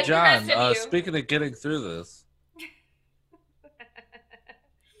 Hey, Like the John, rest of you. speaking of getting through this,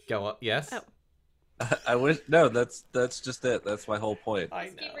 Go up, yes. Oh. I wish no. That's just it. That's my whole point. I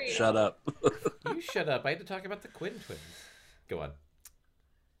Just keep know. reading. Shut up. You shut up. I had to talk about the Quinn twins. Go on.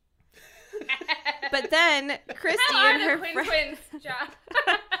 But then Christy How are and the her Quinn friends. twins,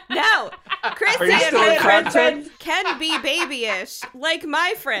 John? No, Christy Are you and still her in friends content? can be babyish, like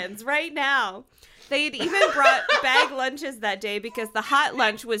my friends right now. They had even brought bag lunches that day because the hot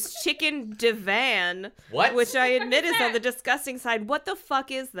lunch was chicken divan, What? which I admit is that? on the disgusting side. What the fuck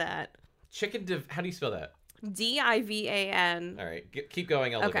is that? How do you spell that? Divan. All right, keep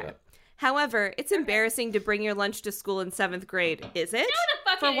going. I'll look it Okay. up. However, it's embarrassing to bring your lunch to school in 7th grade, is it? No, the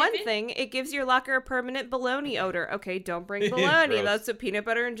fuck For it one isn't. thing, it gives your locker a permanent bologna odor. Okay, don't bring bologna. Gross. That's what peanut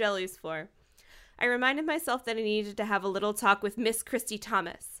butter and jelly's for. I reminded myself that I needed to have a little talk with Miss Christy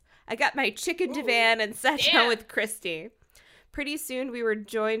Thomas. I got my chicken divan and sat down damn. with Christy. Pretty soon, we were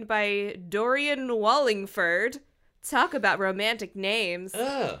joined by Dorian Wallingford. Talk about romantic names.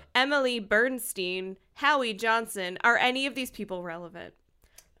 Ugh. Emily Bernstein, Howie Johnson. Are any of these people relevant?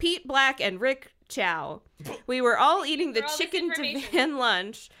 Pete Black and Rick Chow. We were all eating the For all this chicken information. divan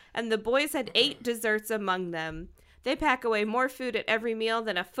lunch, and the boys had 8 desserts among them. They pack away more food at every meal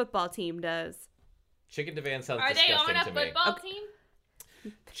than a football team does. Chicken divan sounds Are they disgusting on a to me. football team?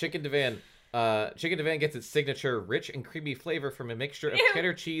 Chicken divan. Chicken divan gets its signature rich and creamy flavor from a mixture of Ew.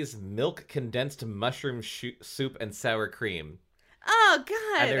 cheddar cheese, milk, condensed mushroom soup, and sour cream. Oh,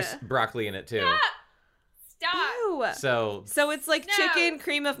 God. And there's broccoli in it too. Stop. Ew. So it's like No. chicken,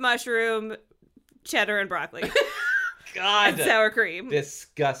 cream of mushroom, cheddar, and broccly. God, and sour cream.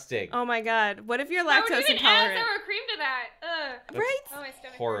 disgusting. Oh, my God. What if you're Why would you lactose even intolerant? add sour cream to that? Ugh. That's Right? Oh, my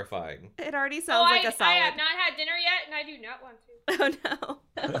stomach. horrifying. It already Oh, sounds like a I solid. have not had dinner yet, and I do not want to.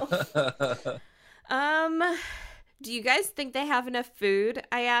 Oh no. Do you guys think they have enough food?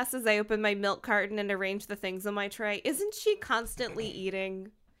 I asked as I opened my milk carton and arranged the things on my tray. Isn't she constantly eating?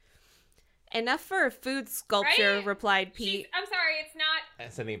 Enough for a food sculpture, Right? replied Pete. I'm sorry, it's not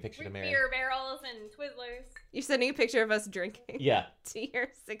I'm sending a picture to Mary. beer barrels and Twizzlers. You're sending a picture of us drinking Yeah, to your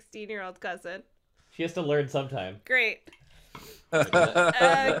 16-year-old cousin. she has to learn sometime. Great.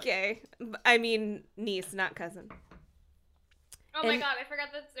 Okay. I mean, niece, not cousin. Oh my And- god, I forgot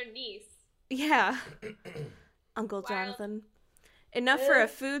that's their niece. Yeah. Uncle Wild. Jonathan. Enough for a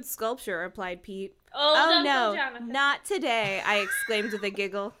food sculpture, replied Pete. Oh Oh no, no, Jonathan. not today, I exclaimed with a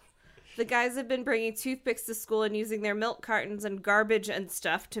giggle. The guys have been bringing toothpicks to school and using their milk cartons and garbage and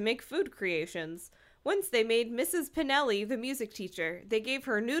stuff to make food creations. Once they made Mrs. Pinelli the music teacher. They gave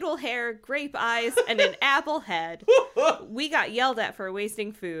her noodle hair, grape eyes, and an apple head. We got yelled at for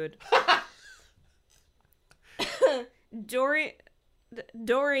wasting food.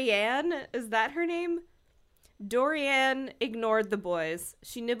 Dorianne, is that her name? Dorianne ignored the boys.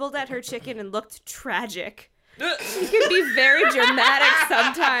 She nibbled at her chicken and looked tragic. She can be very dramatic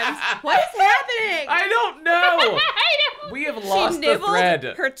sometimes. What is happening? I don't know. I know. We have She lost the nibbled thread.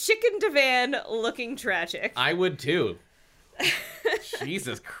 her chicken divan looking tragic. I would too.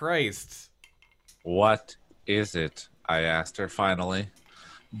 Jesus Christ. What is it? I asked her finally.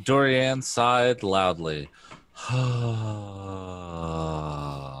 Dorian sighed loudly.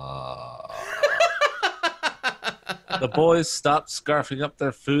 The boys stopped scarfing up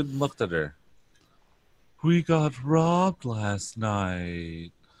their food and looked at her. We got robbed last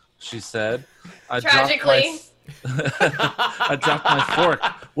night, she said. Tragically. I dropped my fork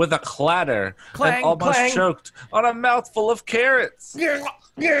with a clatter and almost choked on a mouthful of carrots.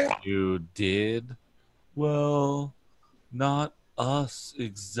 You did? Well, not us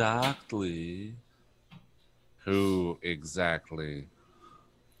exactly. Who exactly?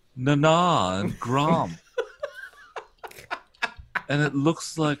 Nana and Gromp. And it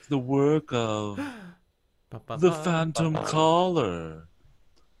looks like the work of the Phantom Caller.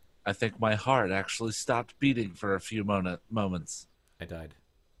 I think my heart actually stopped beating for a few moments. I died.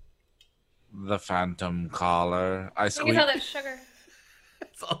 The Phantom Caller. I I think it's all squeaked. that sugar.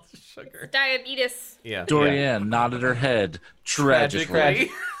 It's all sugar. Diabetes. Yeah. Dorian nodded her head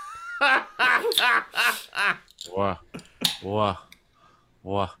tragically.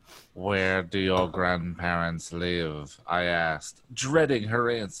 Where do your grandparents live? I asked, dreading her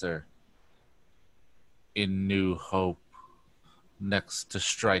answer. In New Hope, next to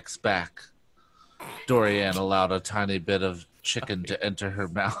Strikes Back. Dorian allowed a tiny bit of chicken to enter her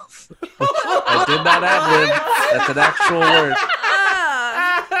mouth. I did not ad-lib. That's an actual word.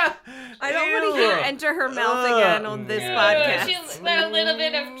 I don't want to hear enter her mouth again on this podcast. She let a little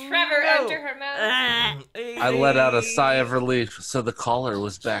bit of Trevor enter her mouth. I let out a sigh of relief, so the caller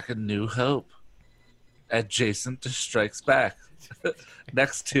was back in New Hope, adjacent to Strikes Back,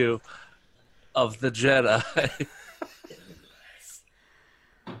 next to Of the Jedi.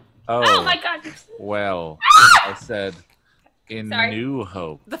 Oh my god. Well, I said, in Sorry. New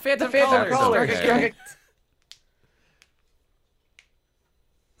Hope. The Phantom Caller. Caller. Okay.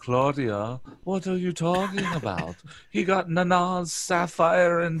 Claudia, what are you talking about? He got Nana's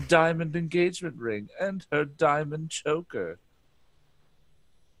sapphire and diamond engagement ring and her diamond choker.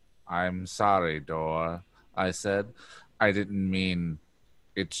 I'm sorry, Dor, I said. I didn't mean.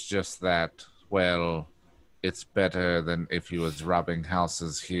 It's just that, well, it's better than if he was robbing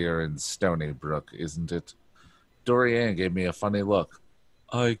houses here in Stony Brook, isn't it? Dorian gave me a funny look.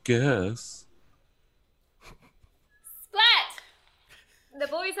 I guess. Splat! The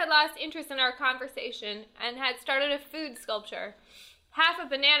boys had lost interest in our conversation and had started a food sculpture. Half a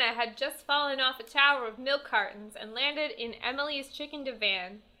banana had just fallen off a tower of milk cartons and landed in Emily's chicken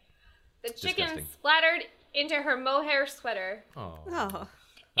divan. The chicken Disgusting. splattered into her mohair sweater. Oh. Oh.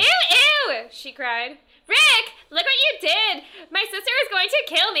 Ew, ew! She cried. Rick, look what you did! My sister is going to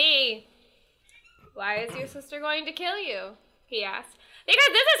kill me! Why is your sister going to kill you? He asked. Because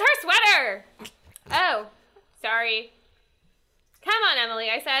this is her sweater! Oh, sorry. Come on, Emily,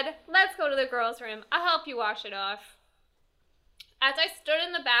 I said. Let's go to the girls' room. I'll help you wash it off. As I stood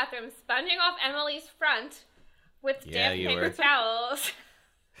in the bathroom, sponging off Emily's front with Yeah, damp you paper were. towels,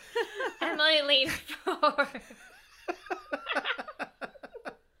 Emily leaned forward.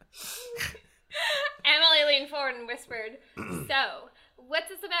 Emily leaned forward and whispered, So, what's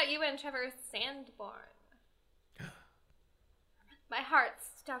this about you and Trevor Sandborn? My heart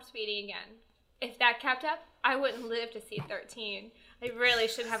stopped beating again. If that kept up, I wouldn't live to see 13. I really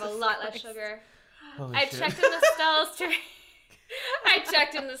should have a lot less sugar. I checked in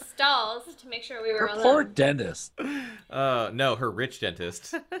the stalls to make sure we were Her alone. poor dentist. No, her rich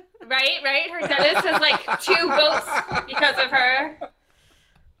dentist. Right? Her dentist has like 2 boats because of her.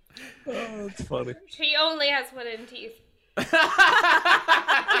 Oh, that's funny. She only has wooden teeth.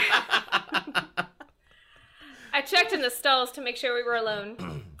 I checked in the stalls to make sure we were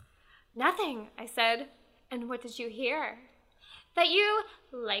alone. Nothing, I said. And what did you hear? That you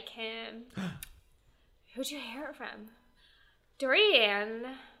like him. Who'd you hear it from?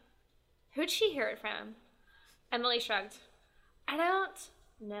 Dorian. Who'd she hear it from? Emily shrugged. I don't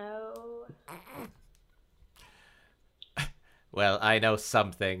know. Well, I know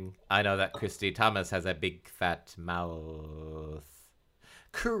something. I know that Christy Thomas has a big fat mouth.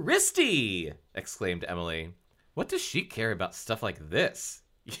 Christy! Exclaimed Emily. What does she care about stuff like this?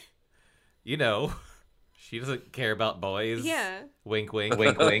 You know, she doesn't care about boys. Yeah. Wink, wink,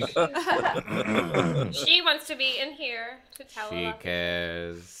 wink, wink. She wants to be in here to tell She us.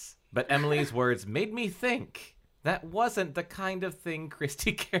 cares. But Emily's words made me think that wasn't the kind of thing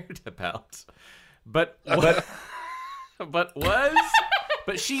Christy cared about. But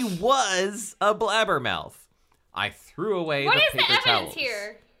she was a blabbermouth. I threw away What the is the paper evidence towels.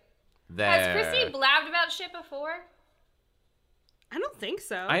 here? There. Has Chrissy blabbed about shit before? I don't think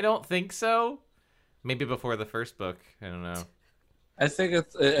so. I don't think so. Maybe before the first book. I don't know. I think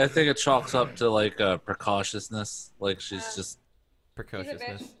it chalks up to like precautiousness. Like she's She's a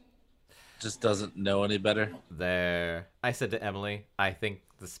Precociousness. bitch. just doesn't know any better. There. I said to Emily, I think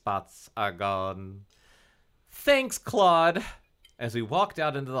the spots are gone. Thanks, Claude. As we walked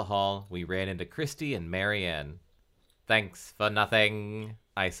out into the hall, we ran into Christy and Marianne. Thanks for nothing,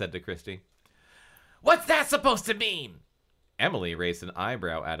 I said to Christy. What's that supposed to mean? Emily raised an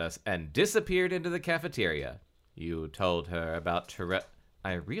eyebrow at us and disappeared into the cafeteria. You told her about Tourette.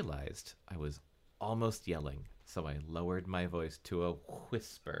 I realized I was almost yelling, so I lowered my voice to a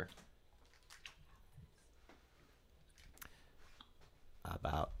whisper.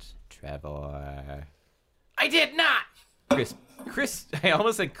 About Trevor. I did not! I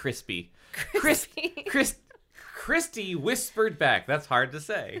almost said crispy. Christy whispered back. That's hard to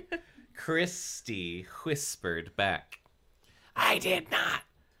say. Christy whispered back. I did not.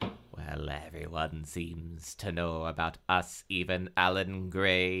 Well, everyone seems to know about us, even Alan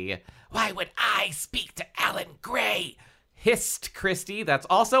Gray. Why would I speak to Alan Gray? Hissed Christy. That's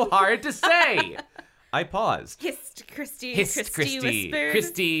also hard to say. I paused. Hissed Christy. Hissed Christy. Whispered.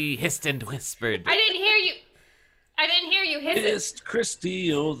 Christy hissed and whispered. I didn't hear you. I didn't hear you hissing. It's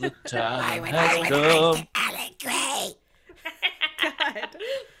Christy, oh, the time has come. Alan Gray. God.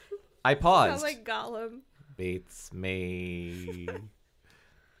 I paused. Sound like Gollum. Beats me.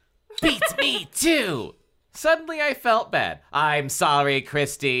 Beats me too. Suddenly I felt bad. I'm sorry,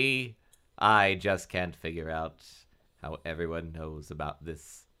 Christy. I just can't figure out how everyone knows about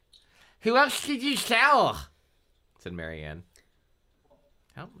this. Who else did you tell? Said Marianne.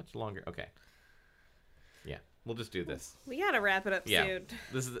 How much longer? Okay. Yeah, we'll just do this. We gotta wrap it up Yeah,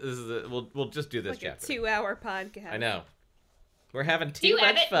 soon. we'll just do this Like chapter. a 2-hour podcast. I know. We're having Do too you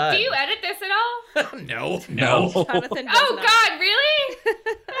much edit? fun. Do you edit this at all? No. No. Jonathan does Oh not. God, really?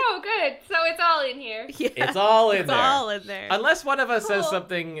 Oh, good. So it's all in here. Yeah, It's all in it's there. all in there. Unless one of us says Cool.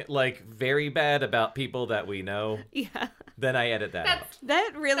 something like very bad about people that we know, Yeah. then I edit that out. That's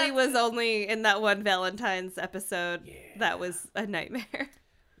That really That's- was only in that one Valentine's episode. Yeah. That was a nightmare.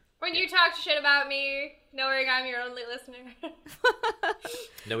 when you talk shit about me, knowing I'm your only listener.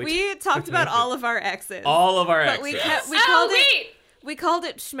 No, We talked about all of our exes. all of our But we exes. kept- we oh called it- wait. We called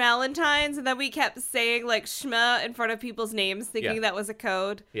it Schmalentines, and then we kept saying like Schma in front of people's names, thinking Yeah. that was a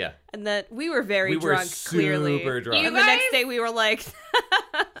code. Yeah. And that we were very We were drunk, super clearly. drunk. You And the next guys- day we were like,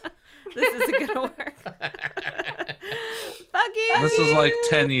 this isn't gonna work. Fuck you. This was like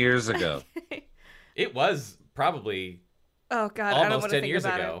 10 years ago. It was probably Oh god, I don't almost want to 10 think years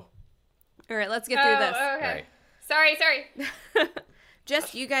about ago. it. All right, let's get through this. Okay. Right. Sorry.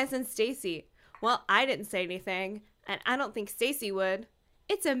 Just you guys and Stacy. Well, I didn't say anything, and I don't think Stacy would.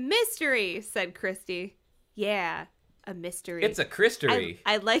 It's a mystery, said Christy. Yeah, a mystery. It's a Christery.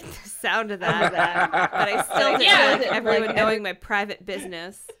 I like the sound of that, but I still didn't Yeah. like everyone knowing my private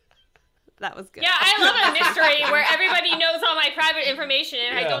business. That was good. Yeah, I love a mystery where everybody knows all my private information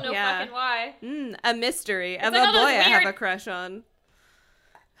and I Yeah. don't know Yeah. fucking why. A mystery of like a all boy those I have a weird- crush on.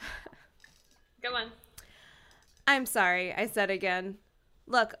 Go on. I'm sorry, I said again.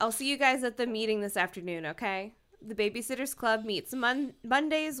 Look, I'll see you guys at the meeting this afternoon, okay? The Babysitters Club meets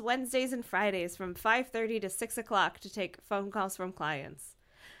Mondays, Wednesdays, and Fridays from 5:30 to 6 o'clock to take phone calls from clients.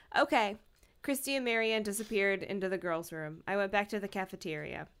 Okay. Christy and Marianne disappeared into the girls' room. I went back to the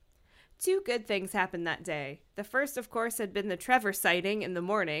cafeteria. 2 good things happened that day. The first, of course, had been the Trevor sighting in the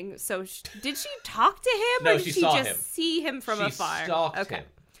morning. So did she talk to him, No, or did she she saw just him. see him from She afar? stalked Okay. him.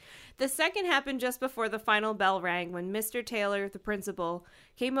 The second happened just before the final bell rang when Mr. Taylor, the principal,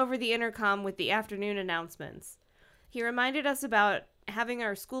 came over the intercom with the afternoon announcements. He reminded us about having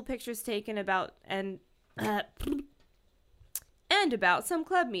our school pictures taken and about some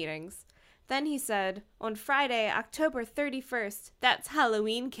club meetings. Then he said, on Friday, October 31st, that's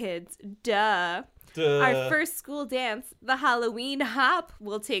Halloween, kids, duh. Our first school dance, the Halloween Hop,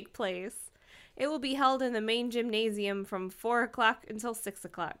 will take place. It will be held in the main gymnasium from 4 o'clock until 6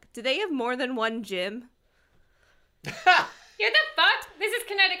 o'clock. Do they have more than one gym? Here the fuck? This is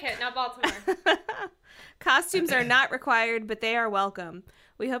Connecticut, not Baltimore. Costumes are not required, but they are welcome.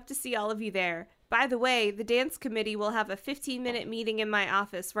 We hope to see all of you there. By the way, the dance committee will have a 15-minute meeting in my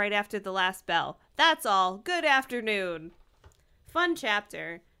office right after the last bell. That's all. Good afternoon. Fun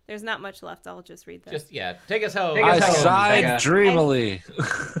chapter. There's not much left. I'll just read this. Take us home. I home, sighed Becca. dreamily.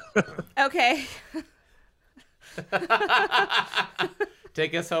 Okay.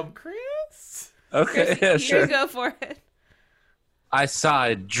 Take us home, Chris. Okay, yeah, You sure. go for it. I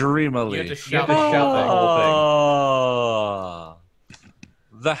sighed dreamily. You have to You have shout to shout the Oh, whole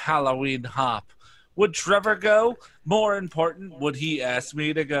the Halloween hop. Would Trevor go? More important, would he ask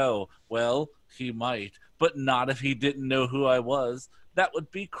me to go? Well, He might, but not if he didn't know who I was. That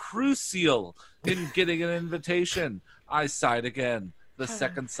would be crucial in getting an invitation. I sighed again. The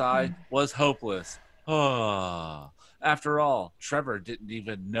second sigh was hopeless. Ah. After all, Trevor didn't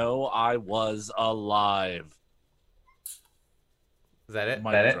even know I was alive. Is that it?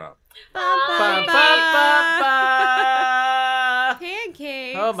 Mic drop. Ba, ba, ba.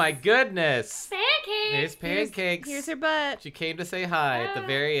 Pancakes. Oh my goodness. Pancakes. There's pancakes. Here's her butt. She came to say hi at the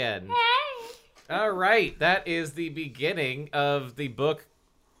very end. Hey. All right, that is the beginning of the book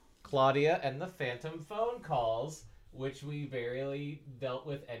Claudia and the Phantom Phone Calls, which we barely dealt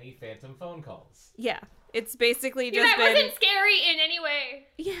with any phantom phone calls. Yeah. It's basically Yeah, just that been. wasn't scary in any way.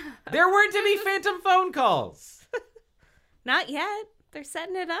 Yeah. There weren't any phantom phone calls. Not yet. They're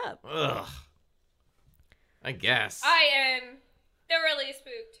setting it up. Ugh. I guess. I am thoroughly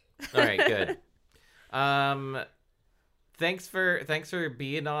spooked. All right, good. Thanks for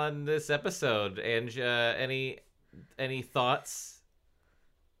being on this episode. And any thoughts?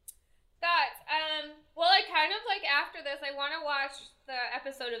 Well, I kind of like after this, I want to watch the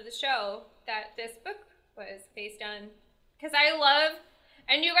episode of the show that this book was based on. Because I love,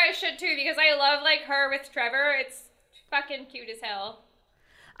 and you guys should too, because I love like her with Trevor. It's fucking cute as hell.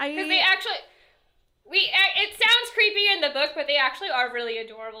 Because they actually, it sounds creepy in the book, but they actually are really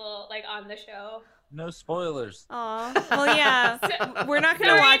adorable, like on the show. No spoilers. Aw. Well, yeah. We're not going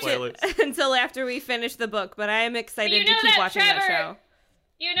to watch Spoilers. it until after we finish the book, but I am excited you to know keep that watching Trevor- that show.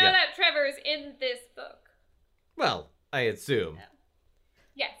 You know Yeah. that Trevor's in this book. Well, I assume.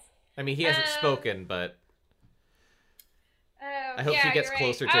 Yes. I mean, he hasn't Um, spoken, but Oh, I hope she yeah, gets you're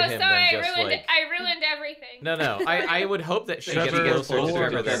closer right. to Oh, him sorry, than just like. I ruined everything. No. I would hope that she gets Trevor closer to Ford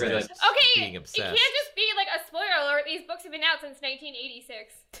Trevor than says- just Okay, being it obsessed. can't just be like a spoiler alert. These books have been out since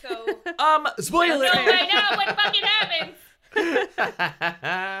 1986, so Spoiler. know by now what fucking happens.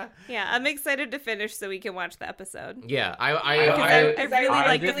 Yeah, I'm excited to finish so we can watch the episode. Yeah, I really I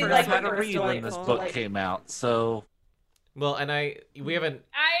like the didn't first know how to one. read when this book came out, so well, and we haven't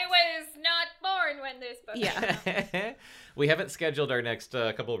I was not born when this book. Yeah. we haven't scheduled our next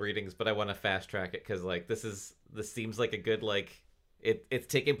couple of readings, but I want to fast track it because like this seems like a good like it's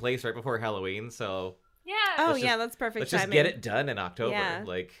taking place right before Halloween, so Yeah. Oh, Let's yeah, just- that's perfect let's timing. just get it done in October. Yeah.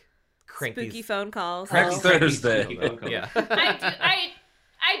 Like crank Spooky these. phone calls. Next Thursday. Yeah.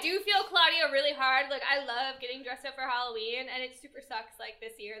 I do feel Claudia really hard. Like I love getting dressed up for Halloween, and it super sucks like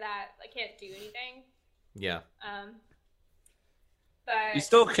this year that I can't do anything. Yeah. But you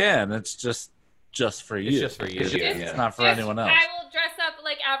still can. It's just for you. It's just for you. Yeah. It's not for just- anyone else. I will dress up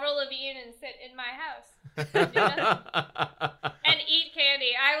like Avril Lavigne and sit in my house and eat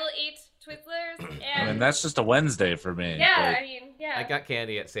candy. I will eat Twizzlers and. I mean, that's just a Wednesday for me. yeah, Like, I mean, yeah. I got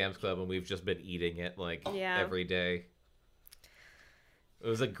candy at Sam's Club and we've just been eating it like Yeah. every day. It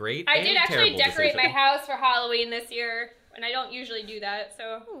was a great. I and did actually terrible decorate my decision. house for Halloween this year, and I don't usually do that.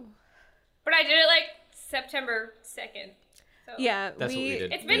 So, but I did it like September 2nd. So. Yeah, That's what we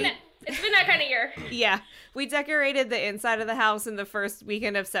did. It's been that kind of year. Yeah, we decorated the inside of the house in the first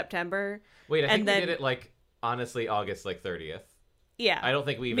weekend of September. Wait, I and think then- we did it like honestly August like 30th. Yeah, I don't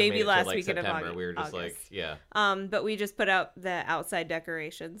think we even Maybe made it last till like weekend of September. We were just August. like, yeah. but we just put out the outside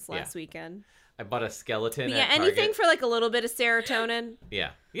decorations last weekend. I bought a skeleton. But yeah, at anything Target. for like a little bit of serotonin.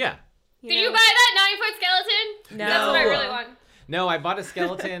 Yeah. Did you buy that 9-foot skeleton? No. That's what I really want. No, I bought a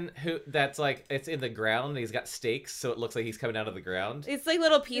skeleton that's like it's in the ground and he's got stakes, so it looks like he's coming out of the ground, It's like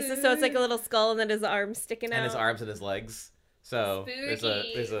little pieces, so it's like a little skull and then his arms sticking out. and his arms and his legs. So there's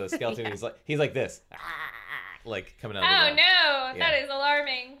a skeleton. Yeah. He's like this, like coming out of the Oh ground. no, Yeah. that is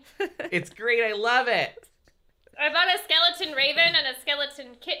alarming. It's great. I love it. I bought a skeleton raven and a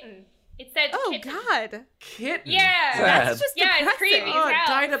skeleton kitten. It said Oh kitten. God, Kitten. Yeah. Sad. that's just Yeah, it's depressing. creepy Oh, as it hell.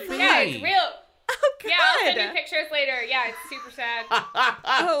 died a Yeah, it's baby. real. Oh God. Yeah, I'll send you pictures later. Yeah, it's super sad.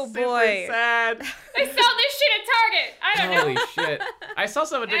 Oh, Super boy. sad. They sell this shit at Target. I don't know. Holy shit! I saw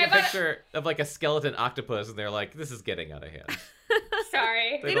someone take I a bought a- picture of like a skeleton octopus, and they're like, "This is getting out of hand."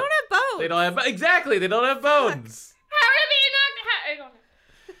 Sorry. They don't have bones. They don't have exactly. They don't have bones. How are they not?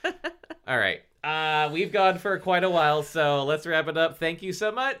 I don't know. All right. We've gone for quite a while, so let's wrap it up. Thank you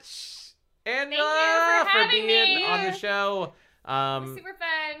so much, Angela, you for having being me. on the show. Super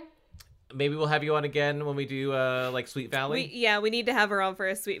fun. Maybe we'll have you on again when we do like Sweet Valley. We need to have her on for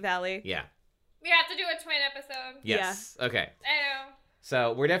a Sweet Valley. Yeah. We have to do a twin episode. Yes. Okay. I know.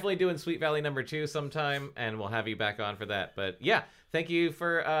 So we're definitely doing Sweet Valley #2 sometime, and we'll have you back on for that. But yeah, thank you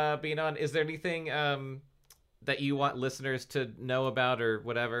for being on. Is there anything that you want listeners to know about or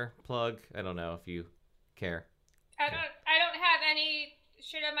whatever? Plug? I don't know if you care. I don't have any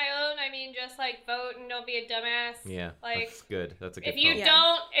shit of my own. I mean just like vote and don't be a dumbass. Yeah, Like that's good. That's a good if you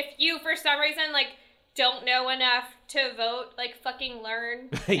call. Yeah. if you for some reason like don't know enough to vote, like fucking learn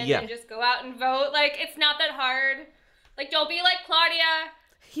and Yeah. then just go out and vote. Like it's not that hard. Like don't be like Claudia.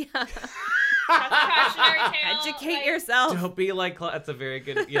 Yeah. That's a cautionary tale. Educate Like, yourself. Don't be like that's a very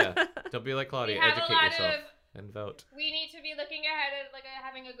good. Yeah, don't be like Claudia. We have a Educate lot yourself of- and vote. We need to be looking ahead at like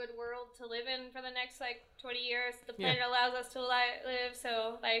having a good world to live in for the next like 20 years. The Yeah. planet allows us to live,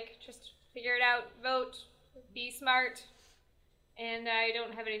 so like just figure it out, vote, be smart. And I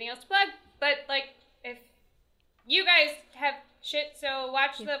don't have anything else to plug, but like if you guys have shit, so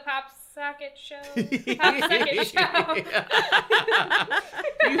watch the Pop Socket show. Pop Socket show.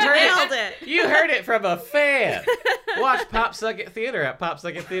 You heard Nailed it. it. You heard it from a fan. Watch Pop Sucket Theater at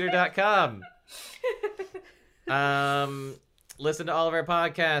popsuckettheater.com. Listen to all of our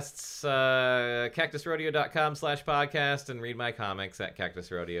podcasts, cactusrodeo.com/podcast, and read my comics at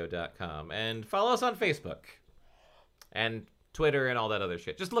cactusrodeo.com. And follow us on Facebook and Twitter and all that other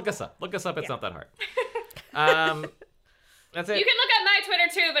shit. Just look us up. Look us up. It's not that hard. That's it. You can look at my Twitter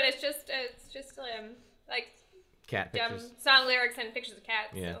too, but it's just like Cat dumb pictures. song lyrics and pictures of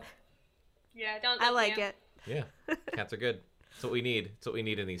cats. Yeah. So. Yeah, don't. I look me like up. it. Yeah, cats are good. That's what we need. That's what we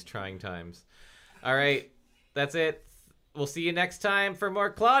need in these trying times. All right, that's it. We'll see you next time for more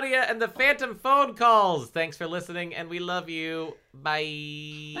Claudia and the Phantom phone calls. Thanks for listening, and we love you. Bye.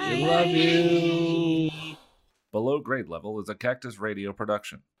 We love you. Below Grade Level is a Cactus Radio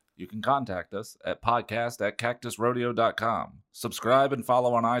production. You can contact us at podcast@cactusrodeo.com. Subscribe and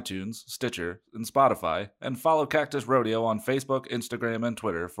follow on iTunes, Stitcher, and Spotify, and follow Cactus Rodeo on Facebook, Instagram, and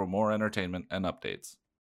Twitter for more entertainment and updates.